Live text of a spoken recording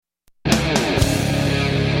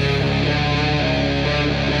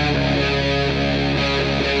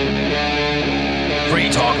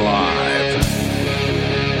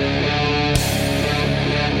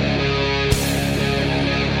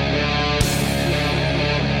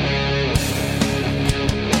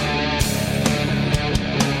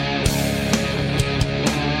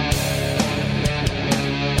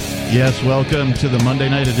Yes, welcome to the Monday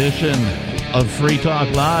night edition of Free Talk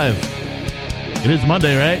Live. It is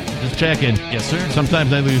Monday, right? Just checking. Yes, sir.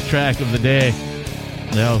 Sometimes I lose track of the day.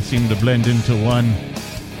 They all seem to blend into one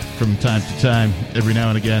from time to time, every now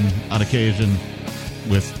and again, on occasion,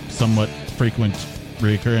 with somewhat frequent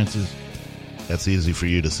reoccurrences. That's easy for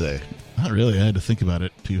you to say. Not really. I had to think about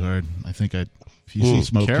it too hard. I think if you see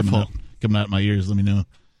smoke coming out my ears, let me know.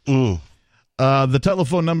 The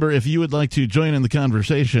telephone number, if you would like to join in the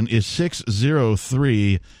conversation, is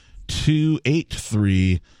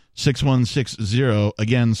 603-283-6160.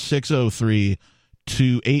 Again,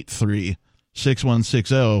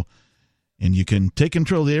 603-283-6160. And you can take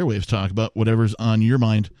control of the airwaves, talk about whatever's on your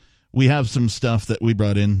mind. We have some stuff that we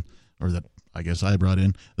brought in, or that I guess I brought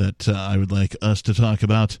in, that I would like us to talk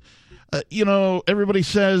about. Everybody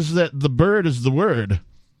says that the bird is the word,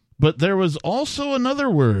 but there was also another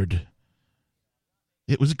word.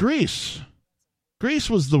 It was Grease. Grease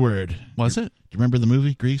was the word. Was it? Do you remember the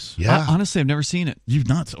movie, Grease? Yeah. Honestly, I've never seen it. You've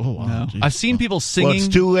not? Oh, wow. No. Geez. I've seen people singing. Well, it's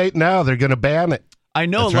too late now. They're going to ban it. I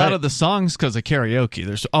know That's a lot right. of the songs because of karaoke.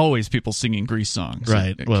 There's always people singing Grease songs.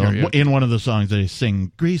 Right. at Well, karaoke. in one of the songs, they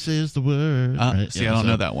sing, Grease is the word. Right? See, I don't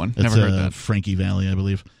know that one. It's, Never heard that. Frankie Valli, I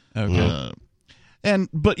believe. Okay.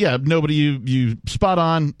 But yeah, nobody, you spot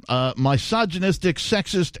on. Misogynistic,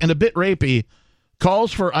 sexist, and a bit rapey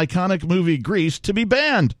calls for iconic movie Grease to be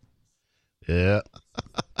banned. Yeah.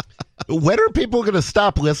 When are people going to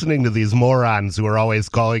stop listening to these morons who are always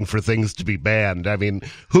calling for things to be banned? I mean,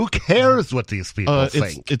 who cares what these people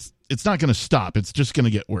think? It's not going to stop. It's just going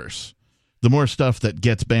to get worse. The more stuff that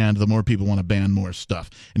gets banned, the more people want to ban more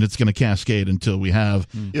stuff. And it's going to cascade until we have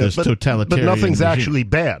this totalitarian But nothing's regime. actually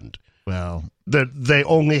banned. Well, They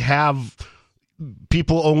only have...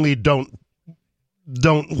 People only don't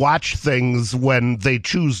watch things when they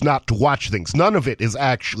choose not to watch things. None of it is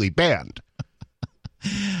actually banned.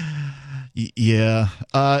 yeah.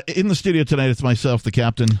 In the studio tonight, it's myself, the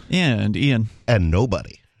captain. And Ian. And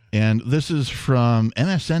nobody. And this is from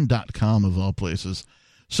MSN.com, of all places.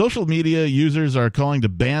 Social media users are calling to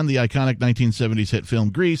ban the iconic 1970s hit film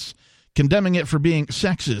Grease, condemning it for being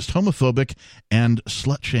sexist, homophobic, and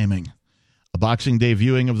slut-shaming. A Boxing Day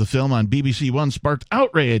viewing of the film on BBC One sparked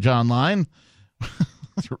outrage online.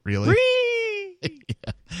 Really?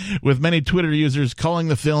 Yeah. With many Twitter users calling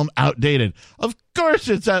the film outdated. Of course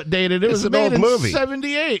it's outdated. It was an made old in movie.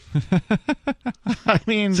 78. I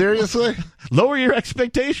mean, Seriously? lower your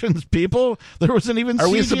expectations, people. There wasn't even Are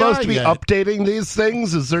we CGI supposed to be yet. updating these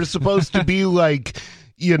things? Is there supposed to be like,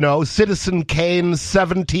 Citizen Kane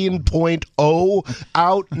 17.0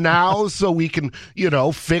 out now so we can,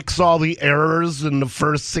 fix all the errors in the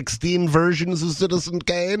first 16 versions of Citizen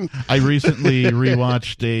Kane? I recently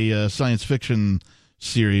rewatched a science fiction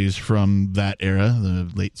series from that era,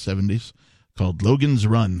 the late 70s, called Logan's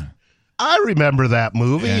Run. I remember that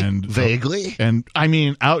movie, And- vaguely. And, I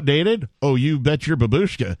mean, outdated? Oh, you bet your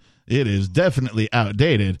babushka. It is definitely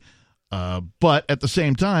outdated. But at the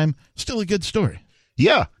same time, still a good story.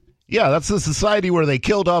 Yeah, that's the society where they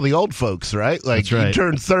killed all the old folks, right? Like, That's right. you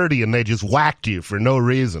turned 30 and they just whacked you for no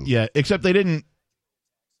reason. Yeah, except they didn't,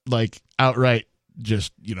 outright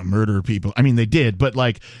just, murder people. I mean, they did, but,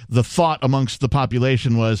 the thought amongst the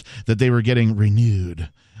population was that they were getting renewed,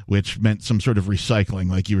 which meant some sort of recycling,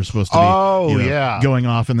 like you were supposed to be going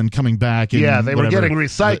off and then coming back. And Yeah, they were whatever. getting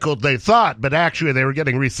recycled, they thought, but actually they were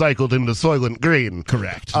getting recycled into Soylent Green.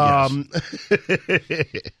 Correct. Yes.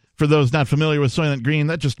 For those not familiar with Soylent Green,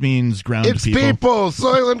 that just means ground It's people.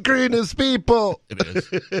 Soylent Green is people. It is.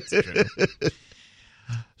 It's true.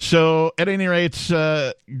 So, at any rate,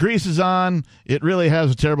 Grease is on. It really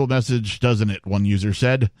has a terrible message, doesn't it? One user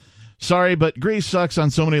said. Sorry, but Grease sucks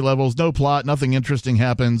on so many levels. No plot, nothing interesting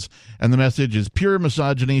happens, and the message is pure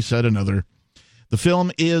misogyny, said another. The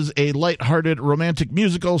film is a lighthearted romantic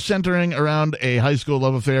musical centering around a high school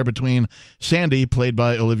love affair between Sandy, played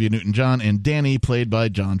by Olivia Newton-John, and Danny, played by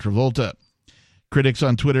John Travolta. Critics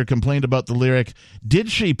on Twitter complained about the lyric,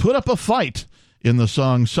 "Did she put up a fight?" in the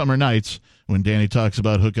song Summer Nights, when Danny talks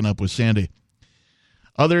about hooking up with Sandy.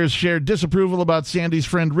 Others shared disapproval about Sandy's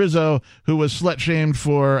friend Rizzo, who was slut-shamed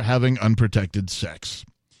for having unprotected sex.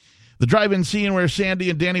 The drive-in scene where Sandy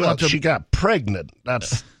and Danny Well, want to... she got pregnant.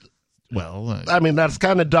 That's... Well, I mean, that's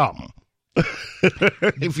kind of dumb.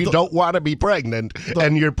 If you don't want to be pregnant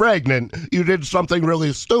and you're pregnant, you did something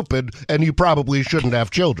really stupid and you probably shouldn't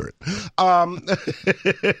have children. I'm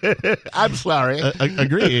sorry.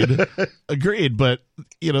 Agreed. But,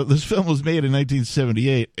 this film was made in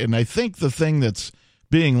 1978, and I think the thing that's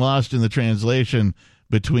being lost in the translation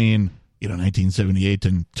between, 1978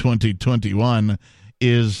 and 2021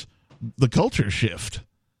 is the culture shift.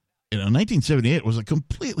 1978 was a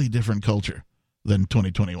completely different culture than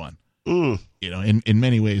 2021. In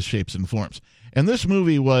many ways, shapes, and forms. And this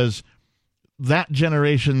movie was that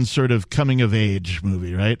generation's sort of coming of age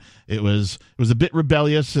movie, right? It was a bit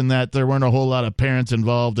rebellious in that there weren't a whole lot of parents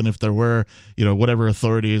involved, and if there were, whatever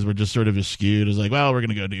authorities were just sort of skewed as like, well, we're going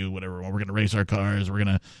to go do whatever, we're going to race our cars, we're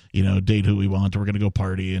going to, date who we want, or we're going to go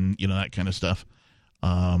party, and that kind of stuff.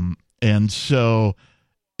 And so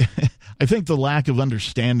I think the lack of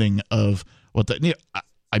understanding of what that.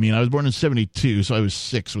 I mean, I was born in 1972, so I was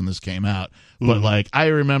 6 when this came out. But, I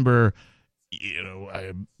remember,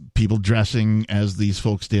 people dressing as these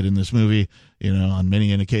folks did in this movie, on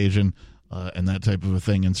many an occasion, and that type of a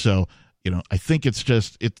thing. And so, I think it's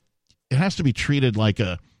just, it has to be treated like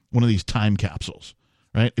one of these time capsules,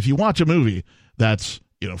 right? If you watch a movie that's,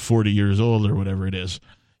 40 years old or whatever it is,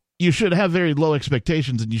 you should have very low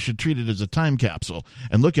expectations, and you should treat it as a time capsule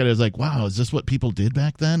and look at it as like, wow, is this what people did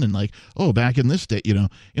back then? And like, oh, back in this day,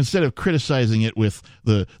 instead of criticizing it with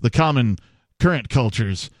the common current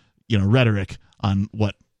culture's, rhetoric on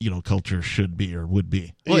what, culture should be or would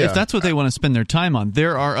be. Well, if that's what they want to spend their time on,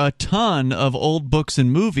 there are a ton of old books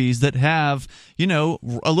and movies that have,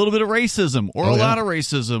 a little bit of racism or a lot of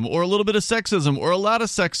racism or a little bit of sexism or a lot of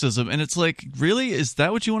sexism. And it's like, really? Is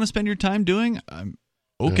that what you want to spend your time doing?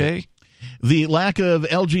 Okay. The lack of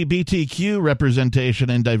LGBTQ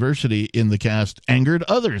representation and diversity in the cast angered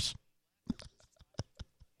others.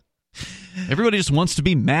 Everybody just wants to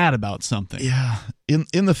be mad about something. Yeah.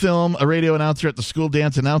 In the film, a radio announcer at the school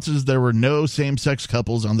dance announces there were no same-sex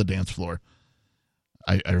couples on the dance floor.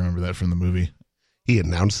 I remember that from the movie. He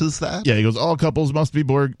announces that? Yeah, he goes, all couples must be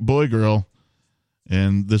boy-girl.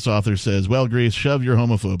 And this author says, well, Grease, shove your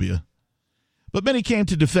homophobia. But many came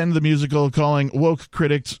to defend the musical, calling woke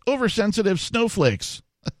critics oversensitive snowflakes.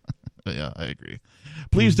 Yeah, I agree.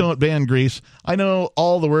 Please don't ban Grease. I know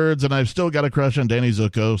all the words, and I've still got a crush on Danny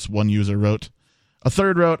Zuko, one user wrote. A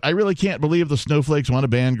third wrote, I really can't believe the snowflakes want to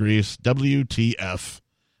ban Grease. WTF.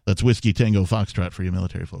 That's Whiskey Tango Foxtrot for you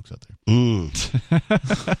military folks out there.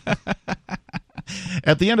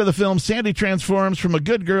 At the end of the film, Sandy transforms from a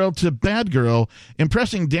good girl to bad girl,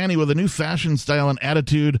 impressing Danny with a new fashion style and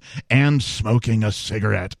attitude, and smoking a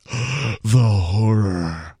cigarette. The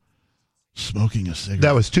horror. Smoking a cigarette.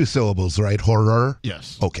 That was 2 syllables, right? Horror?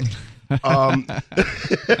 Yes. Okay. The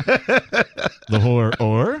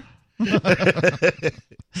horror?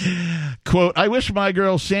 Quote, I wish my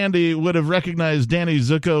girl Sandy would have recognized Danny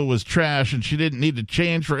Zuko was trash and she didn't need to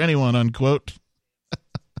change for anyone, unquote.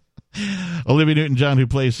 Olivia Newton-John, who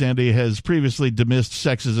plays Sandy, has previously dismissed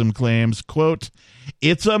sexism claims. Quote,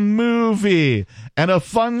 it's a movie and a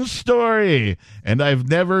fun story, and I've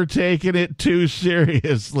never taken it too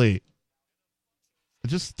seriously.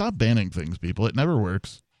 Just stop banning things, people. It never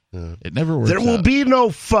works. It never works. There will be no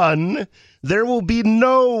fun. There will be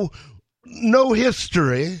no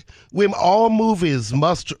history. All movies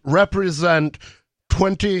must represent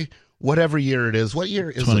 20 whatever year it is. What year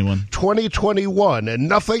is 21. it? 2021 and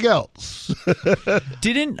nothing else.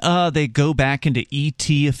 Didn't they go back into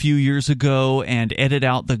E.T. a few years ago and edit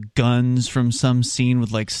out the guns from some scene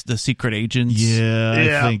with like the secret agents?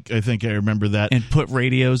 Yeah. I think I remember that. And put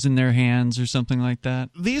radios in their hands or something like that.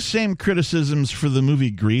 These same criticisms for the movie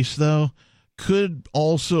Grease, though, could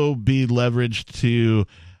also be leveraged to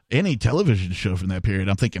any television show from that period.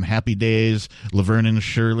 I'm thinking Happy Days, Laverne and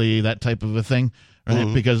Shirley, that type of a thing.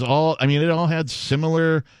 Right? Because it all had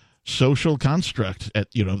similar social construct at,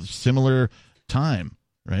 similar time,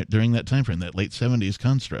 right? During that time frame, that late 70s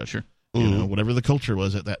construct. Sure. Whatever the culture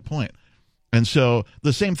was at that point. And so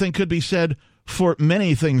the same thing could be said for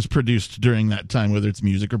many things produced during that time, whether it's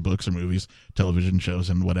music or books or movies, television shows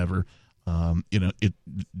and whatever. Learn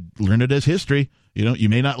it as history. You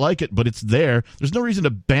may not like it, but it's there. There's no reason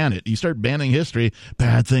to ban it. You start banning history,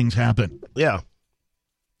 bad things happen. Yeah.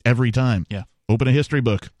 Every time. Yeah. Open a history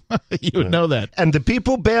book. You would know that. And the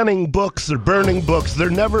people banning books or burning books, they're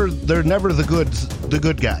never the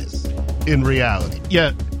good guys in reality.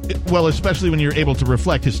 Yeah. Well, especially when you're able to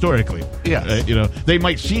reflect historically. Yeah. They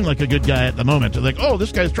might seem like a good guy at the moment. They're like, oh,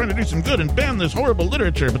 this guy's trying to do some good and ban this horrible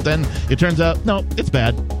literature. But then it turns out, no, it's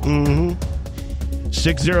bad.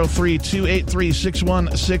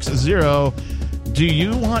 603-283-6160. Do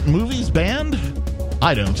you want movies banned?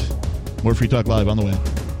 I don't. More Free Talk Live on the way.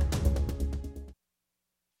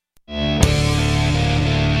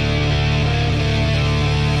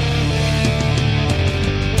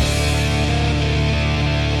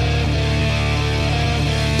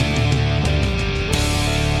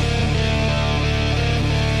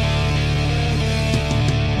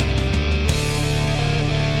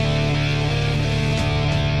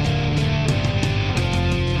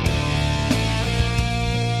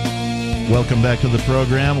 Welcome back to the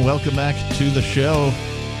program. Welcome back to the show.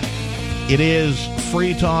 It is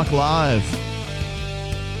Free Talk Live.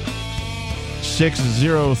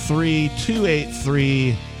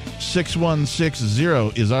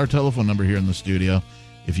 603-283-6160 is our telephone number here in the studio.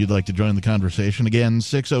 If you'd like to join the conversation, again,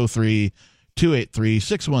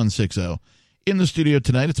 603-283-6160. In the studio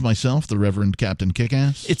tonight, it's myself, the Reverend Captain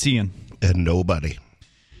Kickass. It's Ian. And nobody.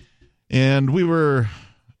 And we were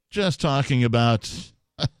just talking about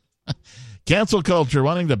cancel culture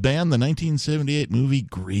wanting to ban the 1978 movie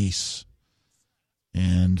Grease.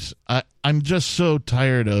 And I'm just so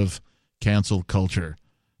tired of cancel culture.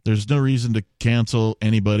 There's no reason to cancel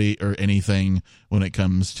anybody or anything when it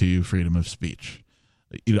comes to freedom of speech.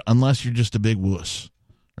 Unless you're just a big wuss,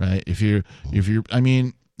 right? If you're I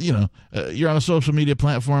mean, you're on a social media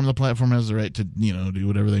platform, the platform has the right to, do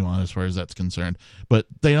whatever they want as far as that's concerned. But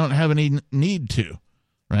they don't have any need to,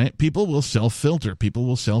 right? People will self-filter. People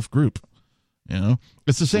will self-group.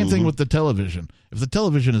 It's the same thing with the television. If the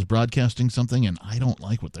television is broadcasting something and I don't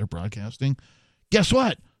like what they're broadcasting, guess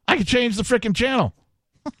what? I can change the freaking channel.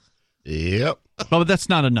 Yep. Well, but that's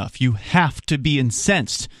not enough. You have to be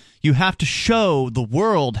incensed. You have to show the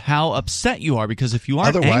world how upset you are, because if you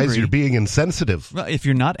aren't Otherwise, you're being insensitive. If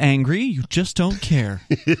you're not angry, you just don't care.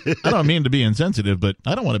 I don't mean to be insensitive, but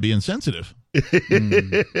I don't want to be insensitive.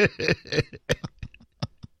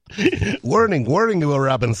 Warning, Will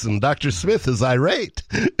Robinson. Dr. Smith is irate.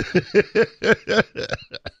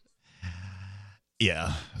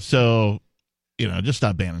 Yeah. So, just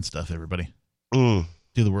stop banning stuff, everybody. Do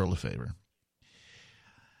the world a favor.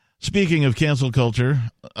 Speaking of cancel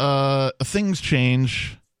culture, things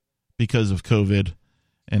change because of COVID,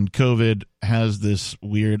 and COVID has this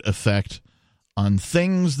weird effect on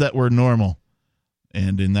things that were normal.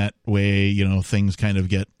 And in that way, things kind of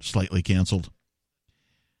get slightly canceled.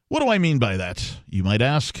 What do I mean by that? You might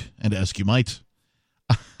ask, and ask you might.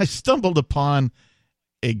 I stumbled upon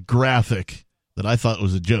a graphic that I thought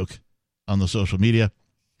was a joke on the social media,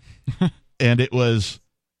 and it was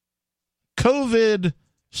COVID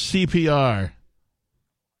CPR,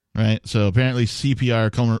 right? So apparently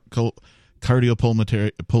CPR,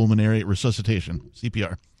 cardiopulmonary resuscitation,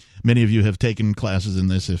 CPR. Many of you have taken classes in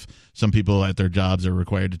this. If some people at their jobs are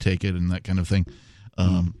required to take it and that kind of thing.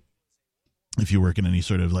 If you work in any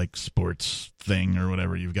sort of like sports thing or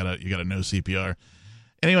whatever, you got to know CPR.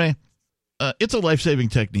 Anyway, it's a life-saving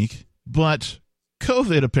technique, but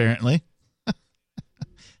COVID apparently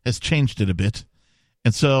has changed it a bit.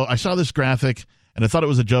 And so I saw this graphic and I thought it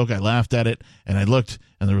was a joke. I laughed at it and I looked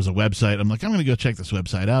and there was a website. I'm like, I'm going to go check this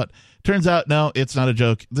website out. Turns out, no, it's not a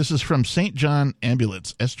joke. This is from St. John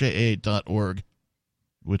Ambulance, sja.org,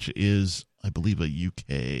 which is, I believe, a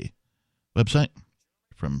UK website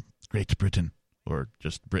from Great Britain, or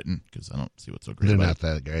just Britain, because I don't see what's so great They're about not it.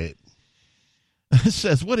 that great. It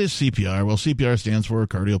says, what is CPR? Well, CPR stands for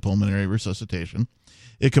cardiopulmonary resuscitation.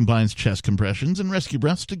 It combines chest compressions and rescue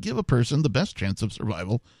breaths to give a person the best chance of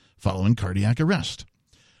survival following cardiac arrest.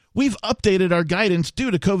 We've updated our guidance due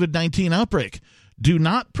to COVID-19 outbreak. Do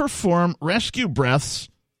not perform rescue breaths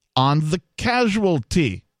on the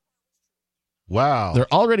casualty. Wow.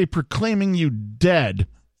 They're already proclaiming you dead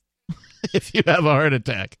if you have a heart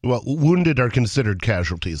attack. Well, wounded are considered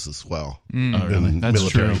casualties as well. Oh, really? That's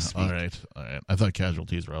military true. speak. All right. I thought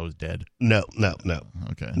casualties were always dead. No.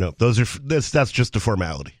 Okay. No, those are that's just a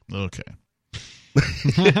formality. Okay.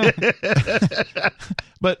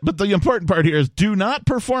 But the important part here is do not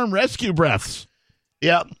perform rescue breaths.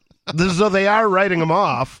 Yeah. So they are writing them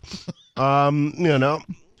off. Let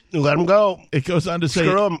them go. It goes on to say,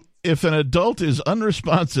 Screw 'em. if an adult is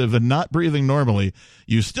unresponsive and not breathing normally,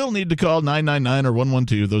 you still need to call 999 or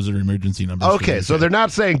 112. Those are emergency numbers. Okay, so they're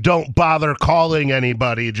not saying don't bother calling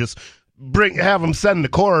anybody. Just have them send the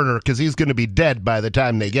coroner because he's going to be dead by the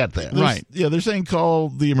time they get there. Right. Yeah, they're saying call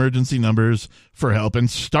the emergency numbers for help and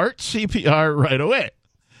start CPR right away.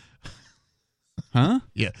 Huh?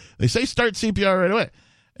 Yeah, they say start CPR right away.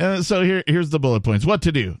 And so here's the bullet points. What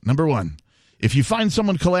to do. Number 1, if you find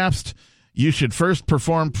someone collapsed, you should first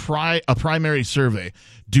perform a primary survey.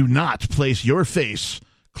 Do not place your face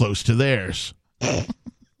close to theirs.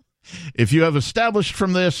 If you have established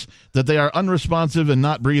from this that they are unresponsive and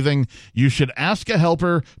not breathing, you should ask a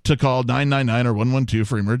helper to call 999 or 112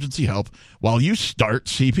 for emergency help while you start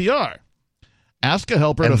CPR. Ask a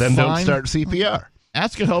helper And to then don't find... start CPR.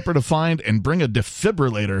 Ask a helper to find and bring a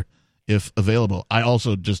defibrillator if available. I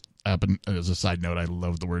also just happen, as a side note, I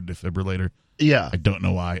love the word defibrillator. Yeah. I don't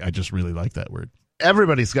know why. I just really like that word.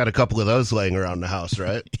 Everybody's got a couple of those laying around the house,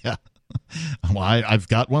 right? Yeah. Well, I've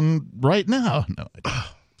got one right now. No, I don't.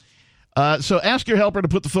 So ask your helper to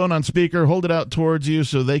put the phone on speaker, hold it out towards you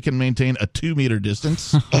so they can maintain a 2-meter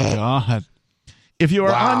distance. Oh, God. If you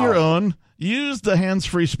are on your own, use the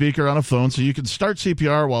hands-free speaker on a phone so you can start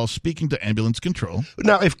CPR while speaking to ambulance control.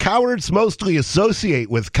 Now, if cowards mostly associate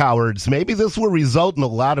with cowards, maybe this will result in a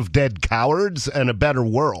lot of dead cowards and a better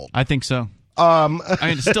world. I think so. I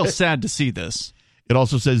mean, it's still sad to see this. It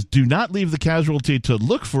also says, do not leave the casualty to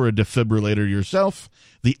look for a defibrillator yourself.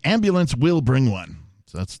 The ambulance will bring one.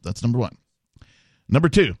 So that's number 1. Number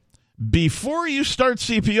 2, before you start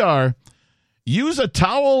CPR, use a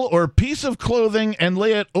towel or piece of clothing and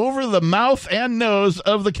lay it over the mouth and nose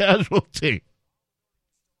of the casualty.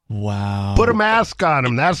 Wow. Put a mask on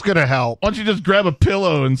them. That's going to help. Why don't you just grab a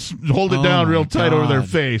pillow and hold it down real tight over their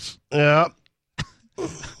face? Yeah.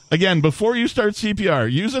 Again, before you start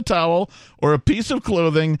CPR, use a towel or a piece of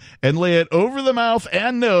clothing and lay it over the mouth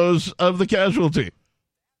and nose of the casualty.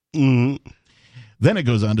 Mm. Then it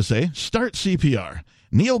goes on to say, start CPR.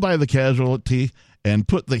 Kneel by the casualty and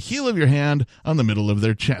put the heel of your hand on the middle of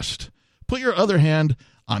their chest. Put your other hand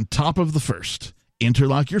on top of the first.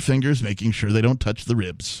 Interlock your fingers, making sure they don't touch the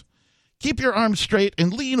ribs. Keep your arms straight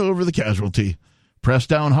and lean over the casualty. Press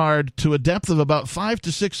down hard to a depth of about 5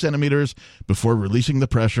 to 6 centimeters before releasing the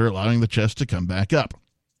pressure, allowing the chest to come back up.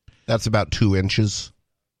 That's about 2 inches.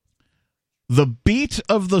 The beat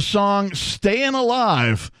of the song Stayin'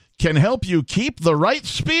 Alive can help you keep the right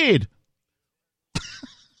speed.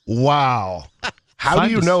 Wow. How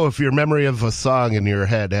do you know if your memory of a song in your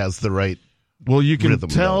head has the right Well, you can rhythm,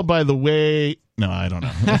 tell though? by the way... No, I don't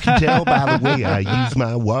know. You can tell by the way I use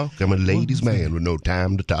my walk. I'm a ladies' man with no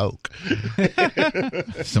time to talk.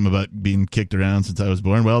 Some about being kicked around since I was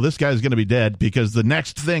born. Well, this guy's going to be dead because the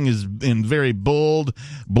next thing is in very bold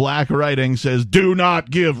black writing says, do not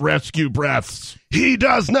give rescue breaths. He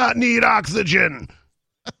does not need oxygen.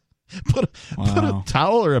 Put a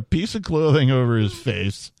towel or a piece of clothing over his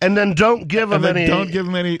face. And then don't give him any. Don't give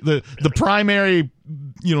him any. The primary,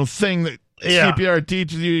 thing that CPR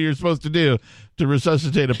teaches you you're supposed to do to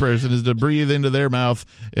resuscitate a person is to breathe into their mouth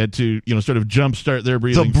and to, sort of jumpstart their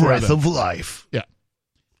breathing. The breath of life. Yeah.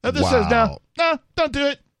 Now this says, no, don't do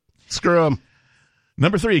it. Screw him.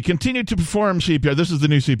 Number 3, continue to perform CPR. This is the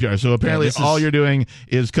new CPR. So apparently all you're doing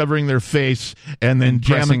is covering their face and then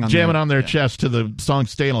jamming on their chest to the song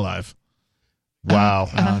Stayin' Alive. Wow.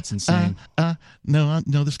 It's insane. No,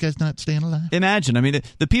 this guy's not staying alive. Imagine, I mean,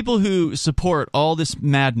 the people who support all this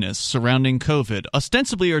madness surrounding COVID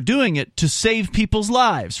ostensibly are doing it to save people's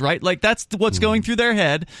lives, right? Like, that's what's going through their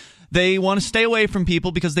head. They want to stay away from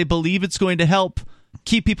people because they believe it's going to help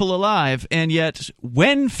keep people alive. And yet,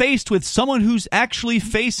 when faced with someone who's actually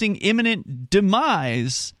facing imminent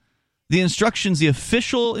demise, the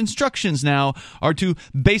official instructions now are to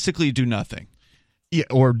basically do nothing. Yeah,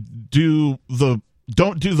 or don't do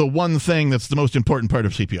the one thing that's the most important part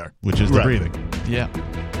of CPR, which is the breathing. Yeah.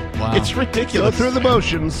 Wow. It's ridiculous. Go through the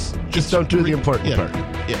motions. Just don't do the important part.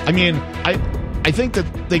 Yeah. I mean, I think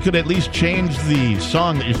that they could at least change the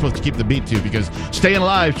song that you're supposed to keep the beat to, because Stayin'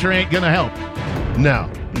 Alive sure ain't going to help. No.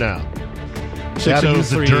 Gotta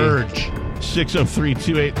use the dirge.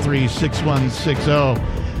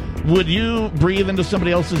 603-283-6160. Would you breathe into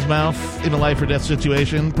somebody else's mouth in a life or death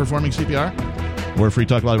situation performing CPR? More Free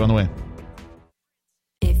Talk Live on the way.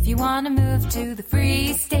 If you want to move to the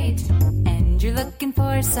Free State and you're looking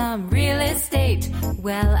for some real estate,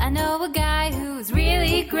 well, I know a guy who's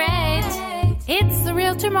really great. It's the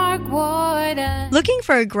Realtor Mark Warden. Looking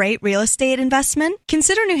for a great real estate investment?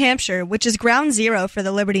 Consider New Hampshire, which is ground zero for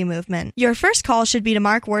the Liberty Movement. Your first call should be to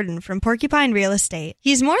Mark Warden from Porcupine Real Estate.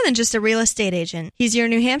 He's more than just a real estate agent. He's your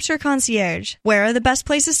New Hampshire concierge. Where are the best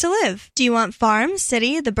places to live? Do you want farm,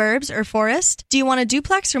 city, the burbs, or forest? Do you want a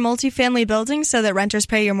duplex or multifamily building so that renters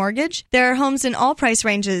pay your mortgage? There are homes in all price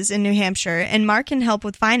ranges in New Hampshire, and Mark can help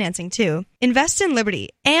with financing too. Invest in liberty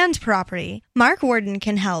and property. Mark Warden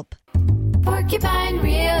can help.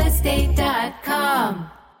 PorcupineRealEstate.com.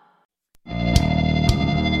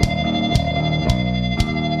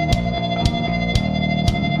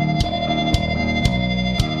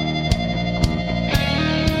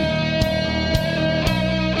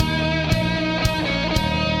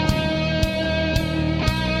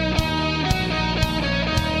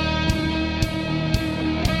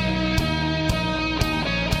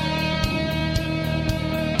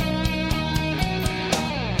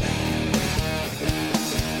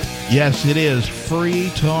 Yes, it is Free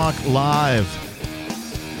Talk Live,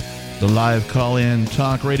 the live call-in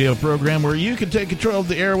talk radio program where you can take control of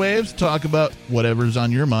the airwaves, talk about whatever's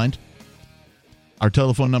on your mind. Our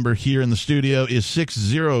telephone number here in the studio is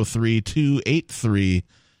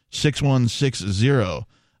 603-283-6160.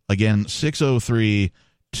 Again, 603-283-6160.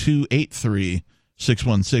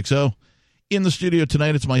 888-283-6160. In the studio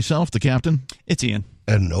tonight, it's myself, the captain. It's Ian.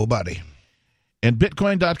 And nobody. And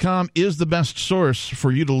Bitcoin.com is the best source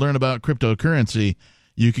for you to learn about cryptocurrency.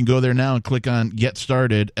 You can go there now and click on Get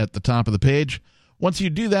Started at the top of the page. Once you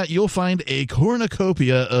do that, you'll find a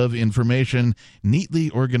cornucopia of information neatly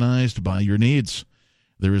organized by your needs.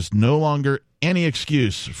 There is no longer any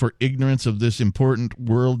excuse for ignorance of this important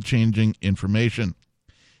world-changing information.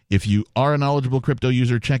 If you are a knowledgeable crypto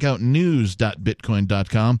user, check out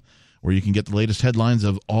news.bitcoin.com, where you can get the latest headlines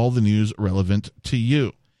of all the news relevant to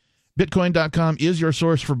you. Bitcoin.com is your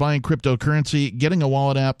source for buying cryptocurrency, getting a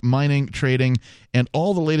wallet app, mining, trading, and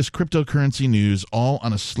all the latest cryptocurrency news, all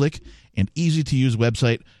on a slick and easy-to-use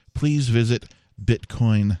website. Please visit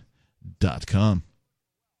Bitcoin.com.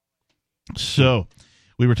 So,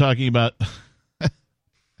 we were talking about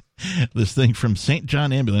this thing from St.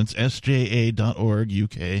 John Ambulance, sja.org,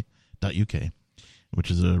 uk,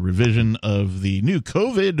 which is a revision of the new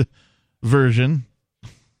COVID version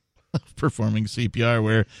of performing CPR,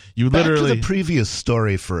 where you literally... Back to the previous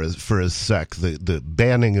story for a sec, the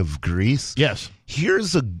banning of Greece. Yes.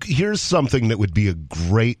 Here's something that would be a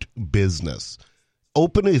great business.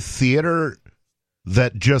 Open a theater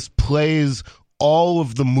that just plays all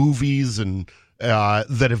of the movies and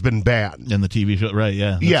that have been banned. And the TV show, right,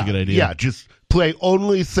 yeah. That's a good idea. Yeah, just play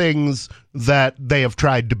only things that they have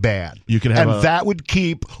tried to ban. You could have that would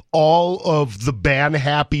keep all of the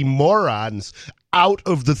ban-happy morons out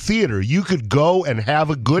of the theater. You could go and have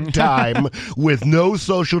a good time with no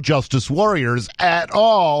social justice warriors at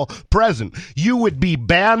all present. You would be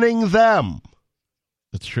banning them.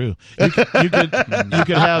 That's true. You could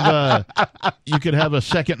have a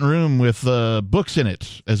second room with books in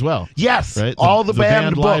it as well. Yes, right. All the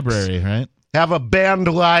banned books. Library, right? Have a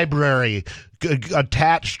banned library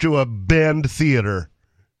attached to a banned theater.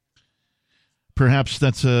 Perhaps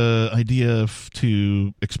that's an idea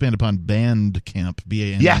to expand upon Bandcamp,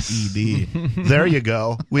 Banded. Yes, there you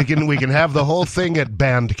go. We can have the whole thing at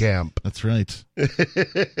Bandcamp. That's right.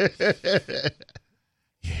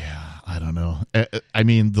 Yeah, I don't know. I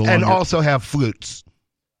mean, and also have flutes.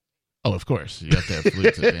 Oh, of course, you have to have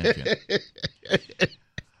flutes at Bandcamp.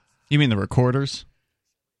 You mean the recorders?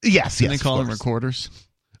 Yes, They call them recorders.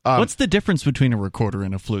 What's the difference between a recorder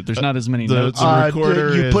and a flute? There's not as many notes. The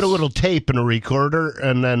recorder you put a little tape in a recorder,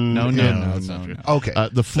 and then no. Okay.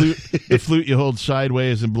 The flute you hold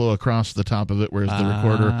sideways and blow across the top of it, whereas the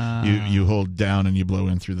recorder you hold down and you blow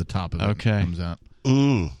in through the top of it. Okay, it comes out.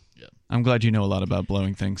 Mm. Yeah. I'm glad you know a lot about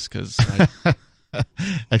blowing things, because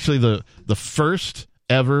actually the first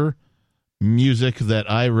ever music that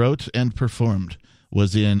I wrote and performed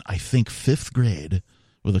was in, I think, 5th grade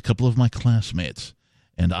with a couple of my classmates.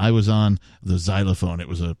 And I was on the xylophone. It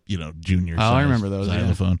was a junior. Oh, I remember those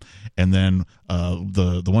xylophone. Yeah. And then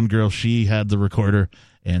the one girl, she had the recorder,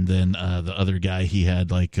 and then the other guy, he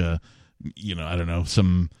had I don't know,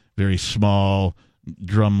 some very small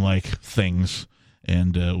drum-like things.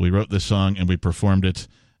 And we wrote this song and we performed it,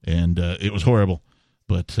 and it was horrible.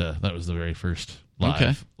 But that was the very first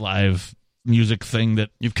live music thing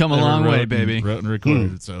that you've come a long way, baby. Wrote and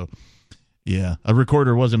recorded. So yeah, a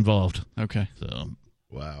recorder was involved. Okay. So.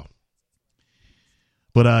 Wow.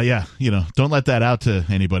 But, don't let that out to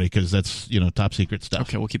anybody, because that's, top secret stuff.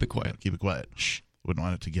 Okay, we'll keep it quiet. Keep it quiet. Shh. Wouldn't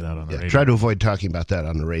want it to get out on the radio. Try to avoid talking about that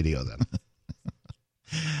on the radio, then.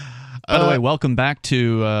 By the way, welcome back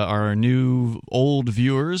to our new old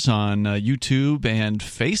viewers on YouTube and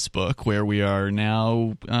Facebook, where we are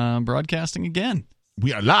now broadcasting again.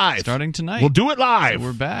 We are live. Starting tonight. We'll do it live. So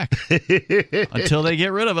we're back. Until they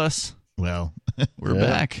get rid of us. Well, we're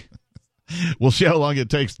back. We'll see how long it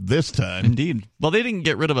takes this time. Indeed. Well, they didn't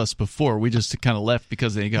get rid of us before. We just kind of left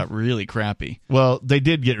because they got really crappy. Well, they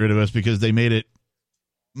did get rid of us because they made it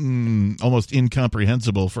almost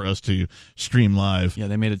incomprehensible for us to stream live. Yeah,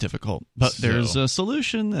 they made it difficult. But there's a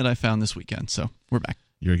solution that I found this weekend, so we're back.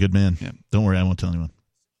 You're a good man. Yeah. Don't worry, I won't tell anyone.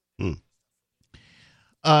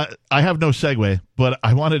 I have no segue, but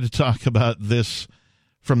I wanted to talk about this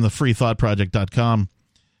from the freethoughtproject.com.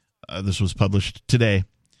 This was published today.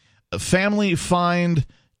 A family fined,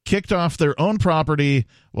 kicked off their own property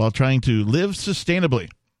while trying to live sustainably.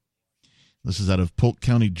 This is out of Polk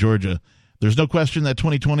County, Georgia. There's no question that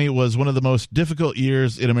 2020 was one of the most difficult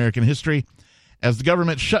years in American history, as the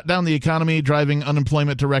government shut down the economy, driving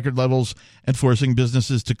unemployment to record levels and forcing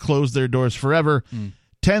businesses to close their doors forever.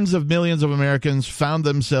 Tens of millions of Americans found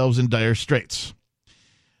themselves in dire straits.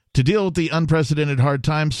 To deal with the unprecedented hard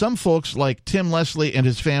times, some folks like Tim Leslie and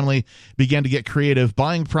his family began to get creative,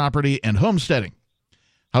 buying property and homesteading.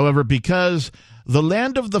 However, because the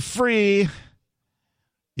land of the free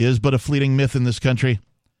is but a fleeting myth in this country,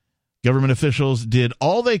 Government officials did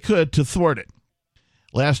all they could to thwart it.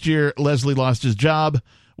 Last year, Leslie lost his job.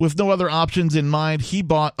 With no other options in mind, he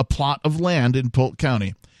bought a plot of land in Polk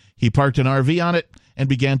County. He parked an RV on it and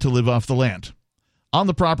began to live off the land. On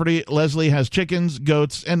the property, Leslie has chickens,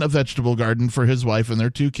 goats, and a vegetable garden for his wife and their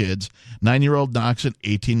 2 kids, 9-year-old Knox and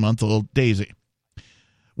 18-month-old Daisy.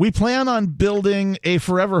 We plan on building a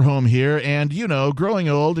forever home here and, growing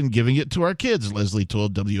old and giving it to our kids, Leslie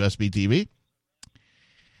told WSB-TV.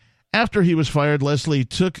 After he was fired, Leslie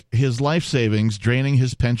took his life savings, draining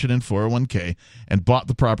his pension and 401k, and bought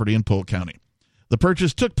the property in Polk County. The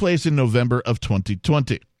purchase took place in November of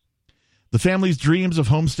 2020. The family's dreams of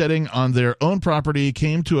homesteading on their own property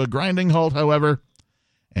came to a grinding halt, however,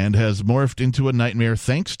 and has morphed into a nightmare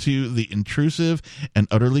thanks to the intrusive and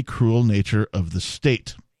utterly cruel nature of the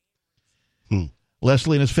state.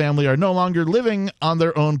 Leslie and his family are no longer living on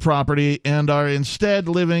their own property and are instead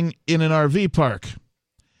living in an RV park.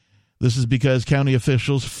 This is because county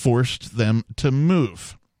officials forced them to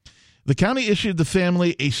move. The county issued the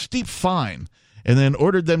family a steep fine and then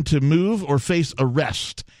ordered them to move or face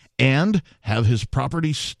arrest and have his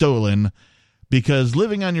property stolen because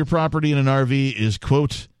living on your property in an RV is,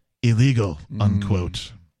 quote, illegal,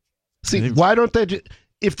 unquote. See, why don't they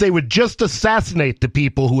if they would just assassinate the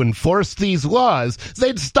people who enforce these laws,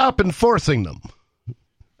 they'd stop enforcing them.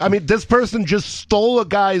 I mean, this person just stole a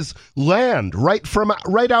guy's land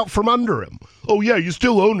right out from under him. Oh, yeah, you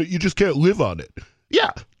still own it. You just can't live on it.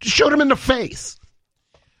 Yeah, just shoot him in the face.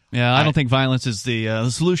 Yeah, I don't think violence is the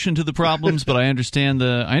solution to the problems, but I understand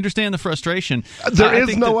the frustration. There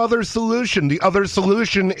is no other solution. The other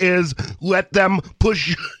solution is let them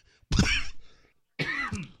push.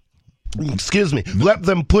 Excuse me. Let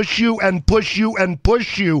them push you and push you and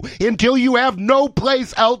push you until you have no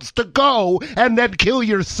place else to go, and then kill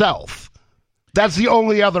yourself. That's the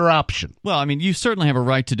only other option. Well, I mean, you certainly have a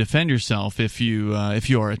right to defend yourself if you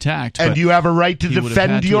are attacked, and you have a right to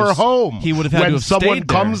defend your home. He would have had when to have someone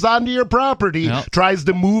comes onto your property, tries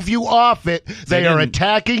to move you off it. They are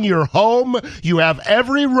attacking your home. You have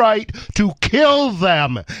every right to kill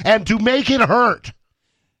them and to make it hurt.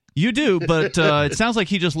 You do, but it sounds like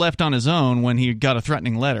he just left on his own when he got a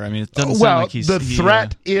threatening letter. I mean, it doesn't sound like the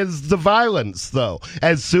threat is the violence, though.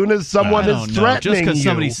 As soon as someone is threatening just because you,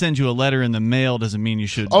 somebody sends you a letter in the mail doesn't mean you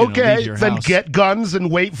should leave your then house. Get guns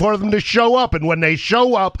and wait for them to show up, and when they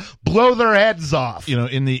show up, blow their heads off.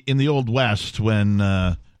 In the Old West, when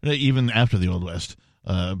even after the Old West,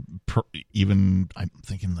 even I'm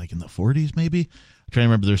thinking like in the 40s maybe. I'm trying to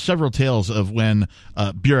remember, there's several tales of when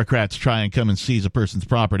bureaucrats try and come and seize a person's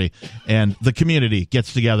property, and the community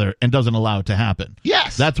gets together and doesn't allow it to happen.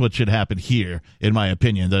 Yes, that's what should happen here, in my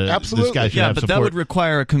opinion. Absolutely, this guy should have but support. that would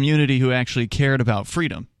require a community who actually cared about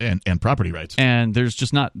freedom and property rights. And there's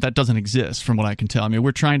just that doesn't exist, from what I can tell. I mean,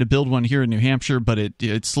 we're trying to build one here in New Hampshire, but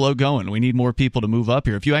it's slow going. We need more people to move up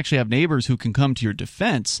here. If you actually have neighbors who can come to your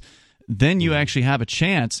defense, then you actually have a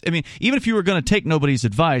chance. I mean, even if you were going to take nobody's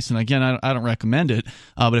advice, and again, I don't recommend it,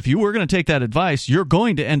 but if you were going to take that advice, you're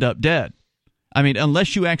going to end up dead. I mean,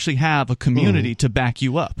 unless you actually have a community to back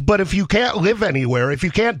you up. But if you can't live anywhere, if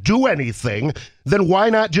you can't do anything, then why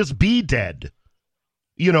not just be dead?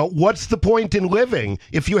 What's the point in living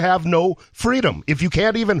if you have no freedom? If you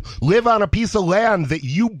can't even live on a piece of land that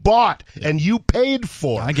you bought and you paid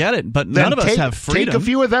for. I get it, but none of us have freedom. Take a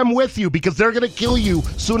few of them with you because they're going to kill you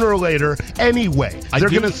sooner or later anyway.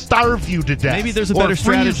 They're going to starve you to death. Maybe there's a better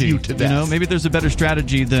strategy. You to death. Maybe there's a better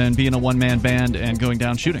strategy than being a one-man band and going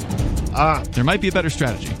down shooting. There might be a better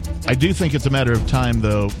strategy. I do think it's a matter of time,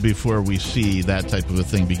 though, before we see that type of a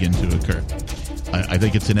thing begin to occur. I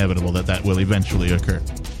think it's inevitable that will eventually occur.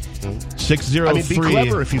 603. I mean, be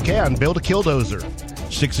clever if you can. Build a killdozer.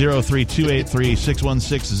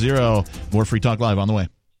 603-283-6160. More Free Talk Live on the way.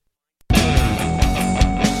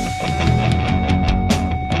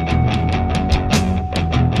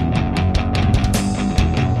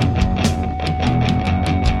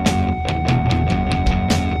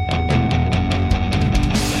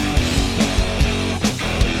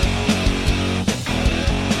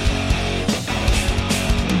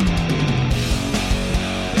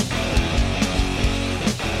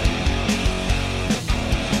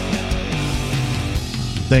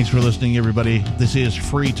 Thanks for listening, everybody. This is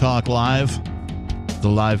Free Talk Live, the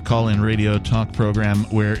live call-in radio talk program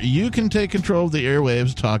where you can take control of the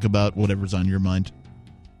airwaves, talk about whatever's on your mind.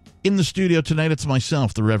 In the studio tonight, it's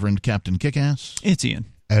myself, the Reverend Captain Kickass. It's Ian.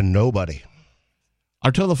 And nobody.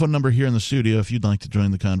 Our telephone number here in the studio, if you'd like to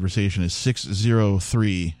join the conversation, is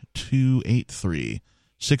 603-283-6160.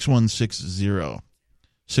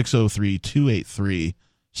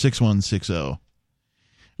 603-283-6160.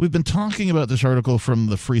 We've been talking about this article from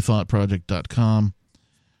the freethoughtproject.com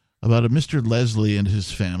about a Mr. Leslie and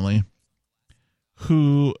his family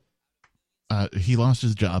who he lost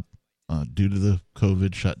his job due to the COVID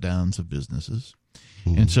shutdowns of businesses.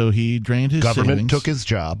 And so he drained his Government savings. took his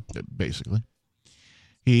job. Basically.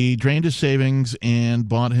 He drained his savings and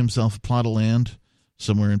bought himself a plot of land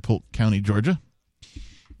somewhere in Polk County, Georgia.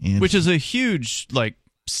 And Which is a huge,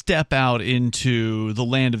 step out into the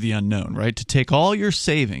land of the unknown, right? To take all your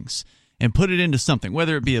savings and put it into something,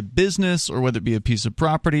 whether it be a business or whether it be a piece of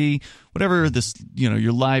property, whatever this,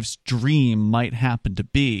 your life's dream might happen to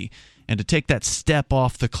be, and to take that step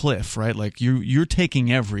off the cliff, right? Like you're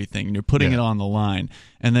taking everything and you're putting it on the line,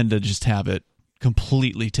 and then to just have it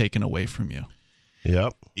completely taken away from you.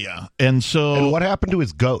 Yep. Yeah. And what happened to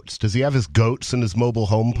his goats? Does he have his goats in his mobile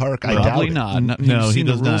home park? I doubt Probably it. not. No, Have you he seen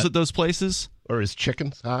the does rules not. at those places? Or his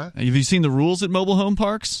chickens, huh? Have you seen the rules at mobile home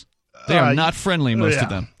parks? They are not friendly, most of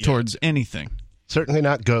them, towards anything. Certainly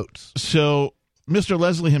not goats. So Mr.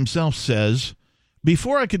 Leslie himself says,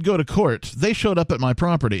 before I could go to court, they showed up at my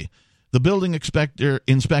property. The building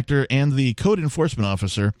inspector and the code enforcement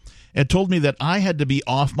officer had told me that I had to be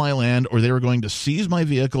off my land or they were going to seize my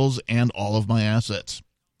vehicles and all of my assets.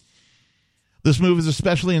 This move is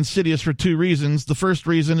especially insidious for two reasons. The first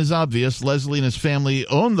reason is obvious. Leslie and his family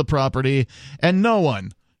own the property, and no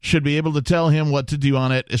one should be able to tell him what to do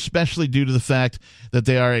on it, especially due to the fact that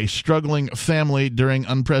they are a struggling family during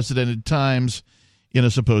unprecedented times in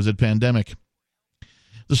a supposed pandemic.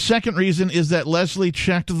 The second reason is that Leslie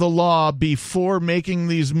checked the law before making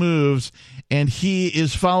these moves, and he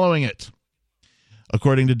is following it.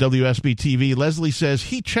 According to WSB-TV, Leslie says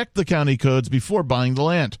he checked the county codes before buying the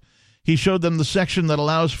land. He showed them the section that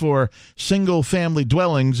allows for single-family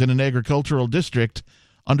dwellings in an agricultural district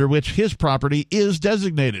under which his property is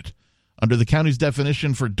designated. Under the county's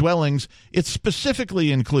definition for dwellings, it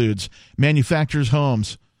specifically includes manufacturers'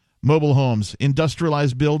 homes, mobile homes,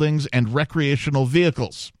 industrialized buildings, and recreational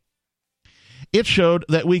vehicles. It showed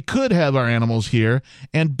that we could have our animals here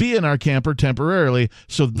and be in our camper temporarily,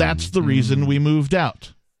 so that's the reason we moved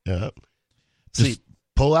out. Yeah. See,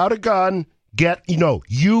 pull out a gun,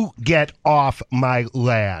 you get off my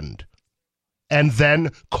land. And then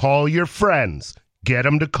call your friends. Get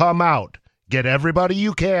them to come out. Get everybody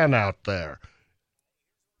you can out there.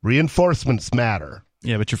 Reinforcements matter.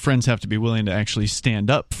 Yeah, but your friends have to be willing to actually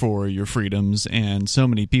stand up for your freedoms, and so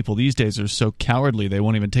many people these days are so cowardly they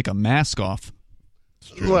won't even take a mask off.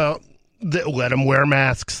 Well, let them wear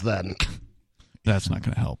masks then. That's not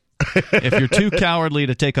going to help. If you're too cowardly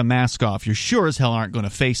to take a mask off, you sure as hell aren't going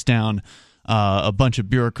to face down a bunch of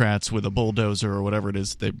bureaucrats with a bulldozer or whatever it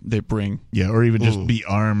is they bring. Yeah, or even just be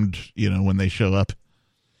armed, when they show up.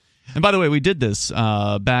 And by the way, we did this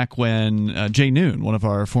back when Jay Noon, one of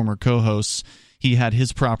our former co-hosts, he had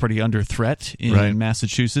his property under threat in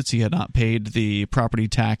Massachusetts. He had not paid the property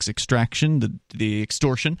tax extraction, the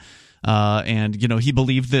extortion. And he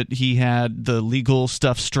believed that he had the legal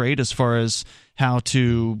stuff straight as far as how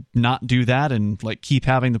to not do that and keep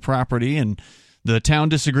having the property. And the town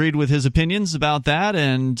disagreed with his opinions about that,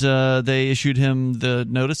 and they issued him the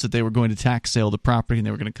notice that they were going to tax sale the property and they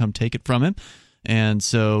were going to come take it from him. And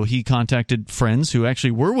so he contacted friends who actually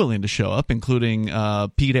were willing to show up, including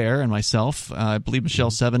Pete Eyre and myself. I believe Michelle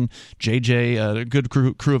Seven, JJ, a good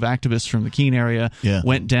crew of activists from the Keene area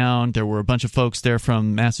went down. There were a bunch of folks there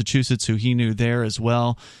from Massachusetts who he knew there as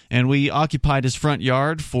well. And we occupied his front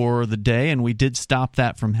yard for the day, and we did stop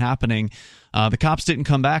that from happening. The cops didn't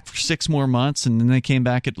come back for 6 more months, and then they came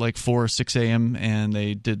back at 4 or 6 a.m., and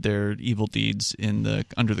they did their evil deeds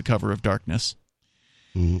under the cover of darkness.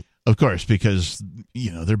 Mm-hmm. Of course, because,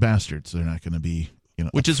 they're bastards. They're not going to be,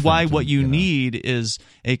 which is why what you need is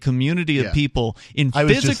a community of people in I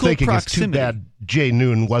was physical just thinking proximity. It's too bad Jay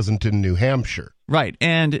Noon wasn't in New Hampshire. Right.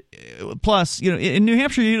 And plus, in New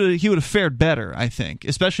Hampshire, he would have fared better, I think,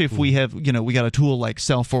 especially if we have, we got a tool like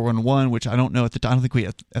Cell 411, which I don't know I don't think we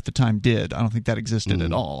at the time did. I don't think that existed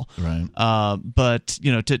at all. Right. But,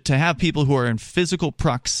 to have people who are in physical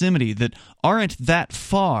proximity that aren't that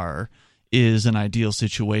far is an ideal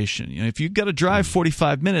situation. If you've got to drive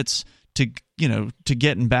 45 minutes to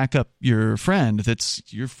get and back up your friend,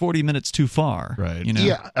 you're 40 minutes too far. Right.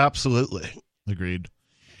 Yeah, absolutely. Agreed.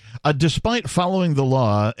 Despite following the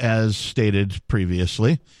law as stated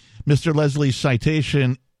previously, Mr. Leslie's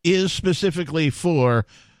citation is specifically for,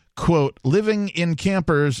 quote, living in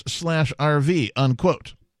campers /RV,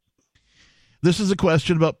 unquote. This is a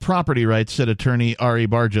question about property rights, said attorney Ari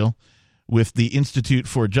Bargil with the Institute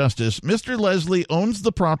for Justice. Mr. Leslie owns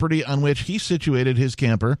the property on which he situated his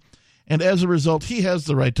camper, and as a result, he has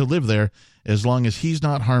the right to live there as long as he's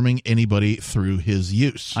not harming anybody through his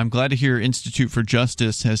use. I'm glad to hear Institute for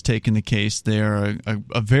Justice has taken the case. They're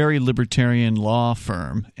a very libertarian law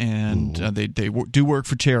firm, and they do work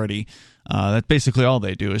for charity. That's basically all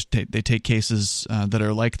they do is they take cases that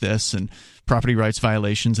are like this and property rights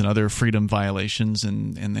violations and other freedom violations,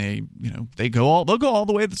 and they'll go all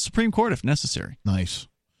the way to the Supreme Court if necessary. Nice.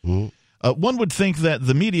 One would think that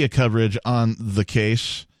the media coverage on the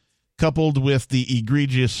case, coupled with the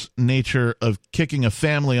egregious nature of kicking a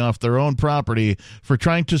family off their own property for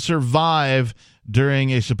trying to survive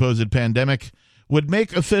during a supposed pandemic, would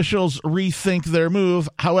make officials rethink their move.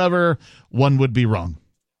 However, one would be wrong.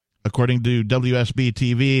 According to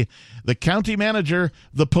WSB-TV, the county manager,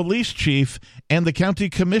 the police chief, and the county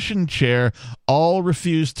commission chair all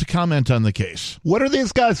refused to comment on the case. What are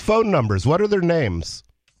these guys' phone numbers? What are their names?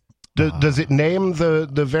 Does it name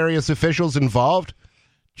the various officials involved?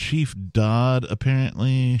 Chief Dodd,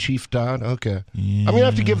 apparently. Chief Dodd? Okay. Yeah. I'm going to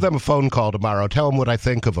have to give them a phone call tomorrow. Tell them what I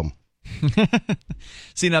think of them.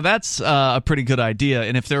 See, now that's a pretty good idea,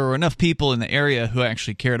 and if there were enough people in the area who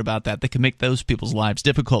actually cared about that, they could make those people's lives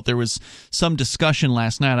difficult. There was some discussion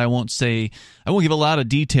last night. I won't give a lot of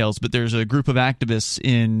details, but there's a group of activists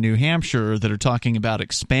in New Hampshire that are talking about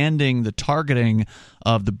expanding the targeting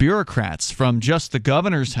of the bureaucrats from just the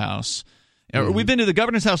governor's house. We've been to the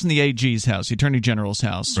governor's house and the AG's house, the attorney general's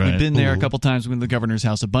house. Right. We've been there a couple times. We've been to the governor's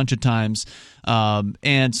house a bunch of times.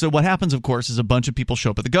 And so what happens, of course, is a bunch of people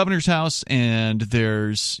show up at the governor's house, and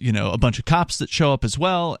there's a bunch of cops that show up as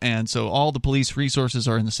well. And so all the police resources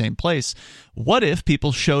are in the same place. What if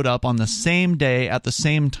people showed up on the same day at the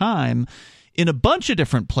same time in a bunch of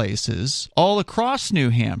different places all across New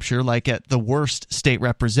Hampshire, like at the worst state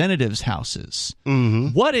representatives' houses? Mm-hmm.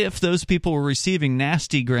 What if those people were receiving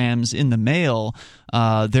nasty grams in the mail?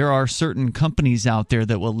 There are certain companies out there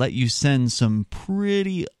that will let you send some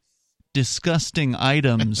pretty disgusting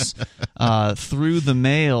items through the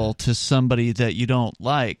mail to somebody that you don't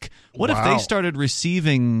like. What if they started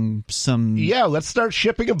receiving some... Yeah, let's start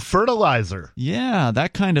shipping them fertilizer. Yeah,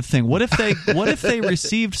 that kind of thing. What if they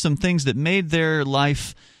received some things that made their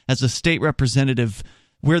life as a state representative,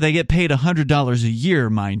 where they get paid $100 a year,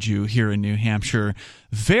 mind you, here in New Hampshire,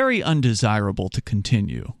 very undesirable to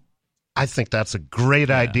continue? I think that's a great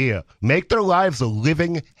idea. Make their lives a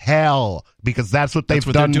living hell, because that's what they're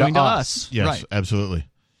doing to us. Yes, right. Absolutely.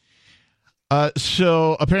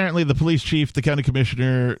 So apparently the police chief, the county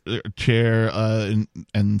commissioner chair,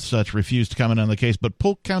 and such refused to comment on the case, but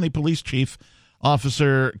Polk County Police Chief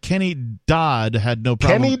Officer Kenny Dodd had no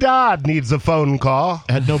problem. Kenny Dodd needs a phone call.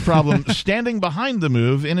 Had no problem standing behind the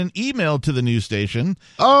move in an email to the news station.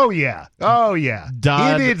 Oh yeah.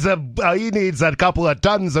 Dodd, he needs a couple of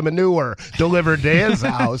tons of manure delivered to his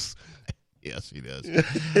house. Yes, he does.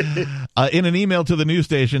 In an email to the news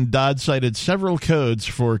station, Dodd cited several codes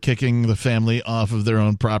for kicking the family off of their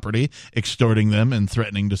own property, extorting them, and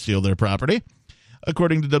threatening to steal their property.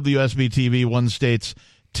 According to WSB-TV, one states,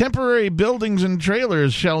 temporary buildings and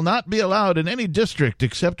trailers shall not be allowed in any district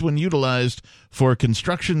except when utilized for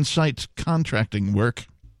construction site contracting work.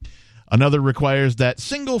 Another requires that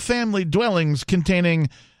single-family dwellings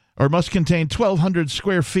must contain 1,200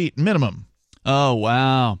 square feet minimum. Oh,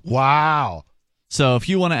 wow. Wow. So if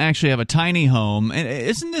you want to actually have a tiny home, and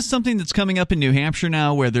isn't this something that's coming up in New Hampshire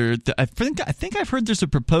now, where I think I've heard there's a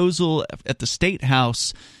proposal at the State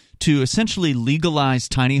House to essentially legalize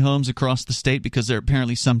tiny homes across the state, because there are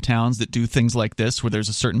apparently some towns that do things like this where there's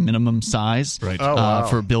a certain minimum size for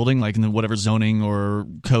a building, like in whatever zoning or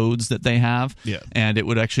codes that they have. Yeah. And it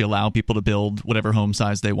would actually allow people to build whatever home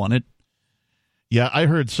size they wanted. Yeah, I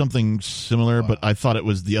heard something similar, but I thought it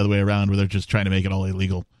was the other way around, where they're just trying to make it all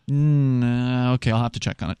illegal. Okay, I'll have to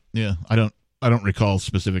check on it. Yeah, I don't recall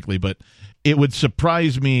specifically, but it would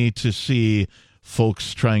surprise me to see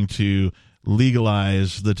folks trying to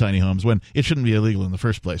legalize the tiny homes when it shouldn't be illegal in the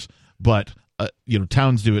first place. But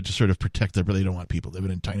towns do it to sort of protect they don't want people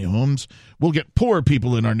living in tiny homes. We'll get poor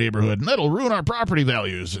people in our neighborhood, and that'll ruin our property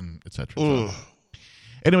values, and etc.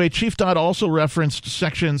 Anyway, Chief Dodd also referenced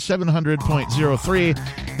Section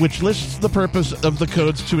 700.03, which lists the purpose of the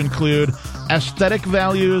codes to include aesthetic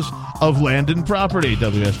values of land and property,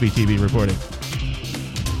 WSB-TV reporting.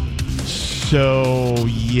 So,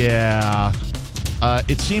 yeah,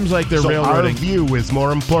 it seems like they're railroading. Our view is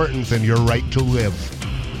more important than your right to live.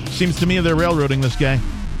 Seems to me they're railroading this guy.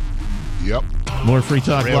 Yep. More Free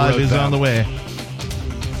Talk Live is on the way.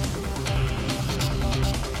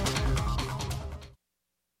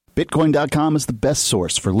 Bitcoin.com is the best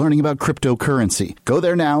source for learning about cryptocurrency. Go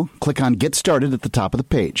there now, click on Get Started at the top of the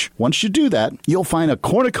page. Once you do that, you'll find a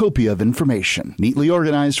cornucopia of information, neatly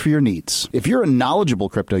organized for your needs. If you're a knowledgeable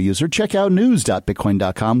crypto user, check out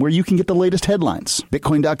news.bitcoin.com where you can get the latest headlines.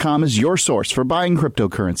 Bitcoin.com is your source for buying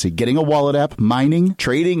cryptocurrency, getting a wallet app, mining,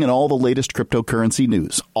 trading, and all the latest cryptocurrency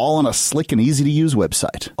news, all on a slick and easy-to-use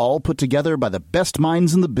website. All put together by the best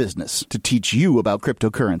minds in the business to teach you about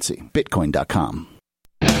cryptocurrency. Bitcoin.com.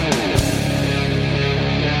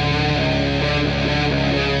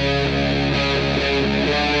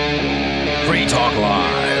 Free Talk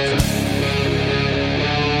Live.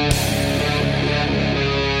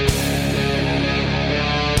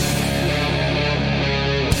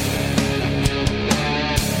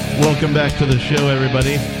 Welcome back to the show,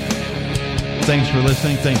 everybody. Thanks for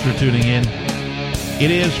listening. Thanks for tuning in.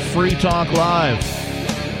 It is Free Talk Live,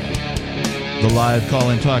 the live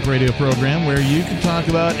call-in talk radio program where you can talk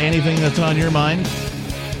about anything that's on your mind.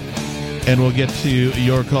 And we'll get to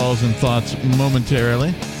your calls and thoughts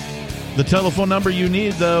momentarily. The telephone number you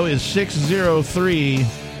need, though, is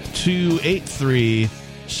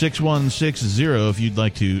 603-283-6160 if you'd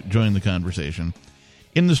like to join the conversation.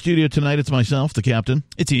 In the studio tonight, it's myself, the captain.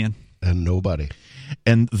 It's Ian. And nobody.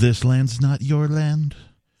 And this land's not your land.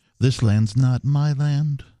 This land's not my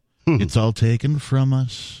land. It's all taken from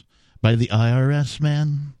us by the IRS,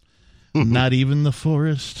 man. Not even the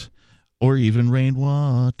forest or even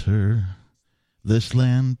rainwater. This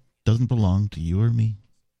land doesn't belong to you or me.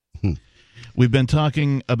 We've been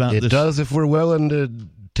talking about this. It does if we're willing to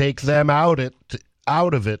take them out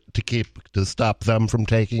of it to stop them from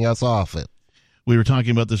taking us off it. We were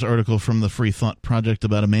talking about this article from the Free Thought Project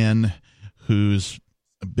about a man who's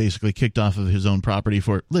basically kicked off of his own property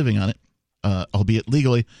for living on it, albeit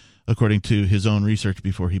legally, according to his own research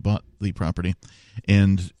before he bought the property.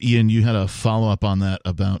 And Ian, you had a follow-up on that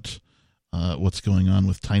about what's going on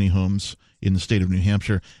with tiny homes in the state of New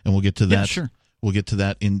Hampshire, and we'll get to that. Yeah, sure. We'll get to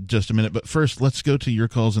that in just a minute. But first, let's go to your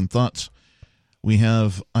calls and thoughts. We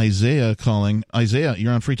have Isaiah calling. Isaiah,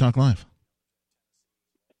 you're on Free Talk Live.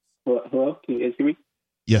 Hello? Can you guys hear me?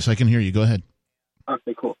 Yes, I can hear you. Go ahead.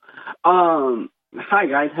 Okay, cool. Hi,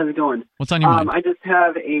 guys. How's it going? What's on your mind? I just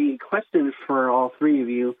have a question for all three of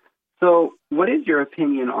you. So, what is your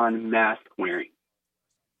opinion on mask wearing?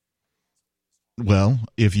 Well,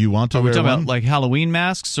 if you want to Are we wear talking one, about like Halloween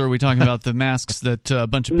masks, or are we talking about the masks that a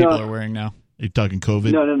bunch of people are wearing now? you're talking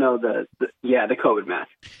COVID? No. The COVID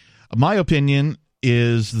mask. My opinion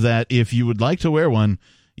is that if you would like to wear one,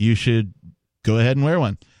 you should go ahead and wear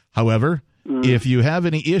one. However, if you have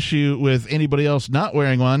any issue with anybody else not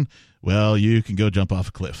wearing one, well, you can go jump off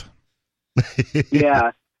a cliff.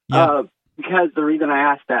 Yeah. Because the reason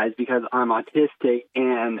I asked that is because I'm autistic,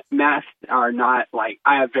 and masks are not like,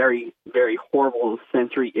 I have very, very horrible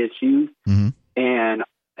sensory issues, and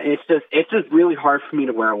it's just really hard for me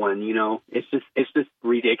to wear one. You know, it's just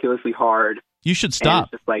ridiculously hard. You should stop. And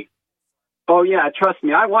it's just like, oh yeah, trust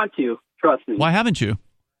me, I want to. Trust me. Why haven't you?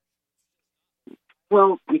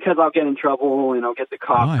 Well, because I'll get in trouble and I'll get the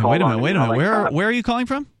cops. Wait a minute. Where are you calling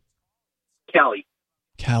from? Cali.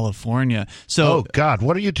 California. So, oh God,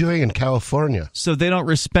 what are you doing in California? So they don't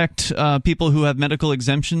respect people who have medical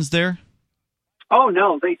exemptions there? Oh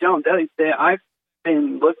no, they don't. I've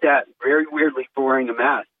been looked at very weirdly for wearing a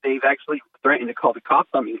mask. They've actually threatened to call the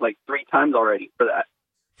cops on me like 3 times already for that.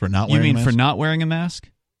 For not wearing You mean a mask? for not wearing a mask?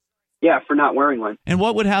 Yeah, for not wearing one. And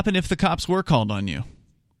what would happen if the cops were called on you?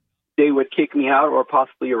 They would kick me out or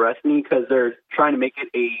possibly arrest me because they're trying to make it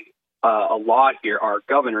a law here. Our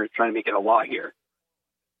governor is trying to make it a law here.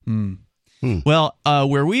 Well,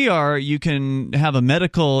 where we are, you can have a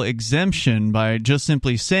medical exemption by just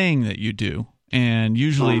simply saying that you do. And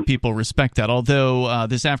usually people respect that. Although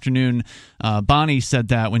this afternoon, Bonnie said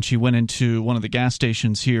that when she went into one of the gas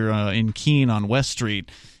stations here in Keene on West Street,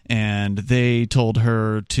 and they told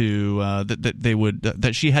her to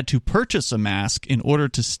that she had to purchase a mask in order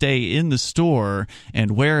to stay in the store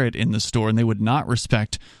and wear it in the store, and they would not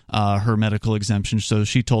respect her medical exemption. So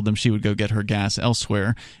she told them she would go get her gas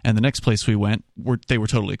elsewhere. And the next place we went, they were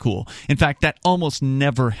totally cool. In fact, that almost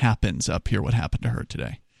never happens up here. What happened to her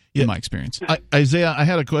today? In my experience. Isaiah, I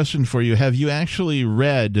had a question for you. Have you actually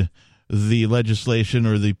read the legislation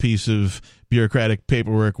or the piece of bureaucratic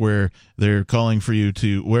paperwork where they're calling for you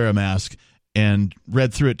to wear a mask and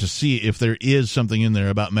read through it to see if there is something in there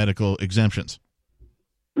about medical exemptions?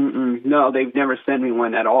 No, they've never sent me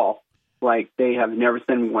one at all. Like, they have never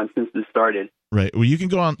sent me one since this started. Right. Well, you can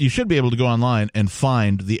go on. You should be able to go online and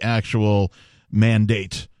find the actual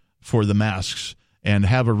mandate for the masks and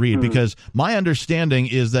have a read, because my understanding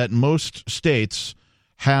is that most states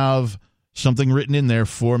have something written in there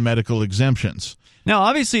for medical exemptions. Now,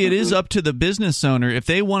 obviously, it is up to the business owner. If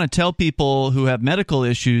they want to tell people who have medical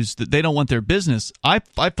issues that they don't want their business, I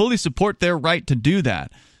fully support their right to do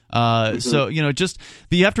that. So, just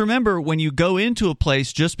you have to remember, when you go into a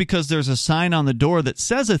place, just because there's a sign on the door that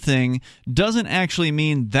says a thing doesn't actually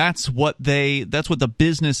mean that's what the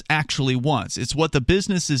business actually wants. It's what the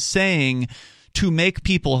business is saying to make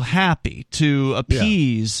people happy, to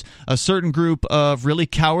appease a certain group of really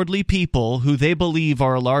cowardly people who they believe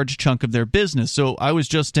are a large chunk of their business. So I was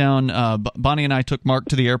just down, Bonnie and I took Mark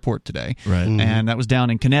to the airport today, right? And that was down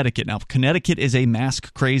in Connecticut. Now, Connecticut is a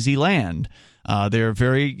mask-crazy land. They're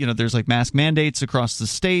very, there's like mask mandates across the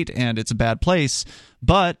state, and it's a bad place.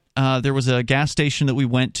 But there was a gas station that we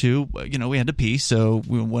went to. We had to pee, so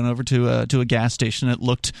we went over to a gas station that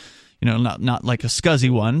looked, not like a scuzzy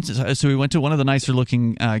one. So we went to one of the nicer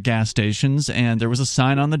looking gas stations, and there was a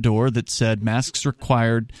sign on the door that said masks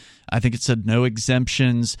required. I think it said no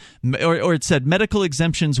exemptions, or it said medical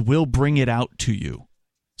exemptions will bring it out to you.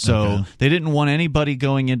 So they didn't want anybody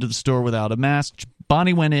going into the store without a mask.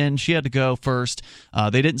 Bonnie went in. She had to go first.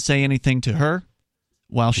 They didn't say anything to her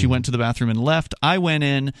while she went to the bathroom and left. I went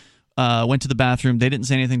in, went to the bathroom. They didn't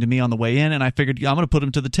say anything to me on the way in, and I figured I'm going to put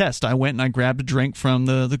them to the test. I went and I grabbed a drink from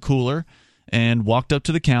the cooler and walked up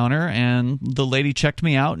to the counter, and the lady checked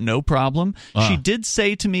me out, no problem. She did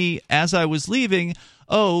say to me as I was leaving,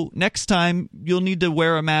 "Oh, next time you'll need to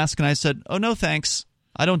wear a mask." And I said, "Oh, no, thanks.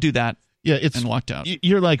 I don't do that." Yeah, and walked out.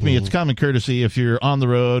 You're like me. It's common courtesy if you're on the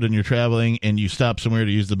road and you're traveling and you stop somewhere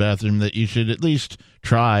to use the bathroom that you should at least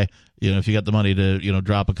try. If you got the money to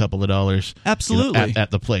drop a couple of dollars, absolutely,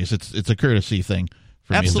 at the place. It's a courtesy thing.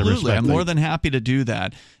 For absolutely, me. I'm more than happy to do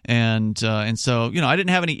that. And so I didn't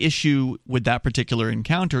have any issue with that particular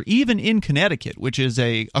encounter, even in Connecticut, which is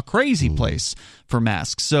a crazy place for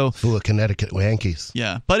masks. So full of Connecticut Yankees.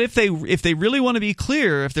 Yeah, but if they really want to be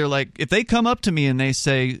clear, if they come up to me and they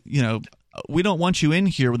say, we don't want you in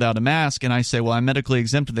here without a mask, and I say, well, I'm medically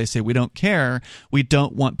exempt, they say, we don't care, we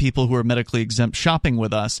don't want people who are medically exempt shopping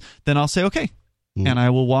with us, then I'll say, okay. And I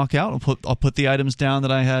will walk out. I'll put the items down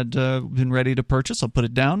that I had been ready to purchase. I'll put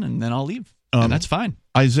it down, and then I'll leave. And that's fine.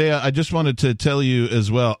 Isaiah, I just wanted to tell you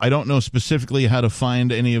as well, I don't know specifically how to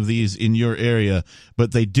find any of these in your area,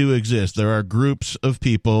 but they do exist. There are groups of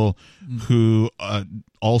people who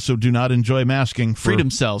also do not enjoy masking.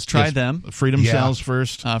 Freedom Cells. Try them. Freedom Cells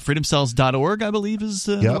first. Freedomcells.org, I believe, is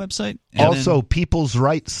the website. And also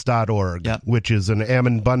peoplesrights.org, which is an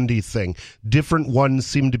Ammon Bundy thing. Different ones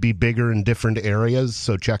seem to be bigger in different areas,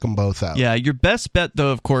 so check them both out. Yeah, your best bet,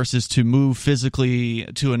 though, of course, is to move physically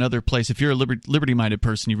to another place. If you're a liberty-minded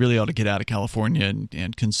person, you really ought to get out of California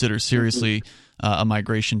and consider seriously a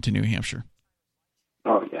migration to New Hampshire.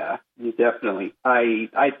 Oh, yeah, definitely.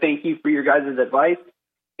 I thank you for your guys' advice,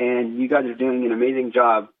 and you guys are doing an amazing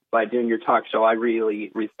job by doing your talk show. I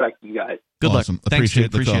really respect you guys. Good awesome. Luck. Thanks,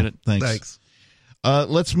 appreciate it. Thanks.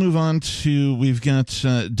 Let's move on to, we've got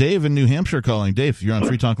Dave in New Hampshire calling. Dave, you're on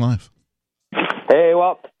Free Talk Live. Hey,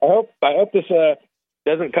 well, I hope this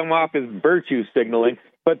doesn't come off as virtue signaling,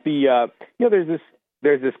 but there's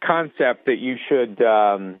this concept that you should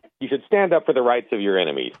stand up for the rights of your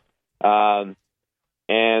enemies,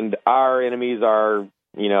 and our enemies are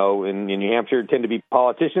in New Hampshire tend to be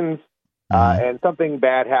politicians, and something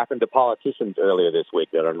bad happened to politicians earlier this week.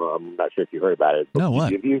 I don't know. I'm not sure if you heard about it. No,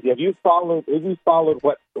 what? Have you followed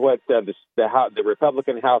what the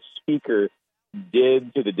Republican House Speaker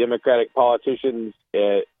did to the Democratic politicians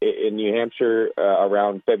in New Hampshire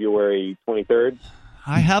around February 23rd?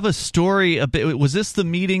 I have a story. Was this the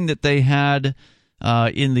meeting that they had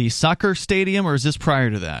in the soccer stadium, or is this prior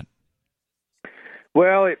to that?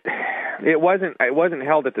 Well, it wasn't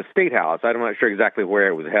held at the State House. I'm not sure exactly where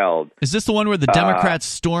it was held. Is this the one where the Democrats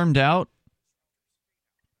stormed out?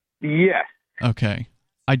 Yes. Okay.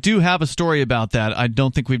 I do have a story about that. I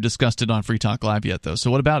don't think we've discussed it on Free Talk Live yet, though. So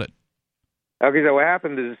what about it? Okay, so what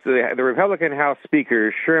happened is the Republican House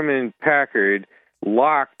Speaker, Sherman Packard,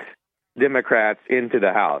 locked Democrats into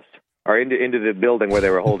the House, or into the building where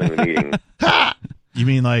they were holding the meeting. You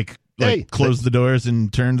mean like closed the doors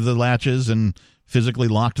and turned the latches and physically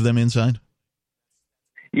locked them inside?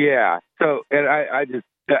 Yeah. So, and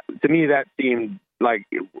to me, that seemed like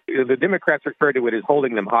the Democrats referred to it as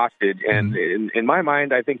holding them hostage. And in my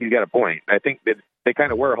mind, I think he's got a point. I think that they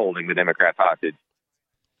kind of were holding the Democrats hostage.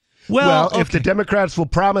 Well, if the Democrats will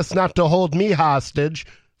promise not to hold me hostage,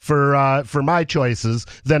 for my choices,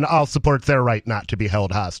 then I'll support their right not to be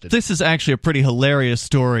held hostage. This is actually a pretty hilarious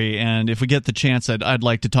story, and if we get the chance, I'd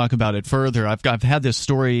like to talk about it further. I've had this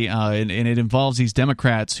story, and it involves these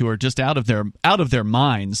Democrats who are just out of their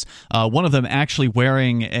minds. One of them actually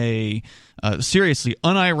wearing seriously,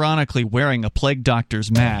 unironically wearing a plague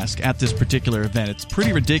doctor's mask at this particular event. It's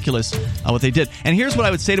pretty ridiculous what they did. And here's what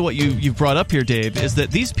I would say to what you've brought up here, Dave, is that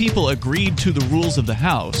these people agreed to the rules of the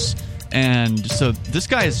House. And so this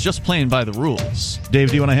guy is just playing by the rules. Dave,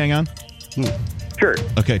 do you want to hang on? Sure.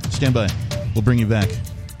 Okay, stand by. We'll bring you back.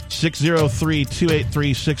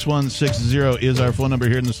 603-283-6160 is our phone number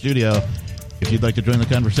here in the studio. If you'd like to join the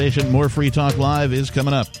conversation, more Free Talk Live is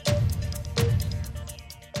coming up.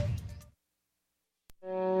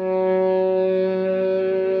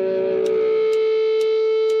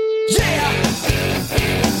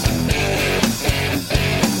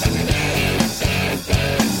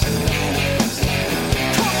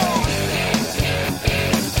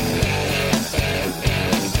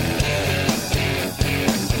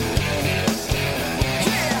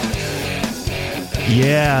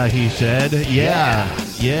 Yeah, he said. Yeah.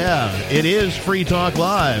 It is Free Talk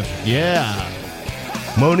Live. Yeah.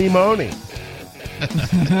 Moni Moni.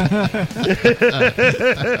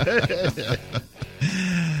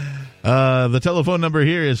 The telephone number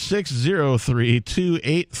here is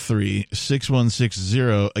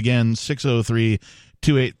 603-283-6160. Again,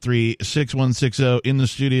 603-283-6160. In the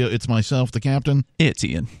studio, it's myself, the captain. It's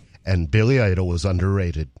Ian. And Billy Idol was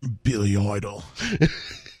underrated. Billy Idol.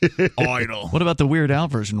 Idol. What about the Weird Al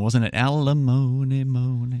version? Wasn't it alimony,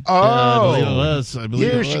 money? Oh, I believe it was.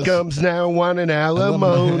 Here she comes now, wanting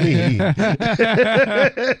alimony.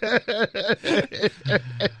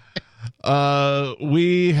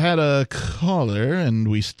 We had a caller, and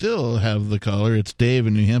we still have the caller. It's Dave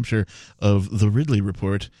in New Hampshire of the Ridley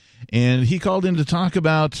Report, and he called in to talk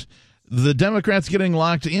about the Democrats getting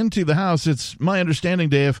locked into the House. It's my understanding,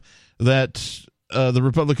 Dave, that the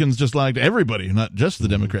Republicans just locked everybody, not just the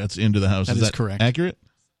Democrats, into the House. Is that correct? Accurate?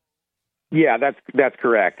 Yeah, that's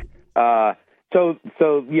correct. So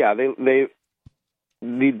yeah, the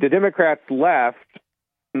Democrats left.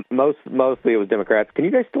 Mostly it was Democrats. Can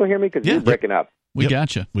you guys still hear me? Because you're breaking up. We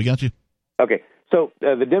got you. We got you. Okay. So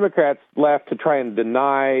the Democrats left to try and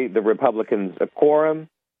deny the Republicans a quorum.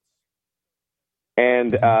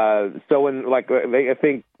 And so when, I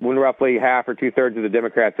think when roughly half or 2/3 of the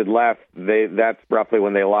Democrats had left, that's roughly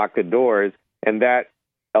when they locked the doors, and that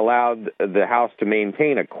allowed the House to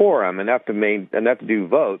maintain a quorum enough to do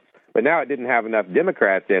votes. But now it didn't have enough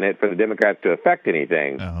Democrats in it for the Democrats to affect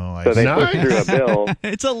anything. So they pushed through a bill.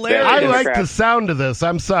 It's hilarious. I like the sound of this.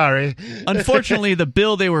 I'm sorry. Unfortunately, the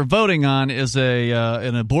bill they were voting on is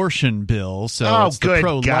an abortion bill. So it's the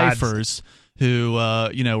pro-lifers who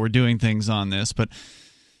were doing things on this. But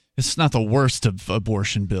it's not the worst of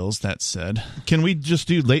abortion bills, that said. Can we just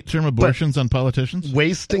do late-term abortions on politicians?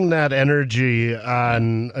 Wasting that energy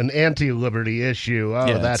on an anti-liberty issue,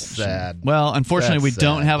 that's sad. Well, unfortunately, we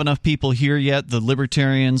don't have enough people here yet. The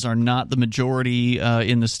Libertarians are not the majority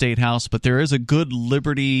in the State House, but there is a good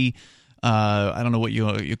liberty I don't know what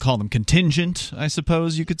you call them, contingent, I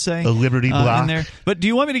suppose you could say. A liberty block. In there. But do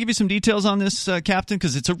you want me to give you some details on this, Captain?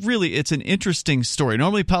 Because it's an interesting story.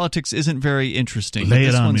 Normally politics isn't very interesting. Lay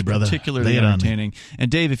this it on one's me, brother. Particularly entertaining.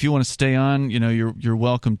 And Dave, if you want to stay on, you're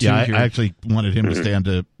welcome to. Yeah, I actually wanted him to stay on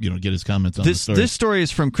to get his comments on this story. This story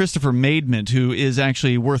is from Christopher Maidment, who is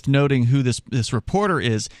actually worth noting who this reporter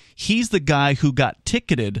is. He's the guy who got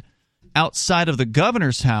ticketed outside of the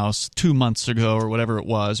governor's house 2 months ago or whatever it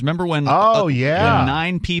was. Remember when? When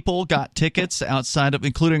 9 people got tickets outside of,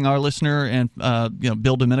 including our listener and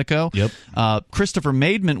Bill Domenico. Yep. Christopher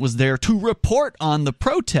Maidment was there to report on the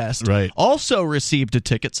protest. Right. Also received a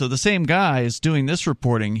ticket. So the same guy is doing this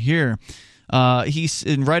reporting here. He's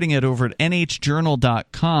writing it over at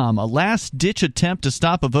nhjournal.com. A last-ditch attempt to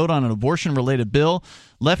stop a vote on an abortion-related bill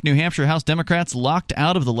left New Hampshire House Democrats locked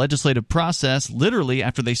out of the legislative process literally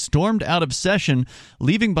after they stormed out of session,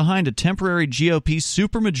 leaving behind a temporary GOP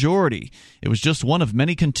supermajority. It was just one of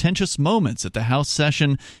many contentious moments at the House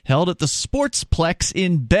session held at the Sportsplex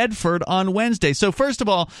in Bedford on Wednesday. So first of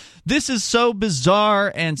all, this is so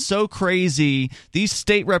bizarre and so crazy. These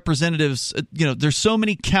state representatives, there's so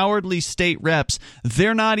many cowardly state reps,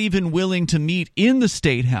 they're not even willing to meet in the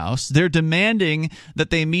State House. They're demanding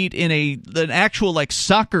that they meet in an actual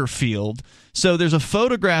soccer field. So there's a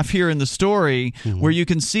photograph here in the story where you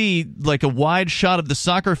can see a wide shot of the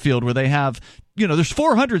soccer field where they have, there's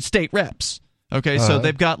 400 state reps. Okay, so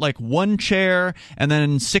they've got like one chair, and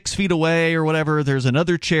then 6 feet away or whatever, there's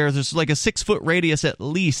another chair. There's like a 6-foot radius at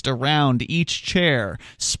least around each chair,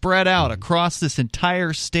 spread out across this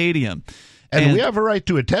entire stadium. And we have a right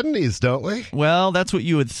to attend these, don't we? Well, that's what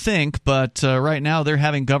you would think, but right now they're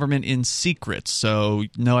having government in secret. So,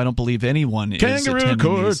 no, I don't believe anyone is attending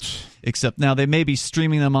these. Except now they may be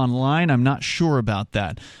streaming them online. I'm not sure about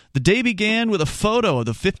that. The day began with a photo of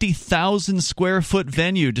the 50,000-square-foot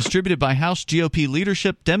venue distributed by House GOP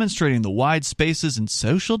leadership demonstrating the wide spaces and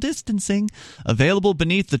social distancing available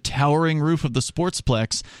beneath the towering roof of the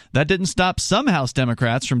Sportsplex. That didn't stop some House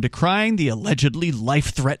Democrats from decrying the allegedly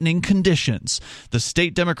life-threatening conditions. The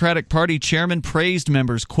state Democratic Party chairman praised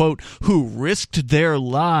members, quote, who risked their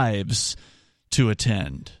lives to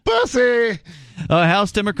attend. Pussy!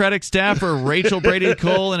 House Democratic staffer Rachel Brady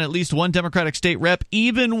Cole and at least one Democratic state rep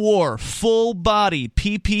even wore full-body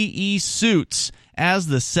PPE suits as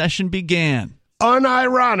the session began.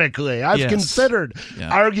 Unironically, I've considered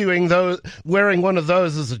arguing wearing one of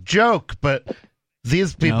those as a joke, but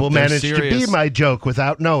these people managed to be my joke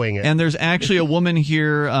without knowing it. And there's actually a woman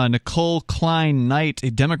here, Nicole Klein Knight, a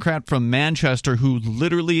Democrat from Manchester, who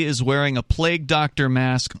literally is wearing a plague doctor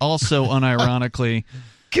mask, also unironically.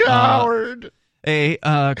 Coward!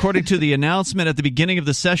 According to the announcement at the beginning of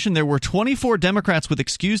the session, there were 24 Democrats with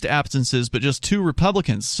excused absences, but just 2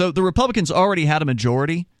 Republicans. So the Republicans already had a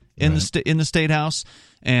majority in the state house,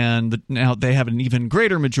 and now they have an even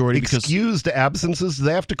greater majority. Excused absences? Do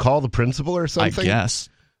they have to call the principal or something? I guess.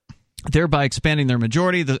 Thereby expanding their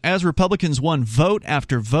majority. As Republicans won vote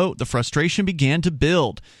after vote, the frustration began to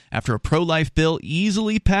build. After a pro-life bill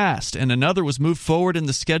easily passed and another was moved forward in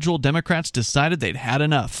the schedule, Democrats decided they'd had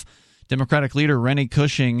enough. Democratic leader Rennie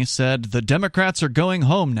Cushing said, "The Democrats are going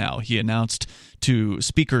home now," he announced to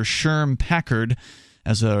Speaker Sherm Packard.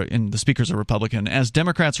 And the speaker's a Republican. As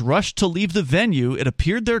Democrats rushed to leave the venue, it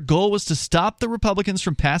appeared their goal was to stop the Republicans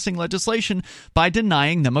from passing legislation by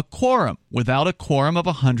denying them a quorum. Without a quorum of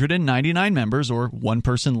 199 members, or one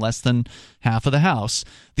person less than half of the House,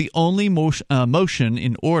 the only motion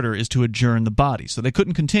in order is to adjourn the body. So they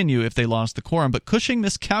couldn't continue if they lost the quorum. But Cushing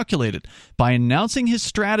miscalculated. By announcing his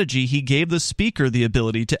strategy, he gave the speaker the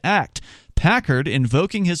ability to act. Packard,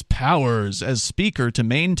 invoking his powers as Speaker to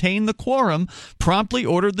maintain the quorum, promptly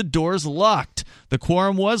ordered the doors locked. The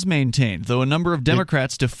quorum was maintained, though a number of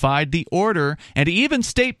Democrats defied the order and even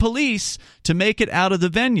state police to make it out of the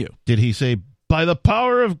venue. Did he say, by the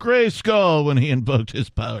power of Grayskull, when he invoked his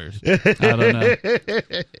powers? I don't know.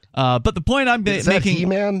 But the point I'm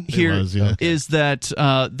making here is that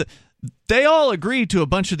they all agreed to a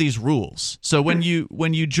bunch of these rules. So when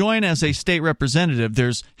you join as a state representative,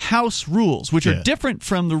 there's House rules, which are different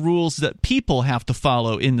from the rules that people have to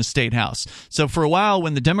follow in the state House. So for a while,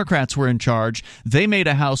 when the Democrats were in charge, they made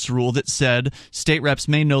a House rule that said state reps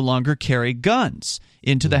may no longer carry guns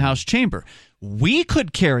into the House chamber. We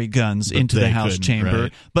could carry guns into the House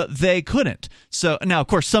chamber, but they couldn't. So now, of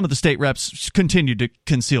course, some of the state reps continued to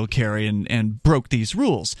conceal carry and broke these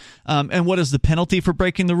rules. And what is the penalty for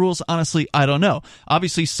breaking the rules? Honestly, I don't know.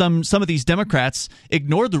 Obviously, some of these Democrats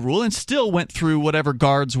ignored the rule and still went through whatever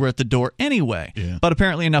guards were at the door anyway. Yeah. But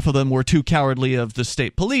apparently enough of them were too cowardly of the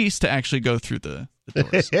state police to actually go through the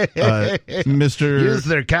doors. Use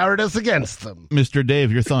their cowardice against them. Mr.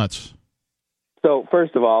 Dave, your thoughts? So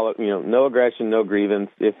first of all, no aggression, no grievance.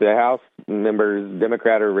 If the House members,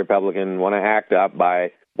 Democrat or Republican, want to act up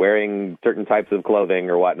by wearing certain types of clothing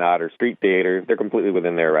or whatnot, or street theater, they're completely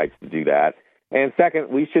within their rights to do that. And second,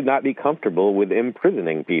 we should not be comfortable with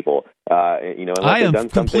imprisoning people. I am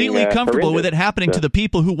completely comfortable with it happening to the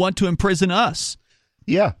people who want to imprison us.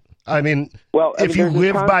 Yeah. I mean, if you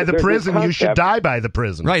live by the prison, you should die by the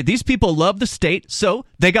prison. Right. These people love the state, so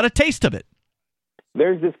they got a taste of it.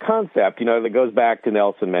 There's this concept, that goes back to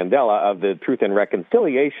Nelson Mandela of the Truth and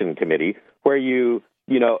Reconciliation Committee, where and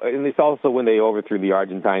it's also when they overthrew the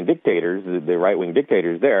Argentine dictators, the right-wing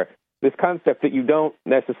dictators there, this concept that you don't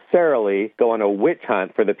necessarily go on a witch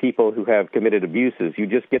hunt for the people who have committed abuses. You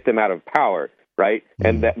just get them out of power, right?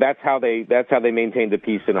 And that's how they maintained the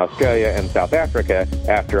peace in Australia and South Africa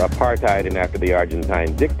after apartheid and after the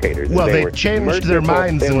Argentine dictators. Well, they changed their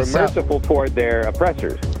minds. They were merciful toward their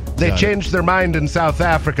oppressors. They changed their mind in South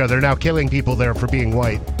Africa. They're now killing people there for being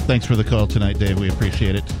white. Thanks for the call tonight, Dave. We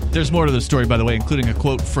appreciate it. There's more to the story, by the way, including a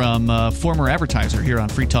quote from a former advertiser here on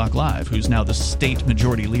Free Talk Live, who's now the state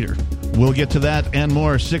majority leader. We'll get to that and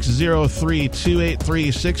more.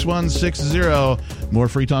 603-283-6160. More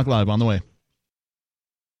Free Talk Live on the way.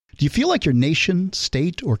 Do you feel like your nation,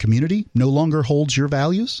 state, or community no longer holds your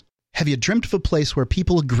values? Have you dreamt of a place where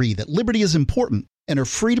people agree that liberty is important and are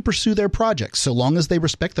free to pursue their projects so long as they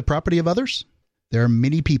respect the property of others? There are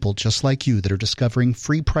many people just like you that are discovering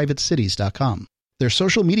freeprivatecities.com. Their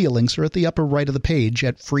social media links are at the upper right of the page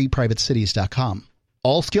at freeprivatecities.com.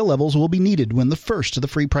 All skill levels will be needed when the first of the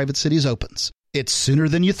Free Private Cities opens. It's sooner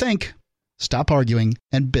than you think. Stop arguing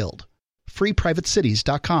and build.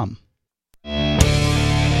 freeprivatecities.com.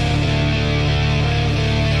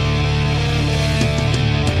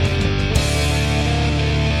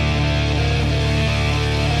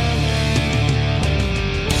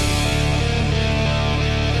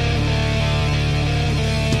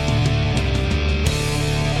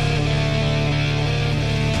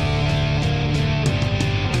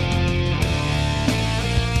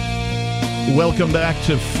 Welcome back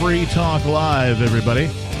to Free Talk Live, everybody.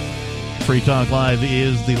 Free Talk Live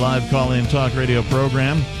is the live call-in talk radio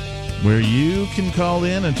program where you can call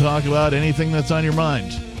in and talk about anything that's on your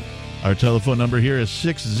mind. Our telephone number here is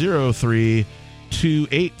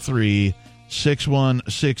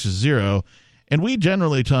 603-283-6160, and we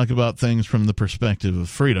generally talk about things from the perspective of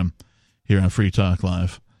freedom here on Free Talk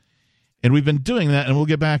Live. And we've been doing that, and we'll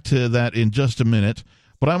get back to that in just a minute.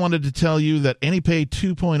 But I wanted to tell you that AnyPay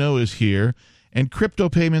 2.0 is here, and crypto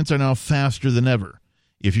payments are now faster than ever.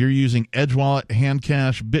 If you're using Edge Wallet,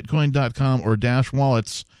 Handcash, Bitcoin.com, or Dash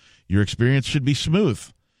wallets, your experience should be smooth.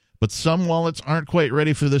 But some wallets aren't quite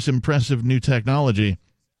ready for this impressive new technology.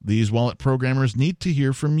 These wallet programmers need to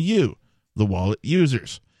hear from you, the wallet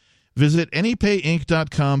users. Visit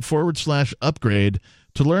AnyPayInc.com/upgrade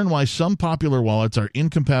to learn why some popular wallets are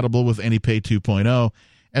incompatible with AnyPay 2.0,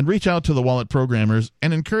 and reach out to the wallet programmers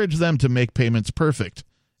and encourage them to make payments perfect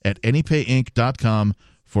at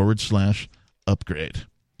AnyPayInc.com/upgrade.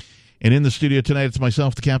 And in the studio tonight, it's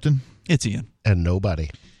myself, the captain. It's Ian. And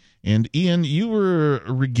nobody. And Ian, you were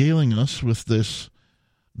regaling us with this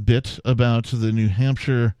bit about the New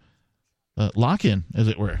Hampshire lock-in, as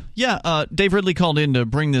it were. Yeah, Dave Ridley called in to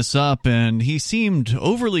bring this up, and he seemed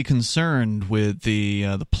overly concerned with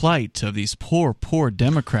the plight of these poor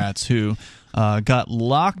Democrats who got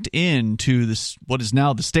locked into this, what is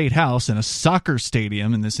now the State House, in a soccer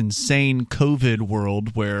stadium in this insane COVID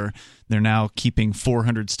world where they're now keeping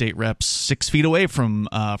 400 state reps 6 feet away from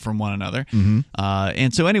one another. Mm-hmm.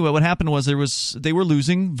 And so anyway, what happened was they were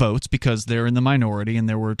losing votes because they're in the minority, and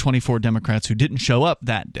there were 24 Democrats who didn't show up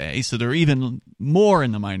that day, so they're even more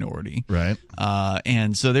in the minority. Right.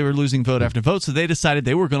 And so they were losing vote after vote, so they decided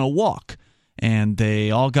they were going to walk. And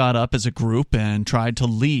they all got up as a group and tried to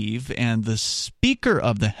leave, and the Speaker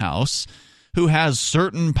of the House, who has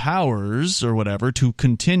certain powers or whatever to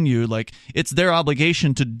continue, like it's their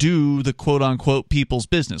obligation to do the quote-unquote people's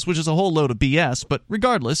business, which is a whole load of BS, but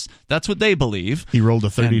regardless, that's what they believe. He rolled a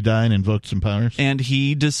 30 die and invoked some powers. And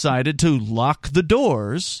he decided to lock the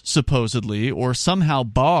doors, supposedly, or somehow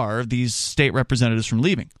bar these state representatives from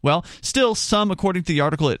leaving. Well, still, some, according to the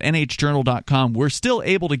article at NHJournal.com, were still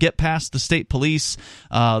able to get past the state police.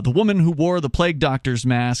 The woman who wore the plague doctor's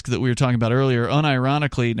mask that we were talking about earlier,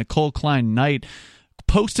 unironically, Nicole Klein Knight,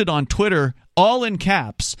 posted on Twitter, all in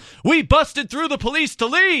caps, "We busted through the police to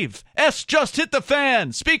leave! S just hit the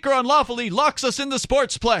fan! Speaker unlawfully locks us in the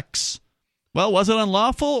sportsplex!" Well, was it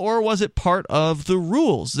unlawful, or was it part of the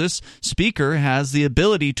rules? This speaker has the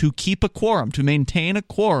ability to keep a quorum, to maintain a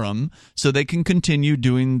quorum, so they can continue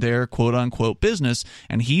doing their quote-unquote business.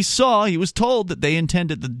 And he was told that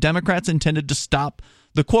the Democrats intended to stop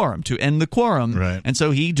the quorum, to end the quorum. Right. And so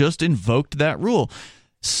he just invoked that rule.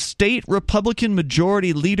 State Republican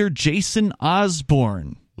Majority Leader Jason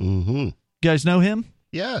Osborne. Mm-hmm. You guys know him?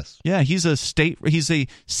 Yes. Yeah, he's the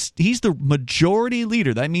majority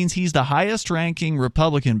leader. That means he's the highest ranking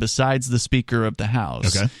Republican besides the Speaker of the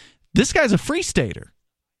House. Okay. This guy's a free stater.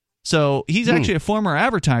 So he's actually a former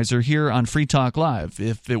advertiser here on Free Talk Live.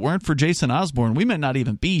 If it weren't for Jason Osborne, we might not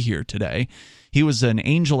even be here today. He was an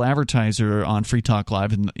angel advertiser on Free Talk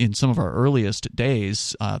Live in some of our earliest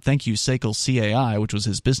days. Thank you, Sekel CAI, which was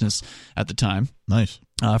his business at the time. Nice.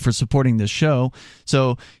 For supporting this show.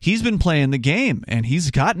 So he's been playing the game, and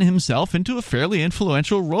he's gotten himself into a fairly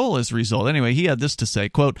influential role as a result. Anyway, he had this to say,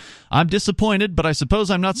 quote, "I'm disappointed, but I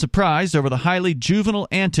suppose I'm not surprised over the highly juvenile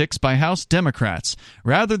antics by House Democrats.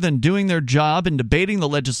 Rather than doing their job and debating the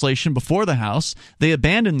legislation before the House, they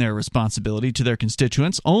abandoned their responsibility to their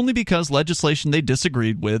constituents only because legislation they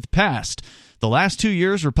disagreed with passed. The last 2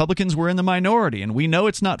 years, Republicans were in the minority, and we know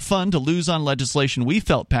it's not fun to lose on legislation we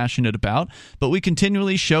felt passionate about, but we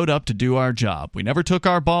continually showed up to do our job. We never took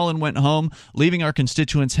our ball and went home, leaving our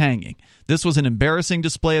constituents hanging. This was an embarrassing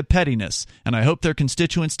display of pettiness, and I hope their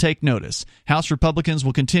constituents take notice. House Republicans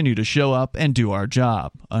will continue to show up and do our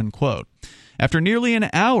job," unquote. After nearly an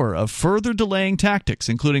hour of further delaying tactics,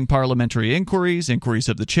 including parliamentary inquiries, inquiries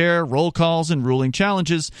of the chair, roll calls, and ruling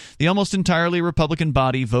challenges, the almost entirely Republican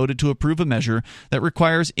body voted to approve a measure that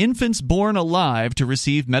requires infants born alive to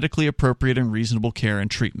receive medically appropriate and reasonable care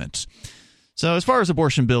and treatment. So as far as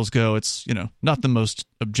abortion bills go, it's, not the most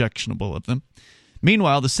objectionable of them.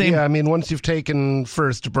 Meanwhile, the same... Yeah, I mean, once you've taken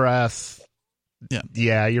first breath...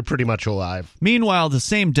 Yeah, you're pretty much alive. Meanwhile, the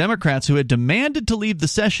same Democrats who had demanded to leave the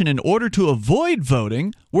session in order to avoid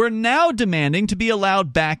voting were now demanding to be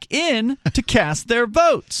allowed back in to cast their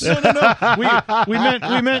votes. No. We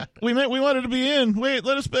wanted to be in. Wait,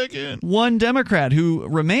 let us back in. One Democrat who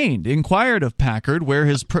remained inquired of Packard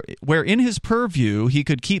where in his purview he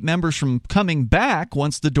could keep members from coming back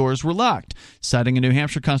once the doors were locked, citing a New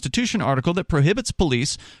Hampshire Constitution article that prohibits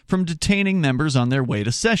police from detaining members on their way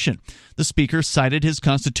to session. The Speaker cited his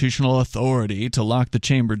constitutional authority to lock the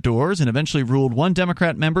chamber doors and eventually ruled one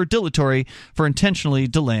Democrat member dilatory for intentionally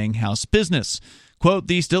delaying House business. Quote,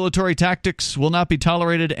 "These dilatory tactics will not be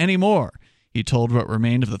tolerated anymore," he told what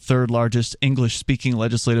remained of the third largest English-speaking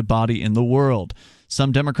legislative body in the world.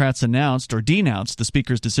 Some Democrats announced or denounced the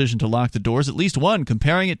Speaker's decision to lock the doors, at least one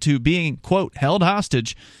comparing it to being, quote, held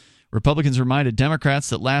hostage. Republicans reminded Democrats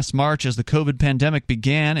that last March, as the COVID pandemic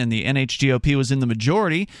began and the NHGOP was in the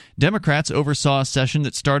majority, Democrats oversaw a session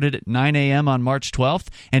that started at 9 a.m. on March 12th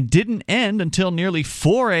and didn't end until nearly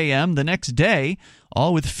 4 a.m. the next day,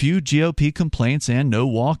 all with few GOP complaints and no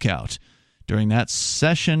walkout. During that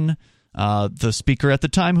session, the Speaker at the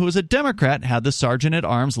time, who was a Democrat, had the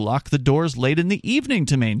Sergeant-at-Arms lock the doors late in the evening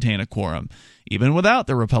to maintain a quorum, even without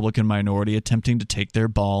the Republican minority attempting to take their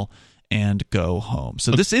ball and go home.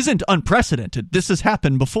 So this isn't unprecedented. This has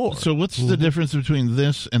happened before. So what's the difference between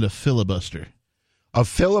this and a filibuster? A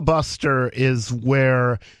filibuster is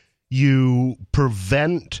where you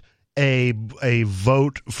prevent a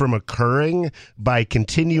vote from occurring by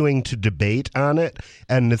continuing to debate on it.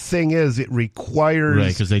 And the thing is, it requires... Right,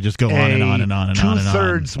 because they just go on and on and on and on and on.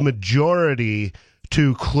 Two-thirds majority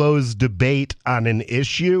to close debate on an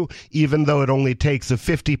issue, even though it only takes a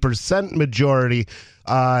 50% majority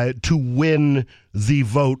to win the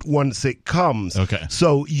vote once it comes. Okay.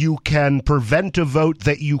 So you can prevent a vote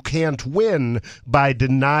that you can't win by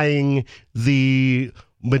denying the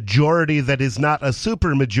majority that is not a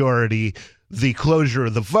supermajority the closure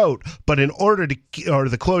of the vote, but in order to, or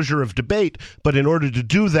the closure of debate, but in order to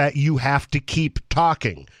do that, you have to keep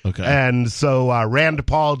talking. Okay. And so Rand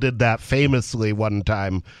Paul did that famously one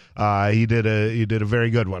time. He did a very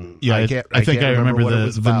good one. Yeah, I think I remember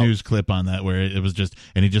the news clip on that where it was just,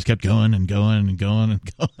 and he just kept going and going and going and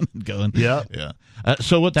going and going. Yeah, yeah.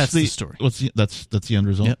 So what's that's the story? That's the end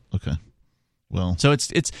result. Yep. Okay. Well, so it's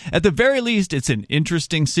at the very least it's an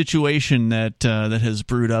interesting situation that has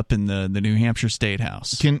brewed up in the New Hampshire State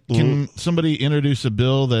House. Can somebody introduce a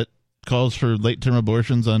bill that calls for late term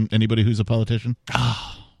abortions on anybody who's a politician?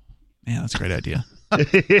 Oh, man, that's a great idea.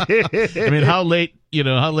 I mean, how late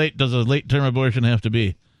does a late term abortion have to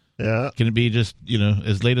be? Yeah. Can it be just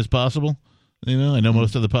as late as possible? I know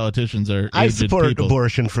most of the politicians are. I aged support people.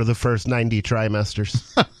 Abortion for the first 90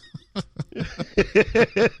 trimesters.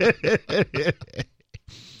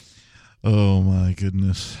 Oh my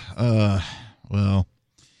goodness. Well,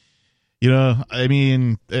 I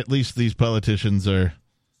mean, at least these politicians are,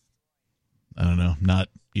 I don't know, not,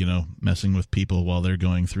 messing with people while they're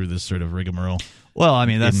going through this sort of rigmarole. Well, I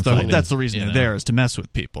mean, that's the reason they're there, is to mess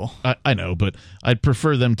with people. I know, but I'd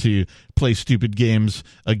prefer them to play stupid games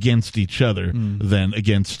against each other than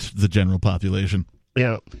against the general population.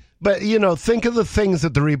 Yeah. But, think of the things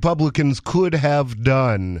that the Republicans could have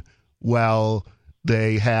done while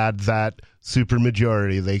they had that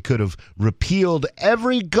supermajority. They could have repealed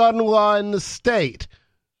every gun law in the state,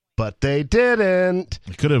 but they didn't.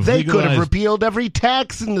 They could have repealed every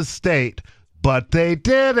tax in the state, but they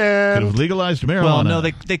didn't. Could have legalized marijuana. Well, no,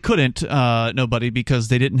 they couldn't, nobody, because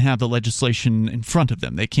they didn't have the legislation in front of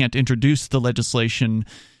them. They can't introduce the legislation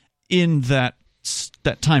in that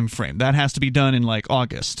time frame. That has to be done in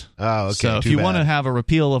August. Oh, okay. So if you want to have a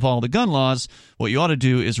repeal of all the gun laws, what you ought to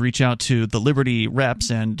do is reach out to the Liberty reps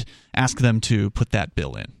and ask them to put that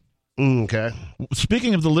bill in. Okay.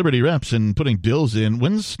 Speaking of the Liberty reps and putting bills in,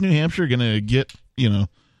 when's New Hampshire going to get,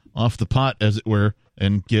 off the pot, as it were,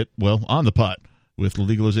 and get, on the pot with the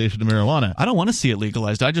legalization of marijuana? I don't want to see it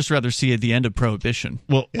legalized. I'd just rather see the end of prohibition.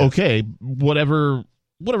 Well, okay, whatever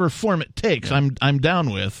form it takes, yeah. I'm down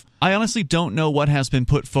with. I honestly don't know what has been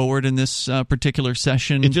put forward in this particular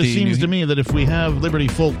session. It just seems to me that if we have Liberty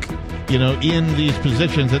folk in these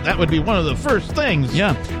positions, that would be one of the first things.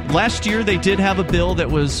 Yeah. Last year, they did have a bill that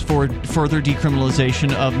was for further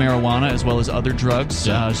decriminalization of marijuana as well as other drugs.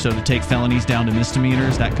 So to take felonies down to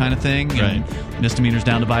misdemeanors, that kind of thing. Right. And misdemeanors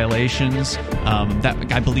down to violations.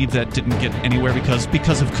 That I believe that didn't get anywhere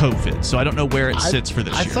because of COVID. So I don't know where it sits for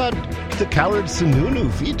this year. I thought the coward Sununu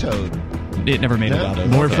vetoed. It never made it out of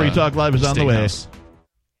More Free Talk Live is on the way. House.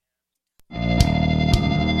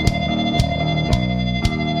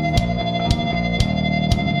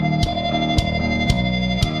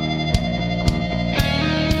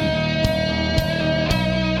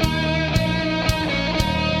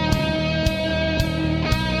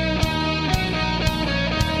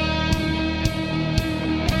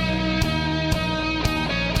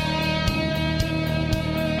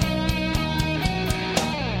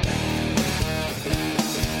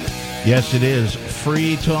 Yes, it is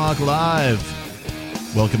Free Talk Live.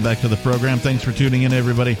 Welcome back to the program. Thanks for tuning in,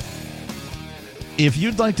 everybody. If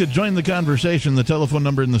you'd like to join the conversation, the telephone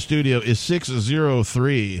number in the studio is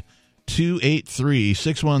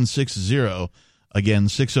 603-283-6160. Again,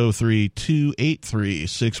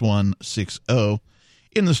 603-283-6160.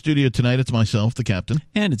 In the studio tonight, it's myself, the captain.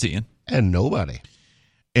 And it's Ian. And nobody.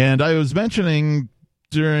 And I was mentioning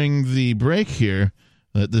during the break here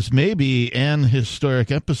that this may be an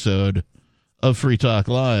historic episode of Free Talk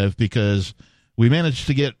Live because we managed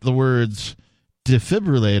to get the words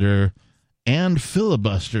defibrillator and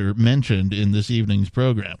filibuster mentioned in this evening's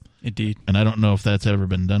program. Indeed. And I don't know if that's ever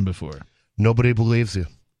been done before. Nobody believes you.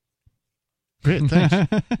 Great, thanks.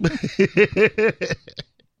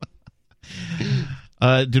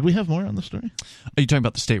 Did we have more on the story? Are you talking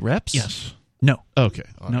about the state reps? Yes. No. Okay.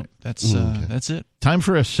 No, right. that's it. Time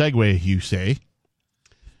for a segue, you say.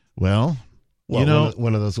 Well, one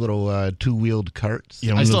of those little two-wheeled carts.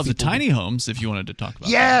 I still have the tiny homes if you wanted to talk about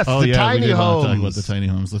yes, that. the tiny homes. Talk about the tiny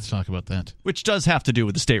homes. Let's talk about that. Which does have to do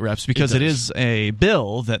with the state reps because it is a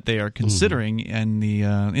bill that they are considering in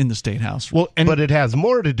the State House. Well, but it has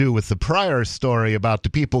more to do with the prior story about the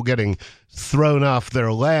people getting thrown off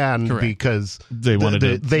their land because they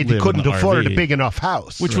couldn't afford a big enough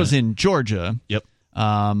house. Which was in Georgia. Yep.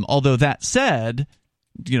 Although that said,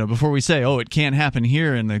 before we say, it can't happen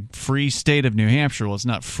here in the free state of New Hampshire, well, it's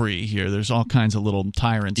not free here. There's all kinds of little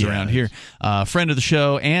tyrants around here. Friend of the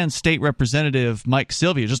show and State Representative Mike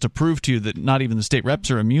Sylvia, just to prove to you that not even the state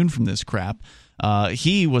reps are immune from this crap,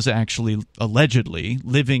 he was actually allegedly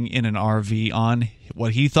living in an RV on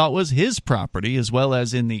what he thought was his property as well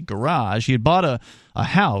as in the garage. He had bought a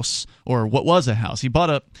house, or what was a house. He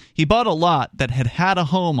bought a lot that had a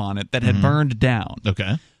home on it that had burned down.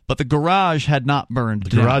 Okay. But the garage had not burned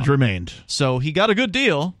down. The garage remained. So he got a good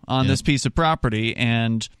deal on this piece of property,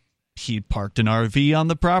 and he parked an RV on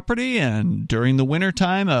the property, and during the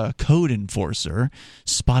wintertime, a code enforcer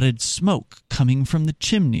spotted smoke coming from the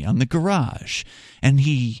chimney on the garage. And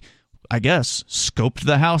he, I guess, scoped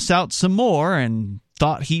the house out some more and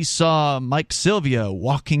thought he saw Mike Sylvia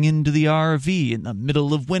walking into the RV in the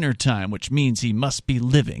middle of wintertime, which means he must be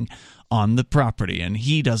living on the property, and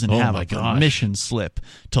he doesn't have a permission slip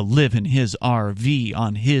to live in his RV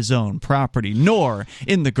on his own property, nor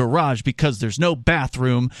in the garage because there's no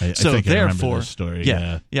bathroom. I think I remember this story.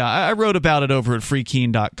 I wrote about it over at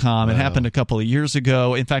freekeen.com. It happened a couple of years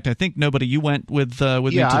ago. In fact, I think you went with me to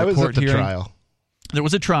the court hearing. I was at the trial. There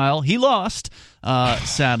was a trial. He lost,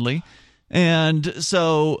 sadly. And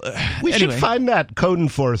so, we should find that code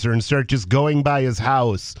enforcer and start just going by his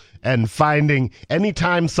house and finding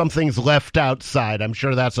anytime something's left outside. I'm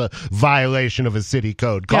sure that's a violation of a city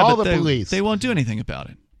code. Call the police. They won't do anything about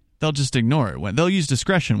it. They'll just ignore it. They'll use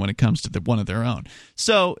discretion when it comes to one of their own.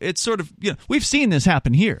 So it's sort of, we've seen this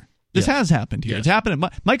happen here. This has happened here. It's happened.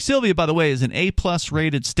 Mike Sylvia, by the way, is an A+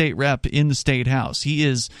 rated state rep in the state house. He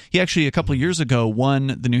actually a couple of years ago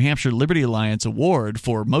won the New Hampshire Liberty Alliance Award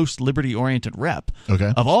for most liberty-oriented rep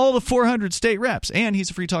of all the 400 state reps, and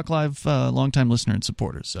he's a Free Talk Live longtime listener and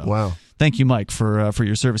supporter. So wow. Thank you, Mike, for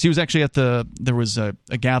your service. He was actually there was a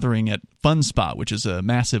gathering at Fun Spot, which is a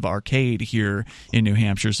massive arcade here in New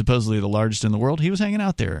Hampshire, supposedly the largest in the world. He was hanging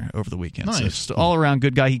out there over the weekend. Nice. So all-around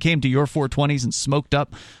good guy. He came to your 420s and smoked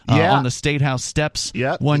up on the State House steps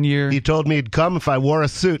one year. He told me he'd come if I wore a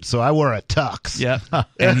suit, so I wore a tux. Yeah,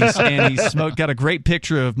 and he smoked. Got a great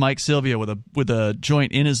picture of Mike Sylvia with a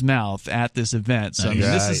joint in his mouth at this event. So I mean,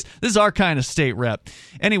 this is our kind of state rep.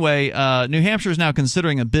 Anyway, New Hampshire is now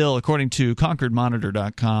considering a bill, according to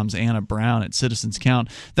ConcordMonitor.com's Anna Brown at Citizens Count,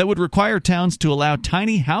 that would require towns to allow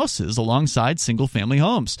tiny houses alongside single-family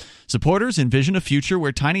homes. Supporters envision a future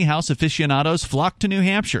where tiny house aficionados flock to New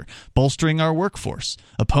Hampshire, bolstering our workforce.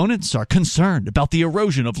 Opponents are concerned about the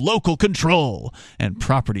erosion of local control and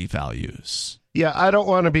property values. Yeah, I don't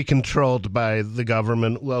want to be controlled by the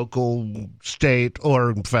government, local, state,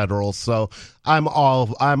 or federal. So I'm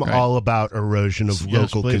all about erosion of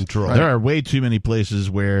local control. There are way too many places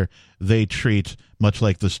where they treat, much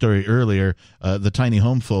like the story earlier, the tiny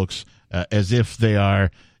home folks as if they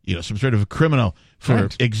are, some sort of criminal for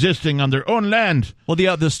existing on their own land. Well,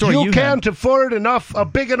 the story you can't afford a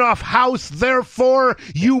big enough house, therefore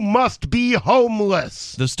you must be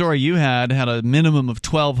homeless. The story you had a minimum of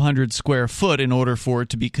 1,200 square foot in order for it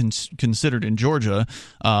to be considered in Georgia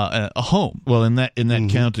a home. Well, in that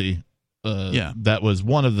county, that was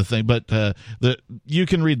one of the things. But you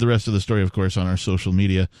can read the rest of the story, of course, on our social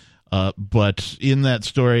media. But in that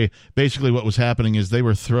story, basically what was happening is they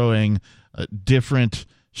were throwing different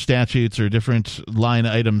statutes or different line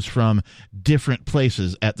items from different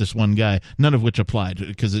places at this one guy, none of which applied,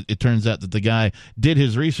 because it turns out that the guy did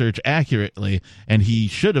his research accurately and he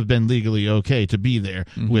should have been legally okay to be there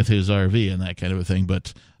with his RV and that kind of a thing,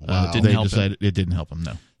 but they decided it didn't help him.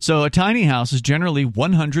 No. So a tiny house is generally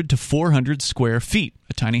 100 to 400 square feet.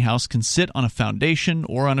 A tiny house can sit on a foundation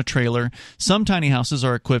or on a trailer. Some tiny houses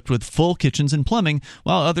are equipped with full kitchens and plumbing,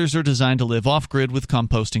 while others are designed to live off-grid with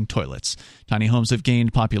composting toilets. Tiny homes have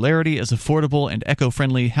gained popularity as affordable and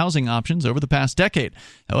eco-friendly housing options over the past decade.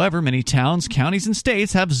 However, many towns, counties, and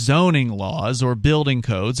states have zoning laws or building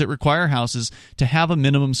codes that require houses to have a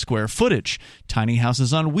minimum square footage. Tiny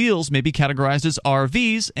houses on wheels may be categorized as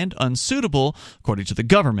RVs and unsuitable, according to the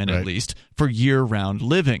government at least, for year-round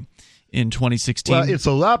living. In 2016... Well, it's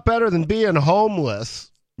a lot better than being homeless.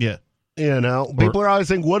 Yeah. People are always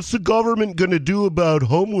saying, what's the government going to do about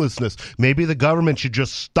homelessness? Maybe the government should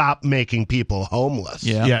just stop making people homeless.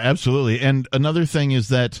 Yeah, absolutely. And another thing is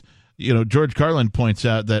that, George Carlin points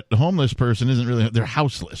out that a homeless person isn't really, they're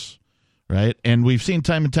houseless, right? And we've seen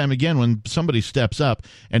time and time again when somebody steps up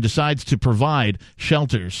and decides to provide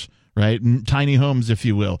shelters, right, tiny homes, if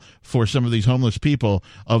you will, for some of these homeless people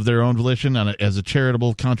of their own volition as a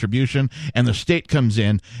charitable contribution, and the state comes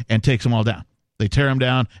in and takes them all down. They tear them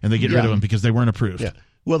down and they get rid of them because they weren't approved. Yeah.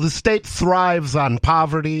 Well, the state thrives on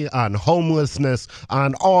poverty, on homelessness,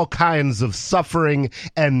 on all kinds of suffering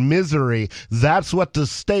and misery. That's what the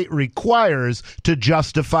state requires to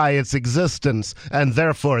justify its existence, and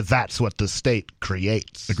therefore that's what the state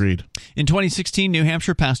creates. Agreed. In 2016, New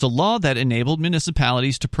Hampshire passed a law that enabled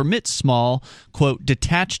municipalities to permit small, quote,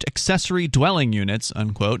 detached accessory dwelling units,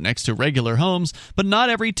 unquote, next to regular homes, but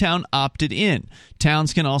not every town opted in.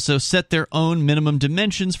 Towns can also set their own minimum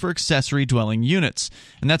dimensions for accessory dwelling units.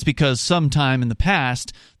 And that's because sometime in the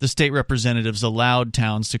past, the state representatives allowed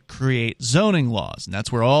towns to create zoning laws. And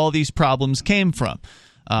that's where all these problems came from.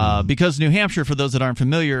 Because New Hampshire, for those that aren't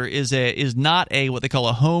familiar, is not what they call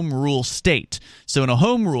a home rule state. So in a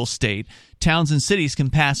home rule state, towns and cities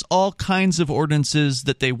can pass all kinds of ordinances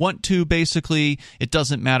that they want to. Basically, it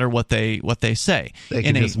doesn't matter what they say. They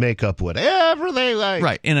can just make up whatever they like.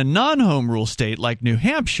 Right. In a non-home rule state like New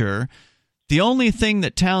Hampshire, the only thing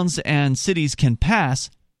that towns and cities can pass,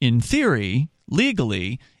 in theory,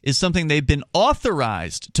 legally, is something they've been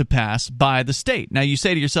authorized to pass by the state. Now, you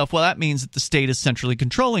say to yourself, well, that means that the state is centrally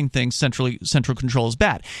controlling things. Central control is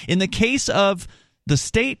bad. In the case of the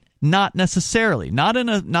state, not necessarily. Not in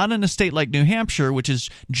a state like New Hampshire, which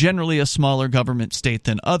is generally a smaller government state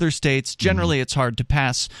than other states. Generally, it's hard to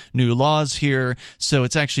pass new laws here, so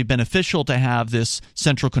it's actually beneficial to have this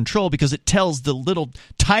central control because it tells the little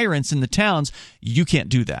tyrants in the towns, you can't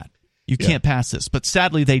do that. You can't pass this. But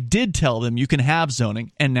sadly, they did tell them you can have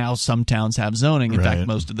zoning, and now some towns have zoning. In fact,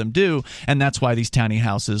 most of them do, and that's why these tiny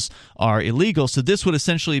houses are illegal. So this would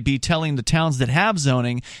essentially be telling the towns that have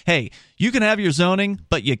zoning, hey, you can have your zoning,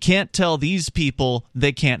 but you can't tell these people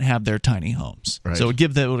they can't have their tiny homes. Right. So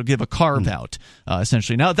it would give a carve-out,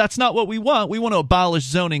 essentially. Now, that's not what we want. We want to abolish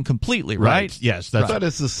zoning completely, right? Yes, that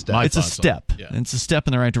is a step. It's a step. Yeah. It's a step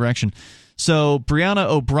in the right direction. So Brianna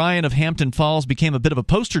O'Brien of Hampton Falls became a bit of a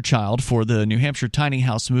poster child for the New Hampshire tiny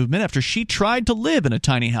house movement after she tried to live in a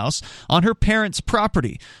tiny house on her parents'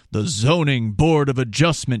 property. The Zoning Board of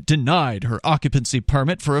Adjustment denied her occupancy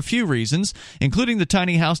permit for a few reasons, including the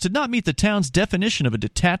tiny house did not meet the town's definition of a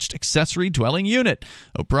detached accessory dwelling unit.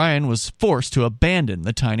 O'Brien was forced to abandon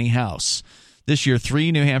the tiny house. This year,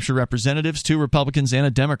 3 New Hampshire representatives, 2 Republicans, and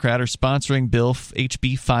a Democrat are sponsoring Bill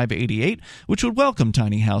HB 588, which would welcome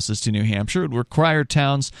tiny houses to New Hampshire. It would require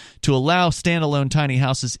towns to allow standalone tiny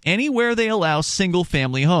houses anywhere they allow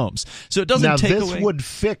single-family homes. So it doesn't take away... Now, this would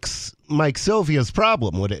fix Mike Sylvia's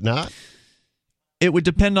problem, would it not? It would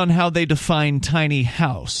depend on how they define tiny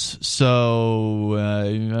house. So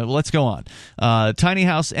let's go on. Tiny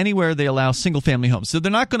house, anywhere they allow single-family homes. So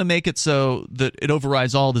they're not going to make it so that it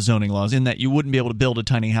overrides all the zoning laws in that you wouldn't be able to build a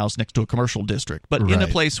tiny house next to a commercial district. But in a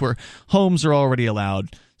place where homes are already allowed,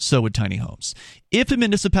 so would tiny homes. If a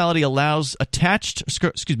municipality allows detached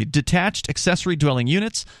accessory dwelling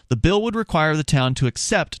units, the bill would require the town to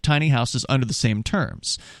accept tiny houses under the same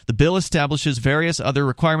terms. The bill establishes various other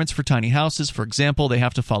requirements for tiny houses. For example, they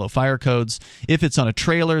have to follow fire codes. If it's on a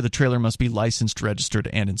trailer, the trailer must be licensed, registered,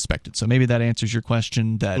 and inspected. So maybe that answers your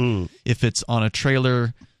question that if it's on a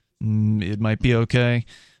trailer, it might be okay.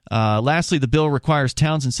 Lastly, the bill requires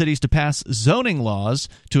towns and cities to pass zoning laws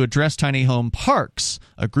to address tiny home parks,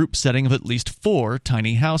 a group setting of at least 4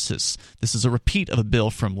 tiny houses. This is a repeat of a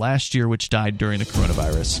bill from last year, which died during the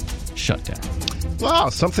coronavirus shutdown. Wow,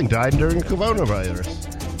 something died during the coronavirus.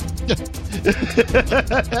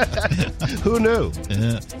 Who knew?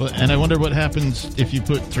 And I wonder what happens if you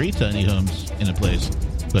put 3 tiny homes in a place.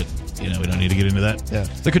 But, we don't need to get into that. Yeah.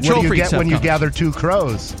 The control what do you freaks get when you have gather 2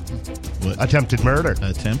 crows? What? Attempted murder.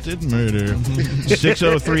 Attempted murder.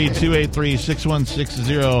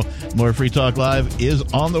 603-283-6160. More Free Talk Live is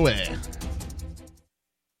on the way.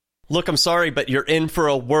 Look, I'm sorry, but you're in for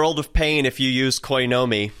a world of pain if you use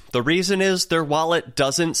Koinomi. The reason is their wallet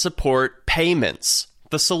doesn't support payments.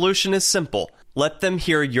 The solution is simple. Let them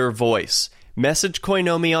hear your voice. Message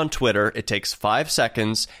Koinomi on Twitter, it takes 5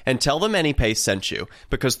 seconds, and tell them AnyPay sent you,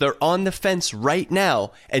 because they're on the fence right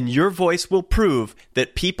now, and your voice will prove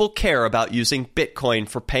that people care about using Bitcoin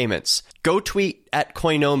for payments. Go tweet at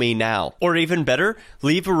Koinomi now. Or even better,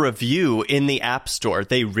 leave a review in the App Store.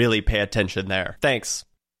 They really pay attention there. Thanks.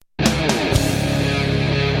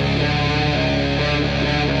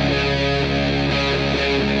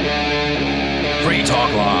 Free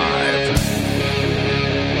Talk Live.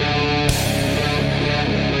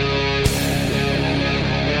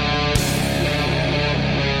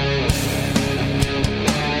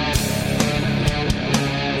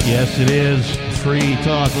 Yes, it is Free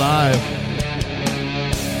Talk Live.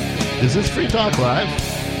 Is this Free Talk Live?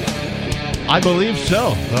 I believe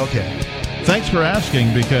so. Okay. Thanks for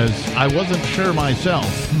asking, because I wasn't sure myself.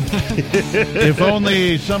 If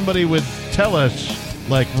only somebody would tell us,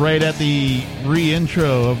 like right at the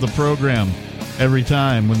re-intro of the program, every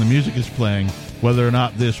time when the music is playing, whether or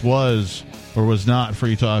not this was or was not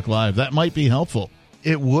Free Talk Live. That might be helpful.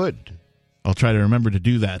 It would. I'll try to remember to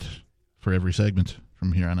do that for every segment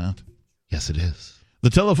from here on out. Yes, it is. The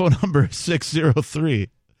telephone number is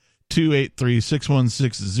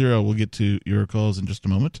 603-283-6160. We'll get to your calls in just a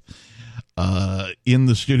moment. In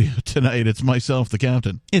the studio tonight, it's myself, the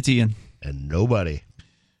captain. It's Ian. And nobody.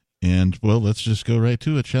 And, well, let's just go right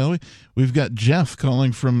to it, shall we? We've got Jeff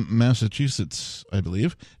calling from Massachusetts, I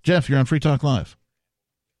believe. Jeff, you're on Free Talk Live.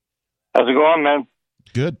 How's it going, man?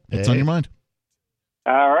 Good. What's on your mind?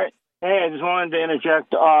 All right. Hey, I just wanted to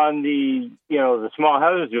interject on the small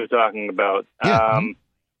houses you were talking about. Yeah.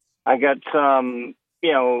 I got some,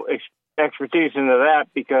 expertise into that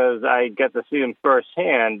because I get to see them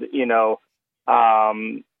firsthand.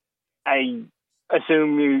 I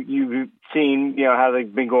assume you've seen, how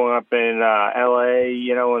they've been going up in L.A.,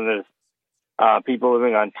 and there's people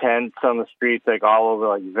living on tents on the streets, like all over,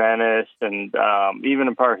 like Venice and even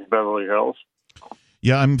in parts of Beverly Hills.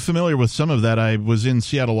 Yeah, I'm familiar with some of that. I was in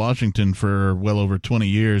Seattle, Washington for well over 20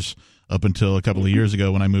 years, up until a couple of years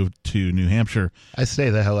ago when I moved to New Hampshire. I stay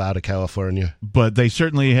the hell out of California. But they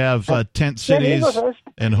certainly have tent cities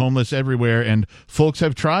and homeless everywhere, and folks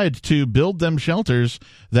have tried to build them shelters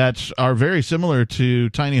that are very similar to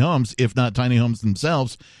tiny homes, if not tiny homes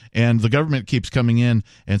themselves, and the government keeps coming in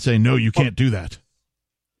and saying, no, you can't do that.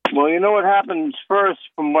 Well, you know what happens first,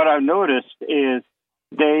 from what I've noticed, is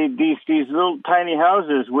these little tiny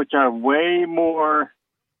houses, which are way more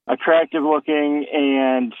attractive looking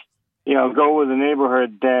and go with the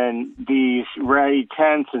neighborhood than these ratty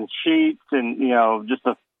tents and sheets and just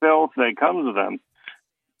the filth that comes with them.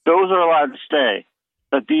 Those are allowed to stay,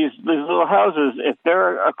 but these little houses, if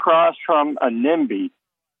they're across from a NIMBY,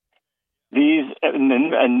 a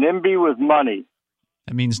NIMBY with money.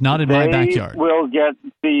 That means not in my backyard.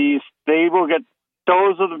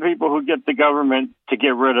 Those are the people who get the government to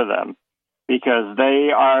get rid of them because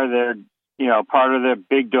they are their, part of their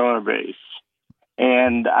big donor base.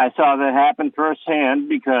 And I saw that happen firsthand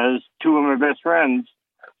because 2 of my best friends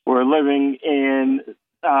were living in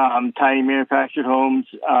tiny manufactured homes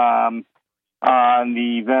on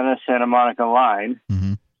the Venice-Santa Monica line.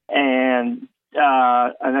 Mm-hmm. And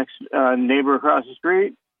a next neighbor across the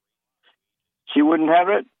street, she wouldn't have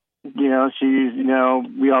it. We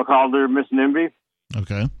all called her Miss NIMBY.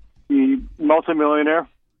 Okay. She's multimillionaire.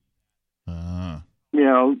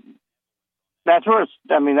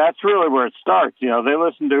 That's really where it starts. They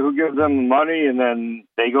listen to who gives them money, and then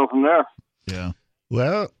they go from there. Yeah.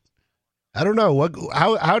 Well, I don't know.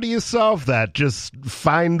 How do you solve that? Just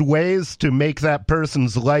find ways to make that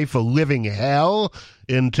person's life a living hell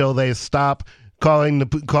until they stop calling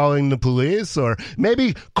the police, or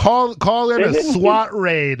maybe call in a SWAT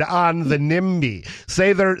raid on the NIMBY.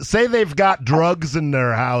 Say they've got drugs in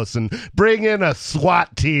their house and bring in a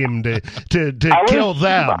SWAT team to kill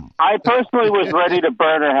them. I personally was ready to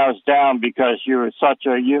burn her house down because she was such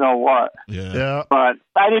a what. Yeah. But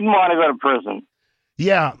I didn't want to go to prison.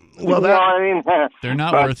 Yeah. Well, you know what I mean? They're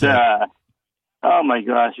not worth it. Oh my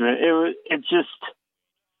gosh, man! It's just.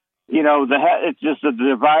 It's just a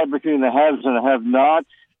divide between the haves and the have-nots.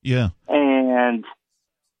 Yeah. And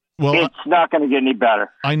it's not going to get any better.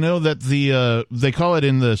 I know that they call it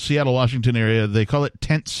in the Seattle, Washington area, they call it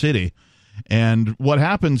Tent City. And what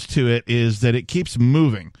happens to it is that it keeps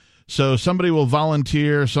moving. So somebody will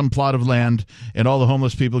volunteer some plot of land, and all the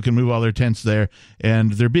homeless people can move all their tents there.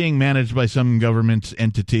 And they're being managed by some government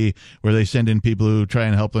entity where they send in people who try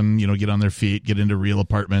and help them, get on their feet, get into real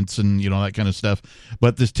apartments, and that kind of stuff.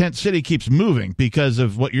 But this tent city keeps moving because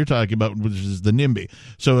of what you're talking about, which is the NIMBY.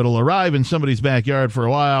 So it'll arrive in somebody's backyard for a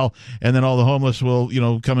while, and then all the homeless will,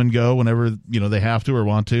 come and go whenever, they have to or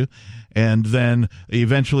want to. And then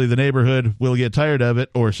eventually the neighborhood will get tired of it,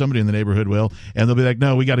 or somebody in the neighborhood will, and they'll be like,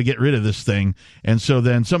 no, we got to get rid of this thing. And so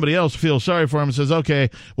then somebody else feels sorry for them and says, okay,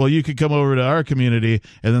 well, you could come over to our community,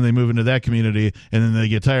 and then they move into that community, and then they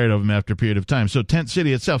get tired of them after a period of time. So Tent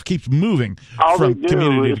City itself keeps moving from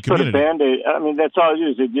community to community. Put a Band-Aid. That's all it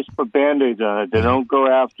is. They just put Band-Aids on it. They don't go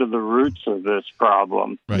after the roots of this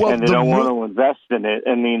problem, right. And they don't want to invest in it.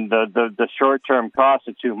 The short-term costs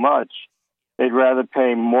are too much. They'd rather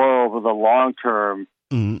pay more over the long term.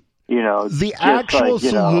 The actual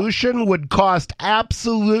solution would cost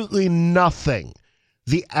absolutely nothing.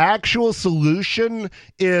 The actual solution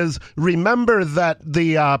is, remember that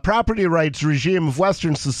the property rights regime of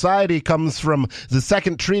Western society comes from the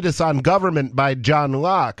Second Treatise on Government by John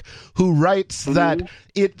Locke, who writes that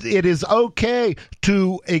it is okay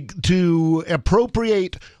to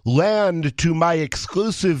appropriate land to my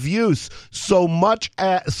exclusive use so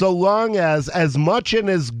long as much and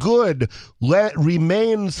as good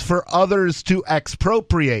remains for others to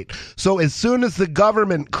expropriate. So as soon as the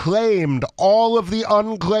government claimed all of the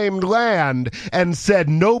unclaimed land and said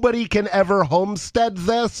nobody can ever homestead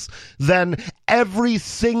this, then every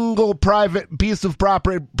single private piece of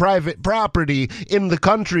private property in the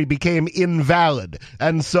country became invalid.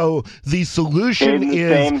 And so the solution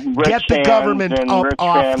is get the government up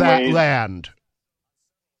off that land.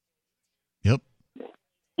 Yep.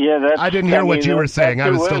 Yeah, I didn't hear what you were saying. I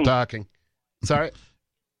was still talking. Sorry.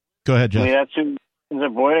 Go ahead, Jeff. That's who's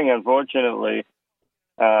avoiding, unfortunately.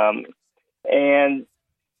 And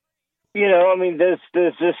there's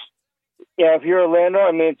this. Yeah, if you're a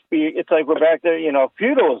landlord, it's like we're back to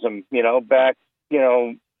feudalism. Back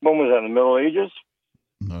when was that, in the Middle Ages?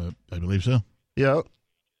 I believe so. Yeah.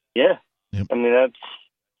 Yeah. Yep. That's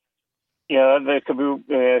that could be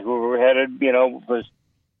where we're headed. Was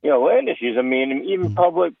land issues. Even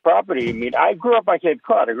public property. I grew up on Cape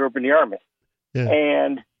Cod. I grew up in the Army,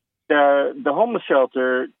 and the homeless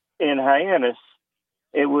shelter in Hyannis,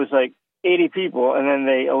 it was like 80 people, and then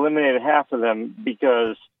they eliminated half of them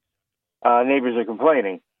because neighbors are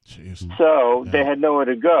complaining. Jeez. So they had nowhere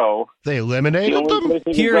to go. They eliminated them?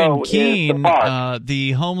 Here in Keene,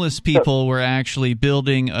 the homeless people were actually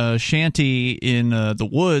building a shanty in the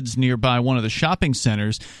woods nearby one of the shopping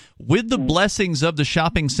centers with the blessings of the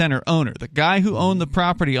shopping center owner. The guy who owned the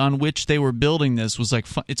property on which they were building this was like,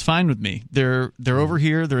 it's fine with me. They're over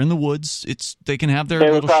here. They're in the woods. They can have their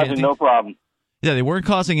little shanty. No problem. Yeah, they weren't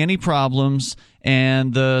causing any problems.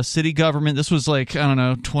 And the city government, this was like, I don't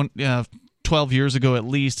know, 12 years ago at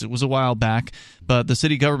least. It was a while back. But the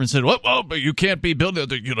city government said, well, but you can't be building.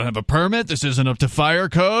 You don't have a permit. This isn't up to fire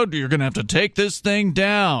code. You're going to have to take this thing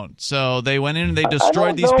down. So they went in and they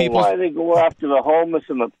destroyed these people. I don't know why they go after the homeless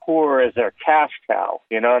and the poor as their cash cow.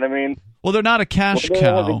 You know what I mean? Well, they're not a cash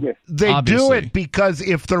cow. They obviously. do it because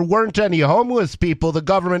if there weren't any homeless people, the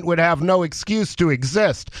government would have no excuse to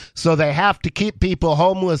exist. So they have to keep people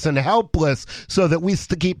homeless and helpless so that we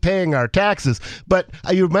keep paying our taxes. But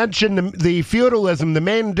you mentioned the feudalism. The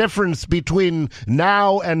main difference between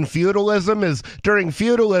now and feudalism is during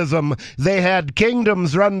feudalism, they had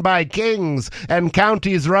kingdoms run by kings and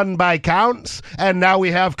counties run by counts, and now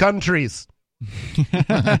we have countries. We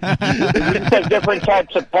have different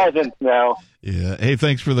types of peasants now. Yeah. Hey,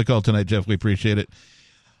 thanks for the call tonight, Jeff. We appreciate it.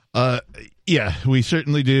 Yeah, we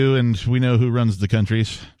certainly do, and we know who runs the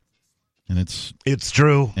countries. And it's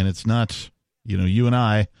true. And it's not, you and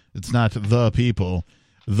I, it's not the people.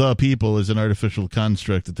 The people is an artificial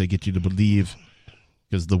construct that they get you to believe,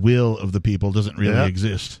 because the will of the people doesn't really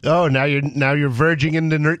exist. Oh, now you're verging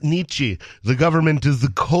into Nietzsche. The government is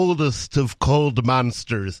the coldest of cold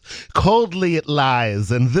monsters. Coldly it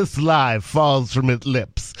lies, and this lie falls from its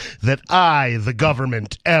lips, that I, the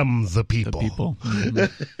government, am the people. The people.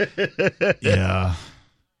 Yeah.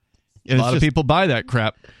 And a lot of people buy that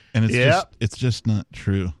crap. And it's just not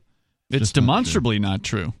true. It's demonstrably not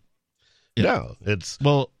true. No, it's...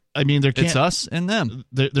 Well, I mean, there can't... It's us and them.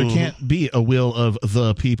 There can't be a will of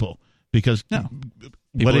the people, because... No.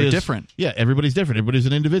 People are different. Yeah, everybody's different. Everybody's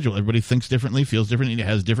an individual. Everybody thinks differently, feels differently,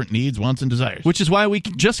 has different needs, wants, and desires. Which is why we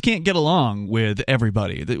just can't get along with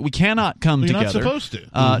everybody. We cannot come together. You're not supposed to.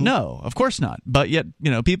 No, of course not. But yet,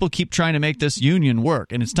 people keep trying to make this union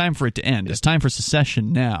work, and it's time for it to end. It's time for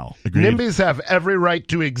secession now. Agreed. NIMBYs have every right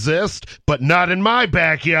to exist, but not in my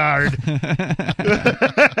backyard.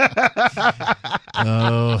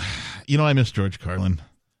 Oh, I miss George Carlin.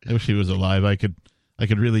 I wish he was alive. I could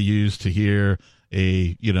really use to hear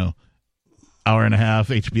a hour and a half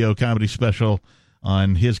HBO comedy special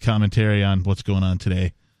on his commentary on what's going on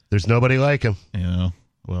today. There's nobody like him.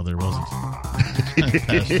 Well, there wasn't.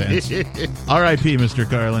 Past tense. R.I.P. Mr.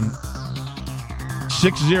 Carlin.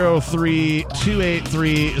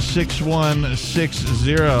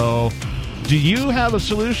 603-283-6160. Do you have a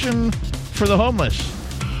solution for the homeless?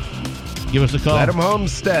 Give us a call. Let them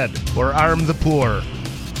homestead or arm the poor.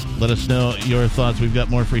 Let us know your thoughts. We've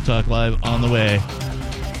got more Free Talk Live on the way.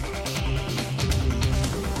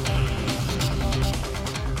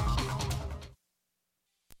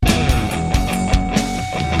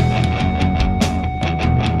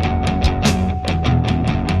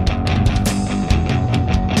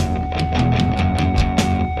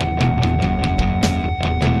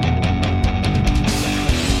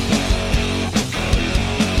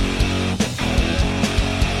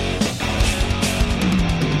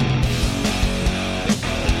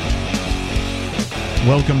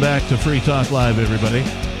 Welcome back to Free Talk Live, everybody.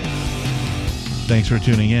 Thanks for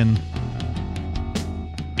tuning in.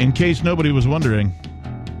 In case nobody was wondering,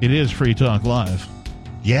 it is Free Talk Live.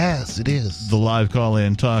 Yes, it is. The live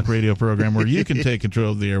call-in talk radio program where you can take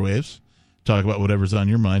control of the airwaves, talk about whatever's on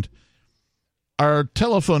your mind. Our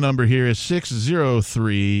telephone number here is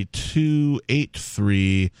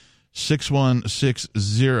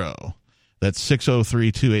 603-283-6160. That's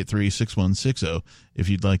 603-283-6160. If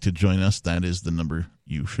you'd like to join us, that is the number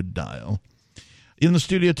you should dial. In the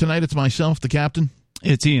studio tonight, it's myself, the captain.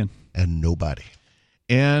 It's Ian. And nobody.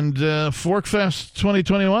 And Forkfest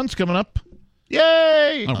 2021 is coming up.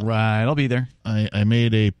 Yay! All right, I'll be there. I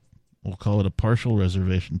made we'll call it a partial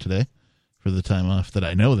reservation today for the time off that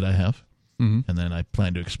I know that I have. Mm-hmm. And then I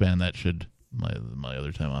plan to expand that should my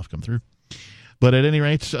other time off come through. But at any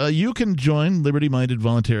rate, you can join liberty-minded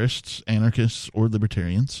voluntarists, anarchists, or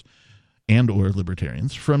libertarians,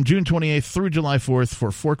 from June 28th through July 4th for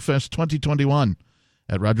Forkfest 2021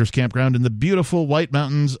 at Rogers Campground in the beautiful White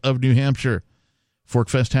Mountains of New Hampshire.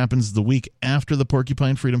 Forkfest happens the week after the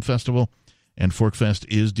Porcupine Freedom Festival, and Forkfest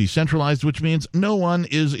is decentralized, which means no one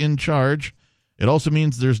is in charge. It also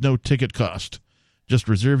means there's no ticket cost. Just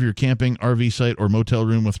reserve your camping, RV site, or motel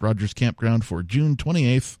room with Rogers Campground for June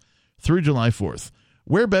 28th through July 4th.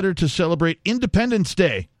 Where better to celebrate Independence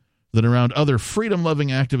Day than around other freedom-loving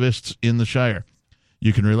activists in the Shire?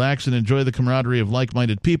 You can relax and enjoy the camaraderie of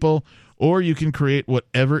like-minded people, or you can create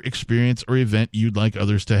whatever experience or event you'd like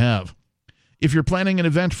others to have. If you're planning an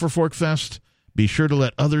event for Forkfest, be sure to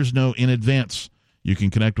let others know in advance. You can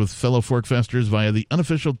connect with fellow Forkfesters via the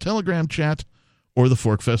unofficial Telegram chat or the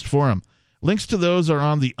Forkfest forum. Links to those are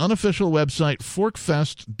on the unofficial website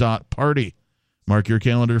forkfest.party. Mark your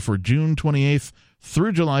calendar for June 28th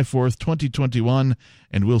through July 4th, 2021,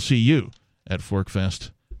 and we'll see you at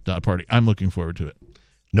forkfest.party. I'm looking forward to it.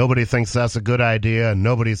 Nobody thinks that's a good idea, and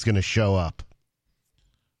nobody's going to show up.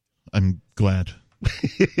 I'm glad.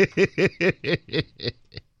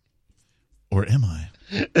 Or am I?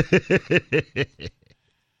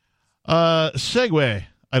 Segue.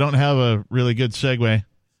 I don't have a really good segue,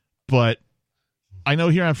 but I know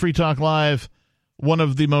here on Free Talk Live, one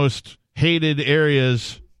of the most hated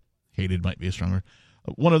areas, hated might be a strong word,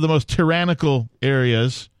 one of the most tyrannical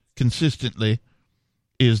areas consistently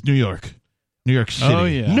is New York. New York City. Oh,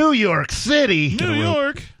 yeah. New York City. New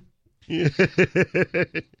York.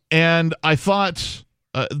 And I thought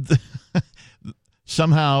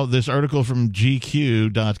somehow this article from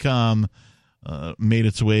GQ.com made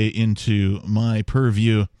its way into my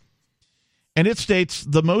purview. And it states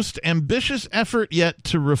the most ambitious effort yet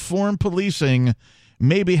to reform policing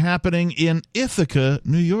may be happening in Ithaca,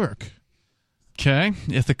 New York. Okay.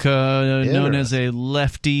 Ithaca, known as a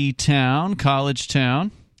lefty town, college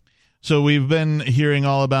town. So we've been hearing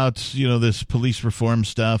all about, this police reform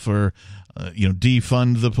stuff or,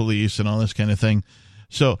 defund the police and all this kind of thing.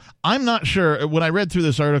 So I'm not sure. When I read through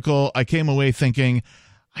this article, I came away thinking,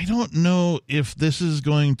 I don't know if this is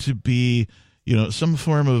going to be, some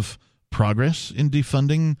form of progress in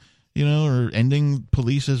defunding, or ending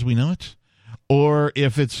police as we know it, or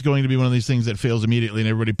if it's going to be one of these things that fails immediately and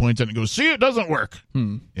everybody points at it and goes, see, it doesn't work.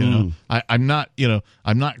 I'm not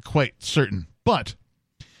quite certain. But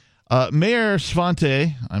Mayor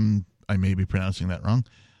Svante, I may be pronouncing that wrong,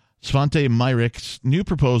 Svante Myrik's new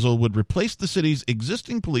proposal would replace the city's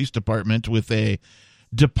existing police department with a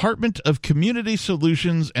Department of Community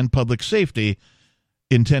Solutions and Public Safety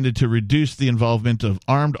intended to reduce the involvement of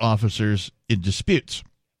armed officers in disputes.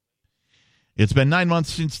 It's been 9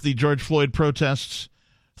 months since the George Floyd protests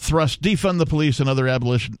thrust defund the police and other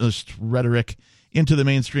abolitionist rhetoric into the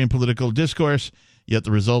mainstream political discourse, yet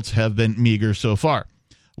the results have been meager so far.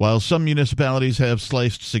 While some municipalities have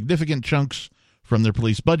sliced significant chunks from their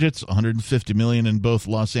police budgets, $150 million in both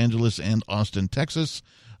Los Angeles and Austin, Texas,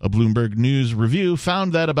 a Bloomberg News review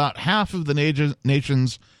found that about half of the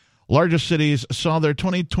nation's largest cities saw their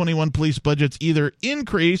 2021 police budgets either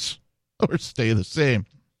increase or stay the same.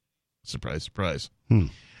 Surprise, surprise.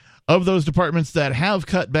 Of those departments that have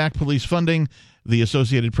cut back police funding, the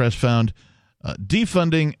Associated Press found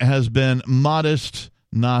defunding has been modest,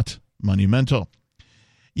 not monumental.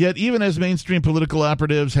 Yet even as mainstream political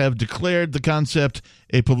operatives have declared the concept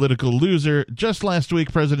a political loser, just last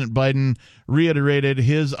week President Biden reiterated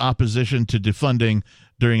his opposition to defunding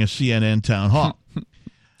during a CNN town hall.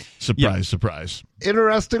 Surprise, surprise.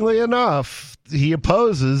 Interestingly enough, he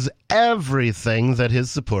opposes everything that his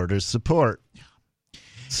supporters support.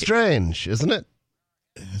 Strange, isn't it?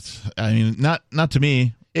 Not to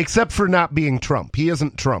me. Except for not being Trump. He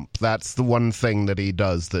isn't Trump. That's the one thing that he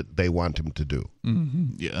does that they want him to do.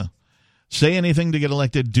 Mm-hmm. Yeah. Say anything to get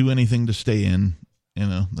elected, do anything to stay in.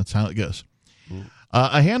 That's how it goes.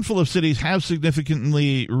 A handful of cities have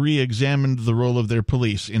significantly re-examined the role of their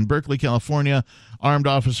police. In Berkeley, California, armed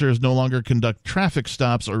officers no longer conduct traffic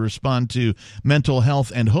stops or respond to mental health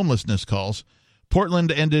and homelessness calls. Portland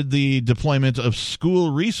ended the deployment of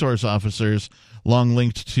school resource officers, long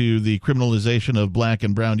linked to the criminalization of black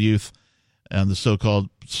and brown youth and the so-called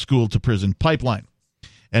school-to-prison pipeline.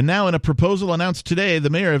 And now, in a proposal announced today, the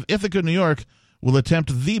mayor of Ithaca, New York, will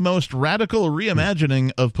attempt the most radical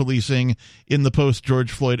reimagining of policing in the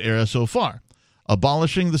post-George Floyd era so far,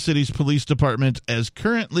 abolishing the city's police department as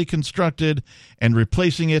currently constructed and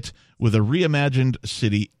replacing it with a reimagined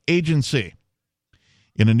city agency.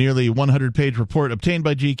 In a nearly 100-page report obtained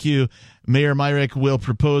by GQ, Mayor Myrick will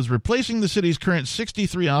propose replacing the city's current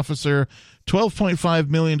 63-officer, $12.5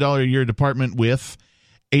 million a year department with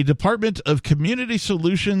a Department of Community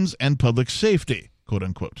Solutions and Public Safety,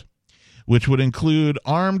 quote-unquote, which would include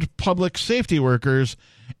armed public safety workers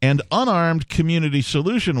and unarmed community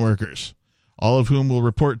solution workers, all of whom will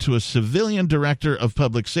report to a civilian director of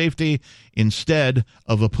public safety instead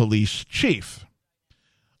of a police chief.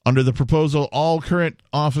 Under the proposal, all current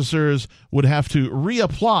officers would have to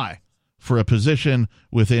reapply for a position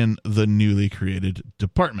within the newly created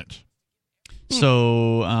department.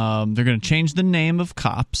 So they're going to change the name of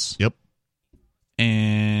cops. Yep.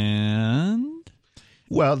 And?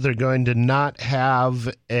 Well, they're going to not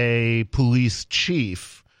have a police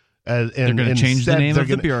chief. They're going to change the name of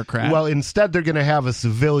the bureaucrat. Well, instead they're going to have a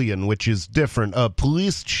civilian, which is different. A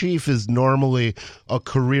police chief is normally a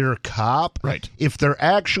career cop. Right. If they're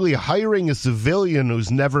actually hiring a civilian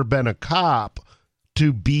who's never been a cop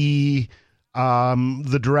to be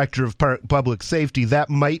the director of public safety, that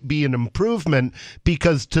might be an improvement,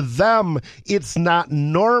 because to them it's not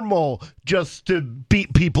normal just to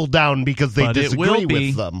beat people down because they disagree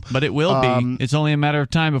with them. But it will be. It's only a matter of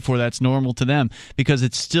time before that's normal to them, because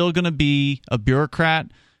it's still going to be a bureaucrat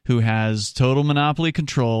who has total monopoly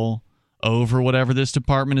control over whatever this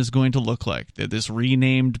department is going to look like, this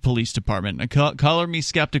renamed police department. Now, color me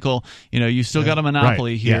skeptical. You still got a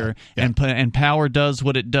monopoly here, and power does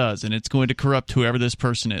what it does, and it's going to corrupt whoever this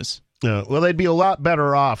person is. Well, they'd be a lot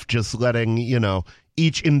better off just letting,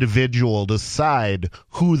 each individual decide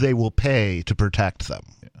who they will pay to protect them.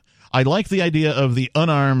 I like the idea of the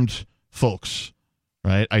unarmed folks,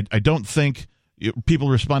 right? I don't think people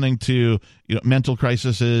responding to mental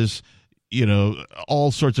crises,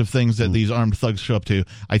 all sorts of things that these armed thugs show up to.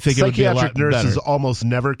 I think it would be a lot better. Psychiatric nurses almost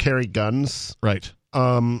never carry guns. Right.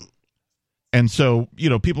 And so,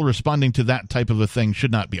 people responding to that type of a thing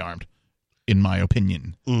should not be armed, in my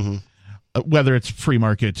opinion. Mm-hmm. Whether it's free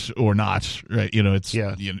market or not, right?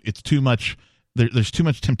 It's too much. There's too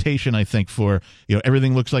much temptation, I think, for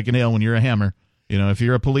everything looks like a nail when you're a hammer. If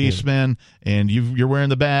you're a policeman and you're wearing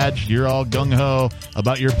the badge, you're all gung ho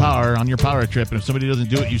about your power on your power trip, and if somebody doesn't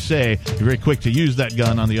do what you say, you're very quick to use that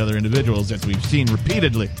gun on the other individuals, as we've seen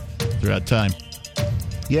repeatedly throughout time.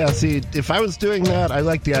 Yeah, see, if I was doing that, I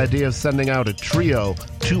like the idea of sending out a trio,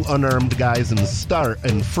 2 unarmed guys in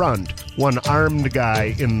front, 1 armed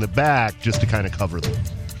guy in the back, just to kind of cover them.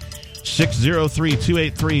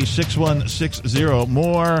 603-283-6160.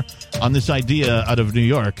 More on this idea out of New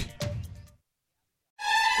York.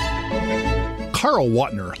 Carl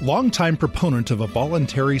Watner, longtime proponent of a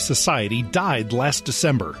voluntary society, died last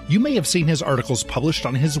December. You may have seen his articles published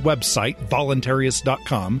on his website,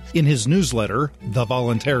 voluntarist.com, in his newsletter, The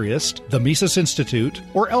Voluntarist, the Mises Institute,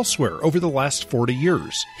 or elsewhere over the last 40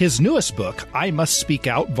 years. His newest book, I Must Speak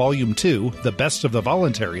Out, Volume 2, The Best of the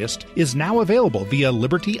Voluntarist, is now available via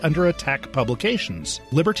Liberty Under Attack Publications.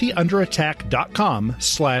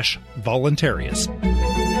 libertyunderattack.com/voluntarist.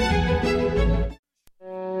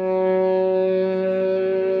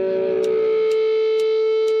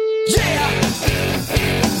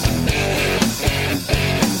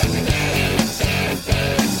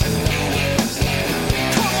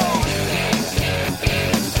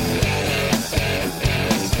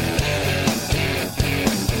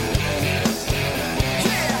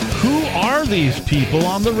 These people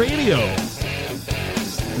on the radio.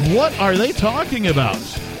 What are they talking about?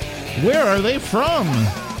 Where are they from?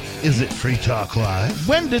 Is it Free Talk Live?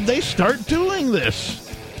 When did they start doing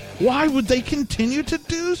this? Why would they continue to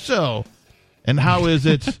do so? And how is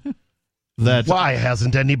it that... Why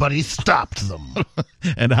hasn't anybody stopped them?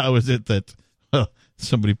 And how is it that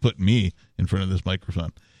somebody put me in front of this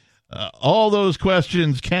microphone? All those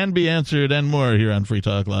questions can be answered and more here on Free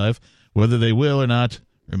Talk Live. Whether they will or not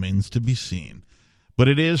remains to be seen. But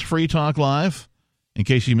it is Free Talk Live. In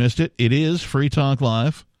case you missed it, it is Free Talk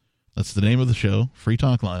Live. That's the name of the show, Free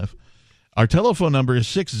Talk Live. Our telephone number is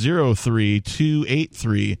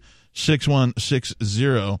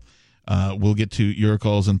 603-283-6160. We'll get to your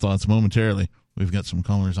calls and thoughts momentarily. We've got some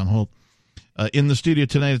callers on hold. In the studio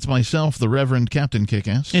tonight, it's myself, the Reverend Captain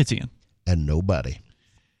Kickass. It's Ian. And nobody.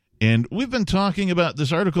 And we've been talking about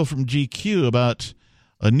this article from GQ about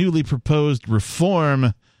a newly proposed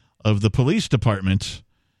reform of the police department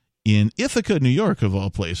in Ithaca, New York, of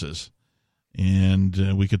all places.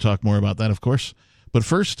 And we could talk more about that, of course. But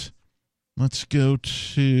first, let's go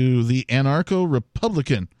to the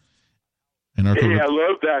anarcho-republican. Hey, I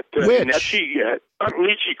love that Nietzsche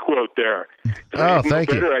quote there. Oh,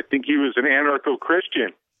 thank you. I think he was an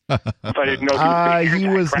anarcho-Christian. If I didn't know he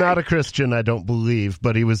was not a Christian, I don't believe,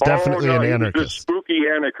 but he was definitely an anarchist. He was a spooky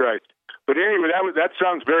anarchist. But anyway, that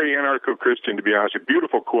sounds very anarcho-Christian, to be honest. A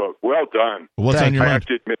beautiful quote. Well done. What's on your mind? I have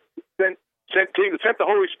to admit, sent the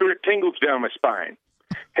Holy Spirit tingles down my spine.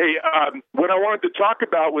 Hey, what I wanted to talk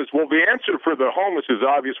about was, well, the answer for the homeless is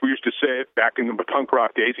obvious. We used to say it back in the punk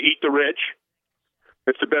rock days, eat the rich.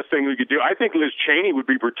 That's the best thing we could do. I think Liz Cheney would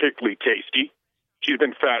be particularly tasty. She's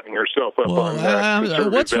been fattening herself up on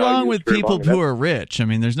that. What's wrong with people who are rich? I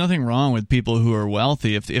mean, there's nothing wrong with people who are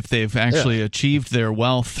wealthy if they've actually achieved their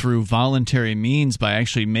wealth through voluntary means by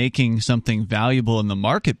actually making something valuable in the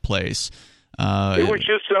marketplace. It was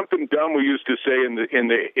just something dumb we used to say in the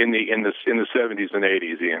 70s and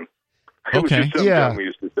 80s, Ian. It was just something dumb we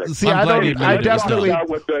used to say. See, what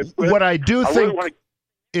I do think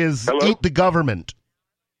is eat the government.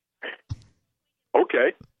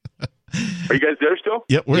 Okay. Are you guys there still?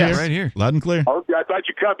 Yep, we're here. Right here. Loud and clear. Okay, I thought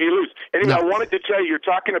you cut me loose. Anyway, I wanted to tell you, you're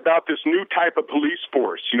talking about this new type of police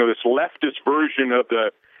force, this leftist version of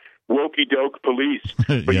the wokey-doke police.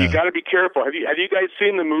 But you got to be careful. Have you guys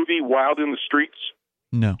seen the movie Wild in the Streets?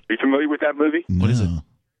 No. Are you familiar with that movie? No. What is it?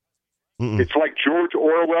 It's like George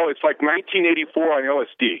Orwell. It's like 1984 on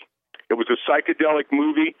LSD. It was a psychedelic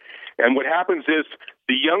movie. And what happens is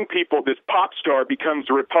the young people, this pop star becomes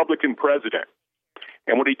the Republican president.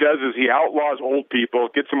 And what he does is he outlaws old people,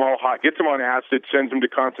 gets them all hot, gets them on acid, sends them to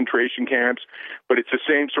concentration camps. But it's the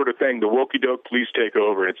same sort of thing. The woke-doke police take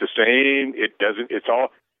over. It's the same. It's all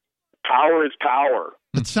power is power.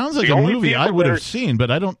 It sounds like a movie I would have seen, but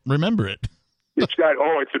I don't remember it. It's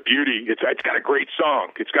a beauty. It's got a great song.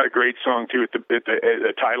 It's got a great song too. At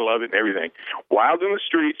the title of it and everything. Wild in the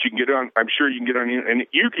Streets. You can get it on. I'm sure you can get it on, and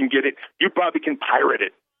you can get it. You probably can pirate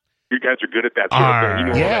it. You guys are good at that sort of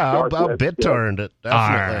thing. You know, I'll BitTorrent it.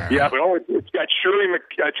 Definitely. Yeah, but it's got Shirley.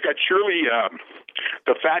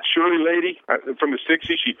 The fat Shirley lady from the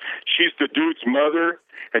 '60s. She's the dude's mother,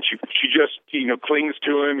 and she just clings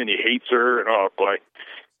to him, and he hates her. And oh boy.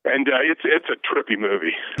 And it's a trippy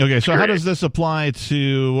movie. Okay, so how does this apply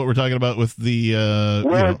to what we're talking about with the?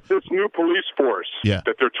 It's this new police force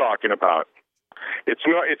that they're talking about. It's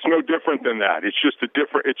no different than that. It's just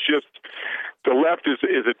the left is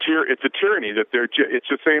a tyranny that it's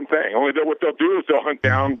the same thing. Only that what they'll do is they'll hunt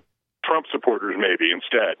down Trump supporters maybe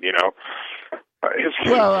instead.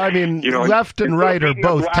 Well, I mean, left and right are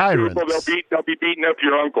both tyrants. People, they'll be beating up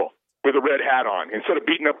your uncle with a red hat on. Instead of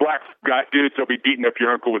beating up black dudes, they'll be beating up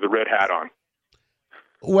your uncle with a red hat on.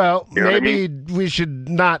 Well, maybe we should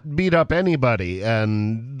not beat up anybody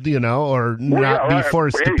and, or not be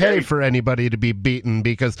forced to pay for anybody to be beaten,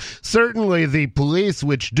 because certainly the police,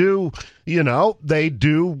 which do, they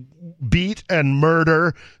do beat and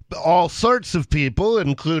murder all sorts of people,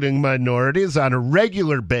 including minorities, on a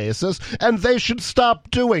regular basis, and they should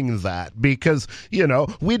stop doing that because,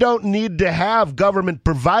 we don't need to have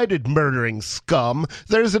government-provided murdering scum.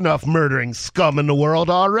 There's enough murdering scum in the world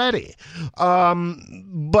already.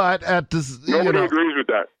 But at this... Nobody agrees with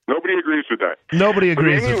that. Nobody agrees with that. Nobody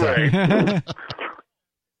agrees with that.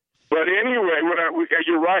 But anyway,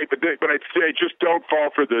 you're right, but I'd say just don't fall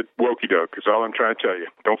for the wokey-doke, is all I'm trying to tell you.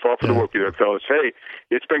 Don't fall for the wokey-doke, fellas. Hey,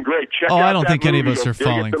 it's been great. Check out I don't think any of movie. us are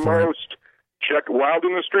falling for it. Check Wild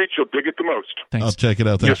in the Streets. You'll dig it the most. Thanks. I'll check it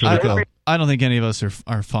out. Thanks for the call. I don't think any of us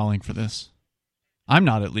are falling for this. I'm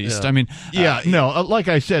not, at least. Yeah. I mean... like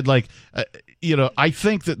I said, I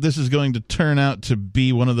think that this is going to turn out to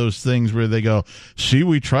be one of those things where they go, see,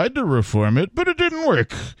 we tried to reform it, but it didn't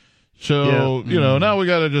work. So, now we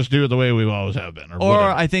got to just do it the way we always have been. Or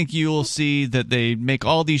I think you'll see that they make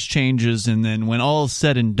all these changes, and then when all is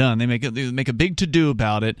said and done, they make a big to-do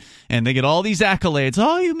about it, and they get all these accolades.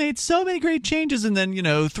 Oh, you made so many great changes, and then,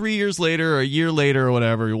 3 years later or a year later or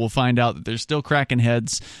whatever, we'll find out that they're still cracking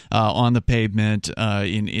heads on the pavement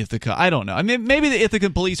in Ithaca. I don't know. I mean, maybe the Ithaca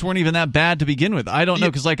police weren't even that bad to begin with. I don't know,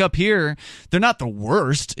 because up here, they're not the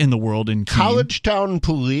worst in the world in Keene. College town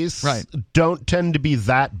police don't tend to be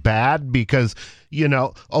that bad. Because,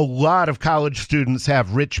 a lot of college students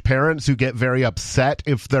have rich parents who get very upset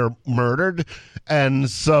if they're murdered. And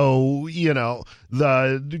so,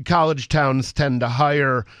 the college towns tend to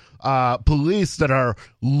hire police that are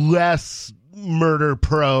less murder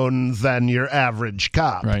prone than your average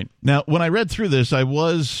cop. Right. Now, when I read through this, I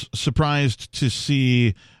was surprised to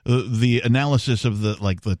see the analysis of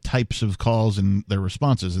the types of calls and their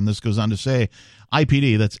responses. And this goes on to say,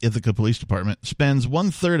 IPD, that's Ithaca Police Department, spends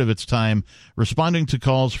 1/3 of its time responding to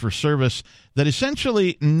calls for service that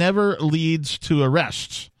essentially never leads to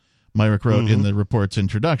arrests, Myrick wrote in the report's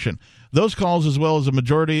introduction. Those calls, as well as a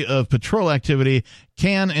majority of patrol activity,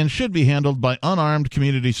 can and should be handled by unarmed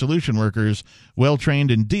community solution workers,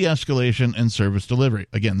 well-trained in de-escalation and service delivery.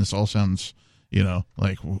 Again, this all sounds,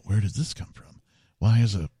 like, where does this come from? Why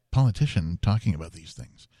is a politician talking about these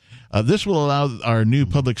things? This will allow our new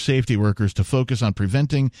public safety workers to focus on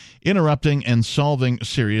preventing, interrupting, and solving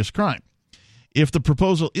serious crime. If the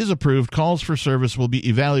proposal is approved, calls for service will be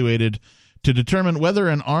evaluated to determine whether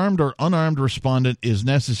an armed or unarmed respondent is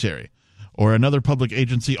necessary, or another public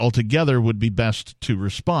agency altogether would be best to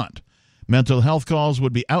respond. Mental health calls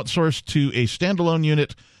would be outsourced to a standalone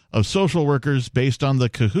unit of social workers based on the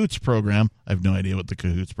Cahoots program. I have no idea what the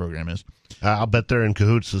Cahoots program is. I'll bet they're in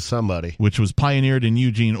cahoots with somebody. Which was pioneered in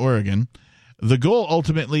Eugene, Oregon. The goal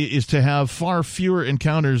ultimately is to have far fewer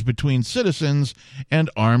encounters between citizens and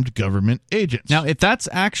armed government agents. Now, if that's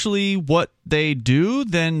actually what they do,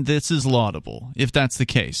 then this is laudable, if that's the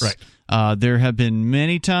case. Right. There have been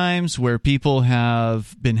many times where people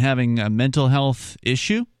have been having a mental health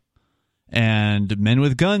issue, and men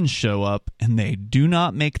with guns show up, and they do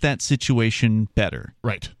not make that situation better.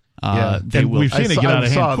 Right. We've seen it get out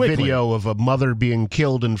of hand quickly. I saw a video of a mother being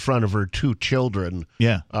killed in front of her 2 children.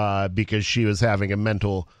 Because she was having a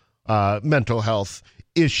mental health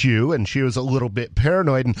issue, and she was a little bit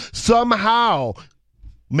paranoid, and somehow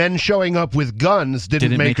men showing up with guns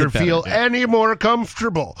didn't make her feel any more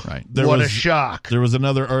comfortable. Right. What a shock. There was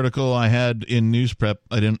another article I had in News Prep.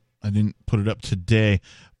 I didn't I didn't put it up today,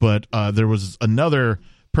 but there was another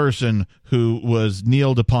person who was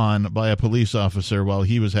kneeled upon by a police officer while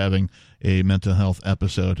he was having a mental health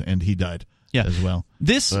episode, and he died as well.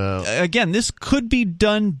 This again, this could be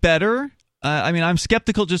done better. I mean, I'm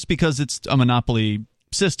skeptical just because it's a monopoly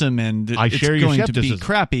system, and it's going to be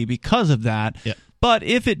crappy because of that. Yeah. But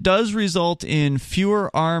if it does result in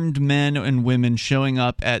fewer armed men and women showing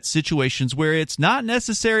up at situations where it's not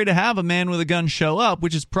necessary to have a man with a gun show up,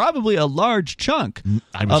 which is probably a large chunk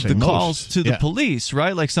of the calls to the police,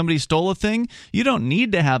 right? Like somebody stole a thing, you don't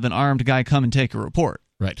need to have an armed guy come and take a report.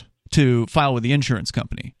 Right. To file with the insurance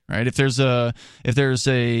company, right? If there's an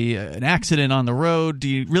accident on the road, do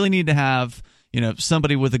you really need to have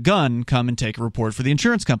somebody with a gun come and take a report for the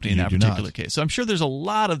insurance company in that particular case? So I'm sure there's a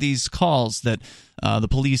lot of these calls that the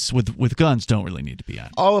police with guns don't really need to be on.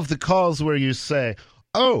 All of the calls where you say,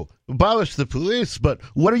 oh, abolish the police, but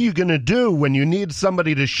what are you going to do when you need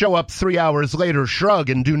somebody to show up 3 hours later, shrug,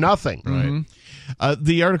 and do nothing? Right.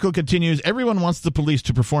 The article continues, everyone wants the police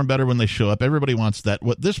to perform better when they show up. Everybody wants that.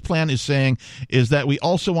 What this plan is saying is that we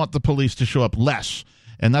also want the police to show up less.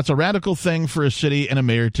 And that's a radical thing for a city and a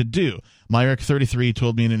mayor to do. Myrick, 33,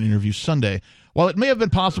 told me in an interview Sunday. While it may have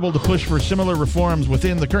been possible to push for similar reforms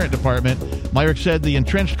within the current department, Myrick said the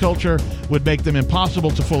entrenched culture would make them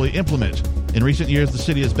impossible to fully implement. In recent years, the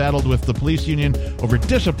city has battled with the police union over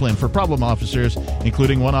discipline for problem officers,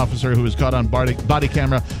 including one officer who was caught on body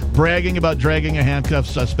camera bragging about dragging a handcuffed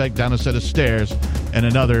suspect down a set of stairs, and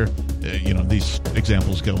another, these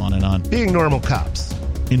examples go on and on. Being normal cops.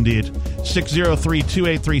 Indeed.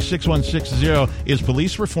 603-283-6160. Is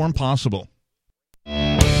police reform possible?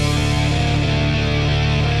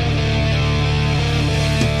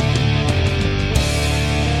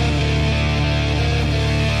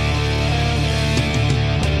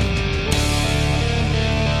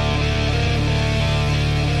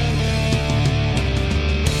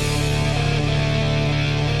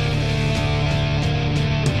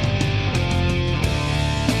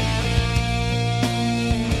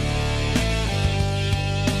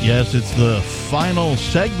 Yes, it's the final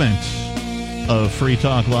segment of Free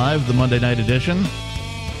Talk Live, the Monday night edition.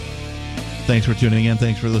 Thanks for tuning in.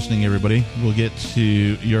 Thanks for listening, everybody. We'll get to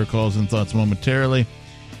your calls and thoughts momentarily.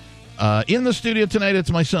 In the studio tonight,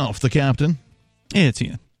 it's myself, the captain. It's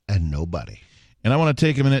Ian. And nobody. And I want to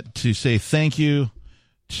take a minute to say thank you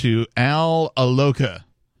to Al Aloka.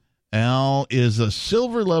 Al is a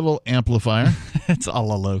silver level amplifier. It's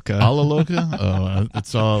Alaloka. Alaloka? Oh,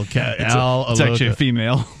 it's all Al Aloka. It's actually a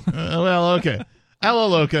female. Well, okay.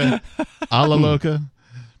 Alaloka. Alaloka.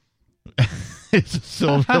 It's a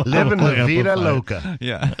silver living level la vida amplifier. loca.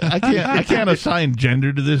 Yeah. I can't assign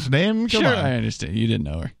gender to this name. Come sure, on. I understand. You didn't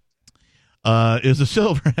know her. Is a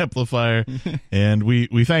silver amplifier, and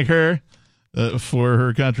we thank her for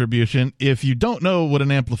her contribution. If you don't know what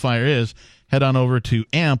an amplifier is, head on over to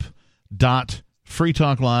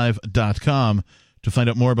amp.freetalklive.com to find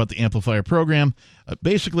out more about the amplifier program.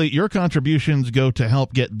 Basically, your contributions go to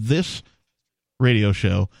help get this radio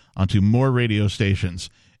show onto more radio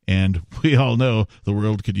stations, and we all know the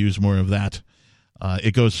world could use more of that.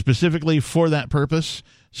 It goes specifically for that purpose,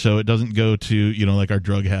 so it doesn't go to, like our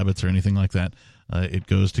drug habits or anything like that. It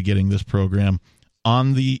goes to getting this program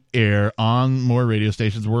on the air, on more radio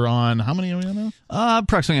stations. We're on, how many are we on now?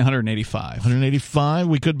 Approximately 185. 185.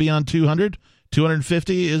 We could be on 200.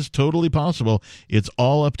 250 is totally possible. It's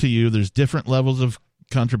all up to you. There's different levels of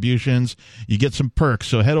contributions. You get some perks.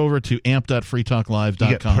 So head over to amp.freetalklive.com.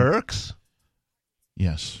 You get perks?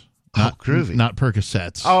 Yes. Not groovy. Not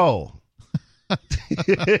Percocets. Oh. I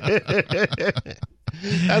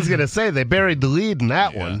was going to say, they buried the lead in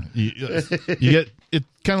that one. You get it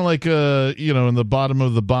kind of like, in the bottom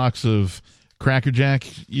of the box of Cracker Jack,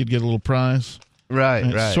 you'd get a little prize.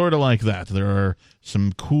 Right. Sort of like that. There are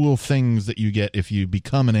some cool things that you get if you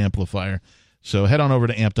become an amplifier. So head on over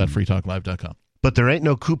to amp.freetalklive.com. But there ain't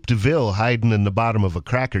no Coupe de Ville hiding in the bottom of a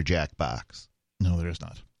Cracker Jack box. No, there is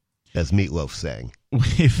not. As Meatloaf sang.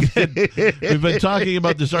 We've been talking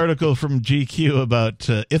about this article from GQ about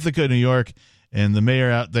Ithaca, New York, and the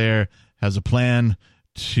mayor out there has a plan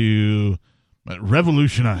to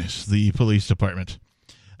revolutionize the police department.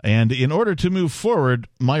 And in order to move forward,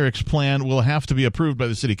 Myrick's plan will have to be approved by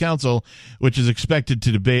the city council, which is expected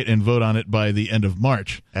to debate and vote on it by the end of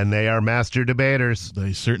March. And they are master debaters.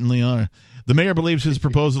 They certainly are. The mayor believes his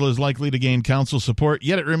proposal is likely to gain council support,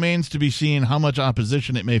 yet it remains to be seen how much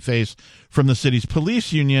opposition it may face from the city's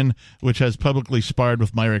police union, which has publicly sparred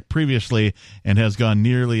with Myrick previously and has gone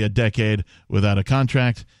nearly a decade without a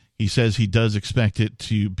contract. He says he does expect it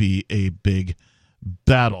to be a big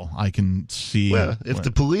battle. I can see. Well, if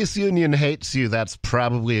the police union hates you, that's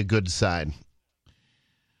probably a good sign.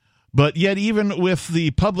 But yet, even with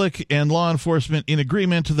the public and law enforcement in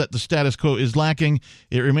agreement that the status quo is lacking,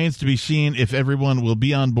 it remains to be seen if everyone will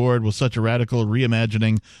be on board with such a radical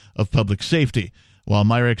reimagining of public safety. While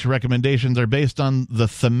Myrick's recommendations are based on the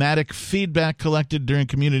thematic feedback collected during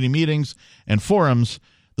community meetings and forums,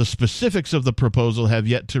 the specifics of the proposal have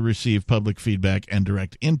yet to receive public feedback and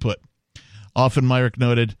direct input. Often, Myrick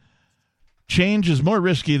noted, change is more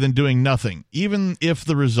risky than doing nothing, even if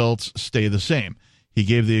the results stay the same. He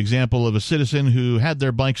gave the example of a citizen who had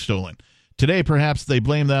their bike stolen. Today, perhaps they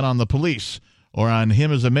blame that on the police, or on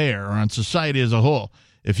him as a mayor, or on society as a whole.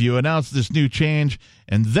 If you announce this new change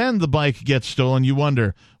and then the bike gets stolen, you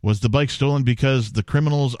wonder, was the bike stolen because the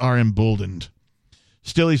criminals are emboldened?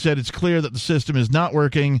 Still, he said it's clear that the system is not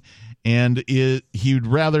working, and he'd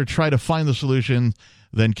rather try to find the solution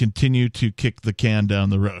than continue to kick the can down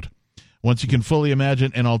the road. Once you can fully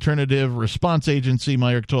imagine an alternative response agency,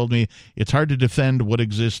 Myrick told me, it's hard to defend what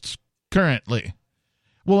exists currently.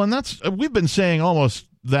 Well, and we've been saying almost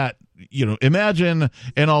that, imagine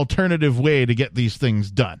an alternative way to get these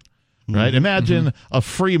things done, right? Mm-hmm. Imagine a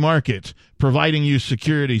free market providing you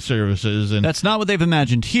security services. And that's not what they've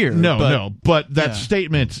imagined here. But that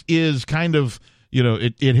statement is kind of,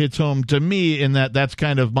 it hits home to me in that's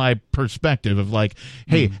kind of my perspective of like,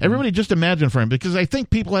 hey, everybody just imagine for him, because I think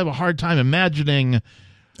people have a hard time imagining.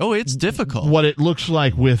 Oh, it's difficult. What it looks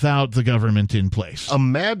like without the government in place.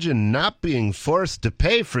 Imagine not being forced to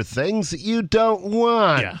pay for things that you don't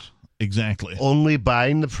want. Yeah, exactly. Only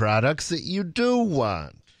buying the products that you do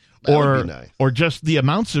want. That would be nice. Or just the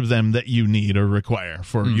amounts of them that you need or require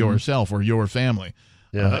for yourself or your family.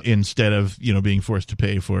 Instead of, being forced to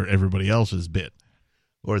pay for everybody else's bit.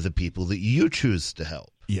 Or the people that you choose to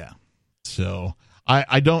help. Yeah. So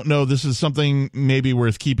I don't know. This is something maybe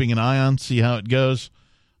worth keeping an eye on, see how it goes.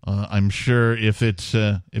 I'm sure if it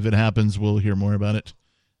happens, we'll hear more about it,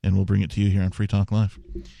 and we'll bring it to you here on Free Talk Live.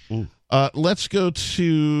 Let's go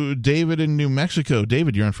to David in New Mexico.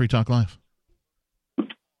 David, you're on Free Talk Live.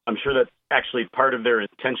 I'm sure that's actually part of their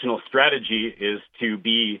intentional strategy, is to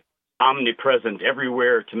be omnipresent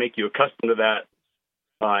everywhere to make you accustomed to that,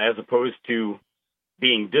 as opposed to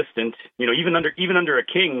being distant. Even under a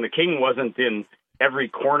king, the king wasn't in every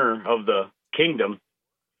corner of the kingdom.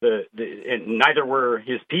 And neither were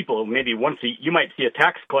his people. Maybe you might see a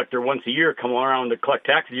tax collector once a year come around to collect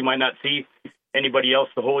taxes. You might not see anybody else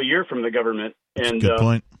the whole year from the government. That's a good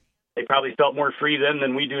point. They probably felt more free then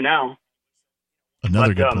than we do now.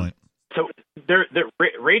 Another good point. So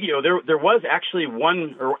radio, there was actually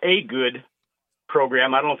one or a good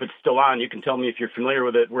program. I don't know if it's still on. You can tell me if you're familiar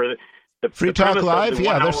with it. Where the Free Talk Live,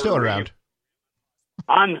 they're still around.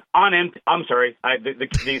 I'm sorry.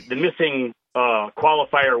 The missing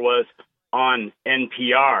qualifier was on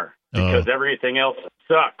NPR, because everything else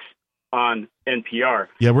sucks on NPR.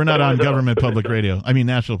 Yeah, we're not on government public radio. I mean,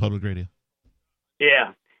 national public radio.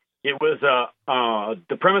 Yeah. It was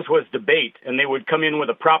the premise was debate, and they would come in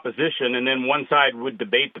with a proposition, and then one side would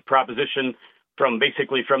debate the proposition from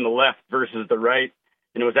the left versus the right,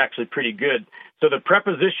 and it was actually pretty good. So the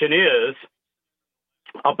proposition is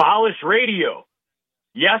abolish radio,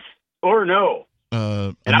 yes or no?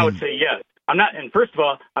 I would say yes. I'm not, and first of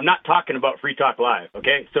all, I'm not talking about Free Talk Live.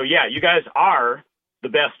 Okay, so yeah, you guys are the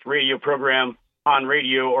best radio program on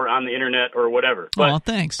radio or on the internet or whatever. But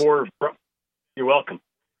thanks. You're welcome.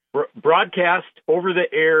 Broadcast over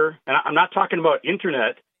the air, and I'm not talking about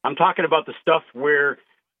internet. I'm talking about the stuff where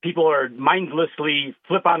people are mindlessly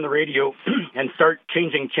flip on the radio and start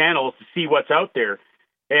changing channels to see what's out there,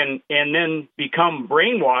 and then become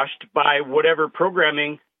brainwashed by whatever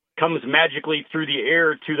programming comes magically through the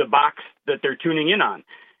air to the box that they're tuning in on,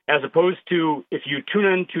 as opposed to if you tune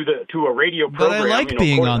in to a radio program. But I like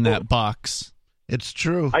being on that box. It's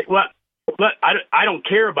true. I don't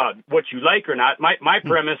care about what you like or not. My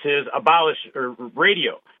premise is abolish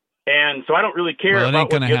radio, and so I don't really care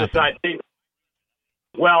about what the other side thinks.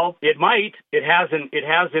 Well, it might. It has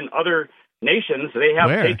in other nations. They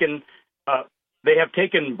have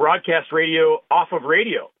taken broadcast radio off of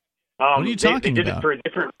radio. What are you talking about? They did it for a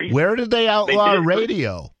different reason. Where did they outlaw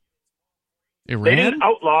radio? Iran? They didn't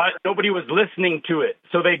outlaw it. Nobody was listening to it,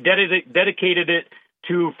 so they dedicated it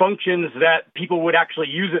to functions that people would actually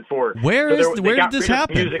use it for. Where did this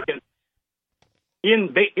happen?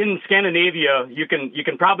 In Scandinavia, you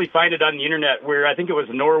can probably find it on the internet. Where I think it was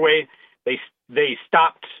Norway, they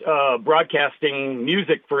stopped broadcasting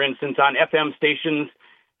music, for instance, on FM stations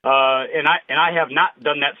And I have not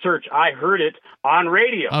done that search. I heard it on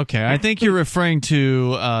radio. Okay, I think you're referring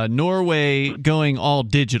to Norway going all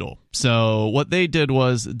digital. So what they did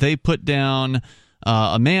was they put down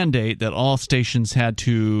a mandate that all stations had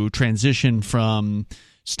to transition from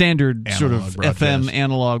standard sort of FM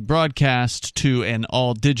analog broadcast to an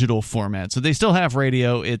all digital format. So they still have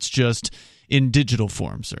radio, it's just in digital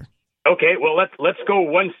form, sir. Okay, well let's go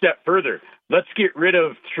one step further. Let's get rid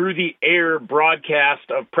of through the air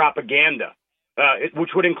broadcast of propaganda,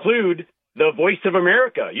 which would include the Voice of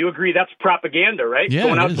America. You agree that's propaganda, right? Yeah,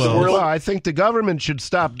 going out to the world. Well, I think the government should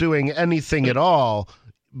stop doing anything at all.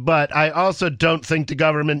 But I also don't think the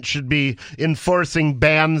government should be enforcing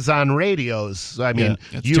bans on radios. I mean,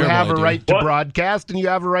 you have a right to broadcast, and you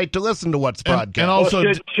have a right to listen to what's broadcast. And also,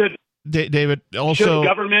 David, should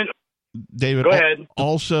government... David, go ahead.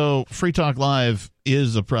 Also, Free Talk Live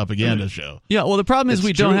is a propaganda show. Yeah, well, the problem is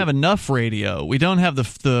we don't true. have enough radio. We don't have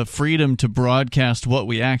the freedom to broadcast what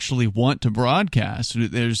we actually want to broadcast.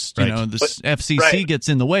 There's, the FCC gets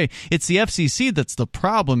in the way. It's the FCC that's the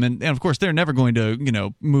problem, and of course, they're never going to,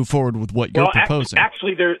 move forward with what you're proposing.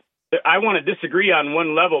 Actually, I want to disagree on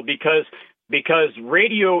one level because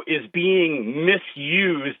radio is being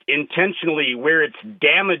misused intentionally, where it's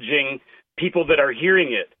damaging people that are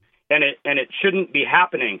hearing it. And it shouldn't be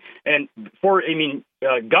happening. And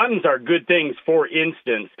guns are good things, for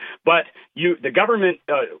instance, but the government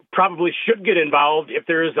probably should get involved if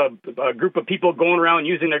there is a group of people going around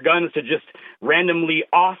using their guns to just randomly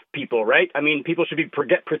off people, right? I mean, people should be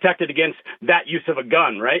protected against that use of a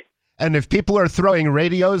gun, right? And if people are throwing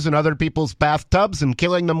radios in other people's bathtubs and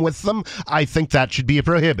killing them with them, I think that should be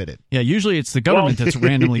prohibited. Yeah, usually it's the government that's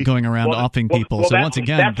randomly going around offing people. So once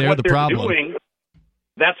again, they're the problem.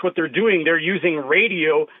 That's what they're doing. They're using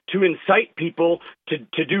radio to incite people to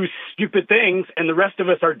do stupid things, and the rest of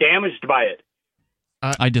us are damaged by it.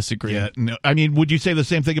 I disagree. Yeah, no, I mean, would you say the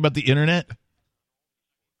same thing about the internet?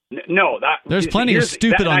 No. There's plenty of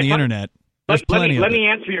stupid on the internet. There's plenty of it. Let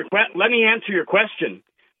me answer your question.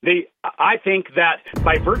 I think that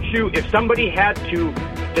by virtue, if somebody had to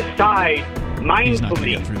decide mindfully... He's not going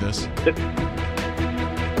to get through this.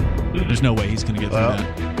 There's no way he's going to get through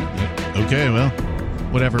that. Okay, well...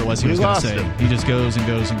 Whatever it was he was going to say. He just goes and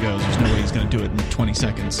goes and goes. There's no way he's going to do it in 20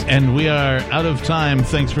 seconds. And we are out of time.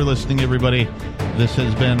 Thanks for listening, everybody. This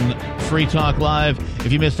has been Free Talk Live.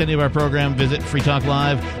 If you missed any of our program, visit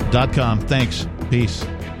freetalklive.com. Thanks. Peace.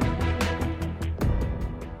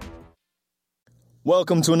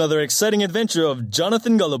 Welcome to another exciting adventure of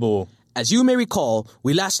Jonathan Gullible. As you may recall,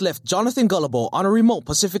 we last left Jonathan Gullible on a remote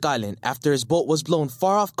Pacific island after his boat was blown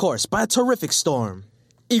far off course by a terrific storm.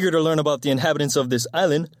 Eager to learn about the inhabitants of this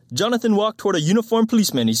island, Jonathan walked toward a uniformed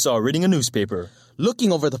policeman he saw reading a newspaper.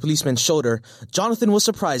 Looking over the policeman's shoulder, Jonathan was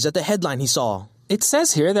surprised at the headline he saw. It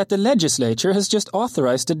says here that the legislature has just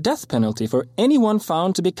authorized the death penalty for anyone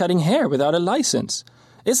found to be cutting hair without a license.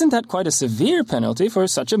 Isn't that quite a severe penalty for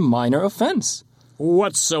such a minor offense?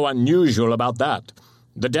 What's so unusual about that?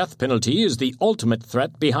 The death penalty is the ultimate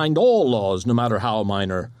threat behind all laws, no matter how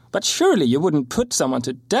minor. But surely you wouldn't put someone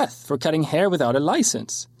to death for cutting hair without a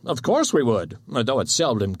license. Of course we would, though it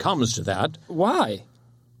seldom comes to that. Why?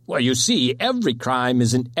 Well, you see, every crime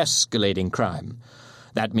is an escalating crime.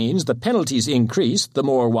 That means the penalties increase the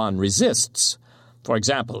more one resists. For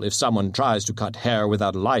example, if someone tries to cut hair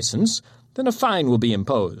without a license, then a fine will be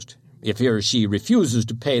imposed. If he or she refuses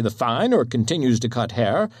to pay the fine or continues to cut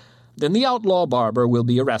hair, then the outlaw barber will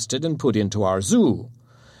be arrested and put into our zoo.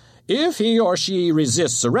 If he or she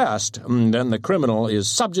resists arrest, then the criminal is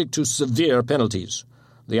subject to severe penalties.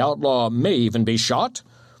 The outlaw may even be shot.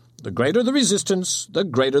 The greater the resistance, the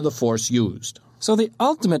greater the force used. So the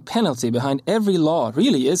ultimate penalty behind every law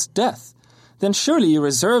really is death. Then surely you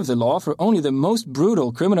reserve the law for only the most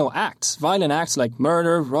brutal criminal acts, violent acts like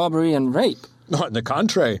murder, robbery, and rape. On the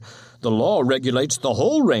contrary, the law regulates the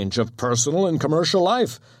whole range of personal and commercial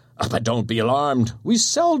life. But don't be alarmed. We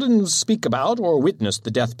seldom speak about or witness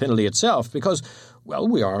the death penalty itself because, well,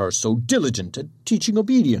 we are so diligent at teaching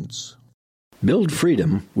obedience. Build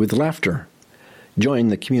freedom with laughter. Join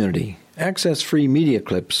the community. Access free media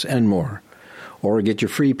clips and more. Or get your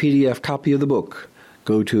free PDF copy of the book.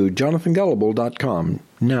 Go to jonathangullible.com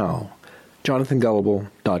now.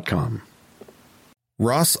 jonathangullible.com.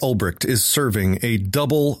 Ross Ulbricht is serving a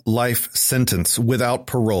double life sentence without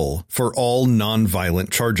parole for all nonviolent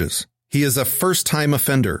charges. He is a first-time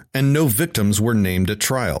offender, and no victims were named at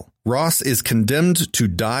trial. Ross is condemned to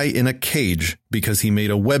die in a cage because he made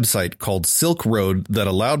a website called Silk Road that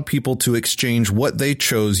allowed people to exchange what they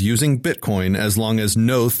chose using Bitcoin as long as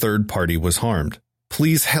no third party was harmed.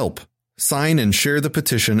 Please help. Sign and share the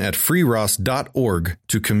petition at freeross.org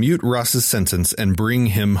to commute Ross's sentence and bring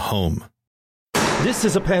him home. This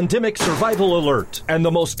is a pandemic survival alert and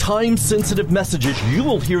the most time-sensitive messages you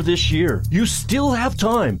will hear this year. You still have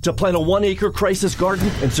time to plant a 1-acre crisis garden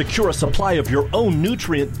and secure a supply of your own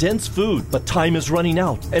nutrient-dense food. But time is running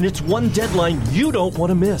out, and it's one deadline you don't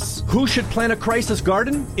want to miss. Who should plant a crisis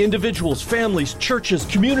garden? Individuals, families, churches,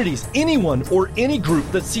 communities, anyone or any group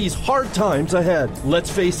that sees hard times ahead.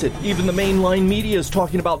 Let's face it, even the mainline media is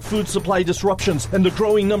talking about food supply disruptions and the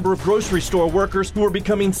growing number of grocery store workers who are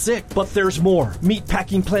becoming sick. But there's more.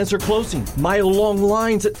 Meatpacking plants are closing, mile-long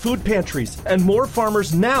lines at food pantries, and more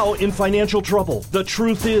farmers now in financial trouble. The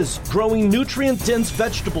truth is, growing nutrient-dense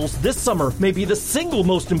vegetables this summer may be the single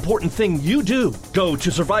most important thing you do. Go to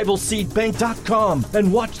survivalseedbank.com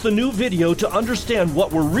and watch the new video to understand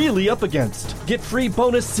what we're really up against. Get free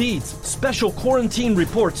bonus seeds, special quarantine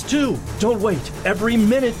reports too. Don't wait. Every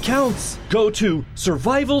minute counts. Go to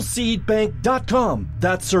survivalseedbank.com.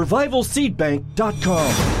 That's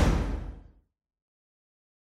survivalseedbank.com.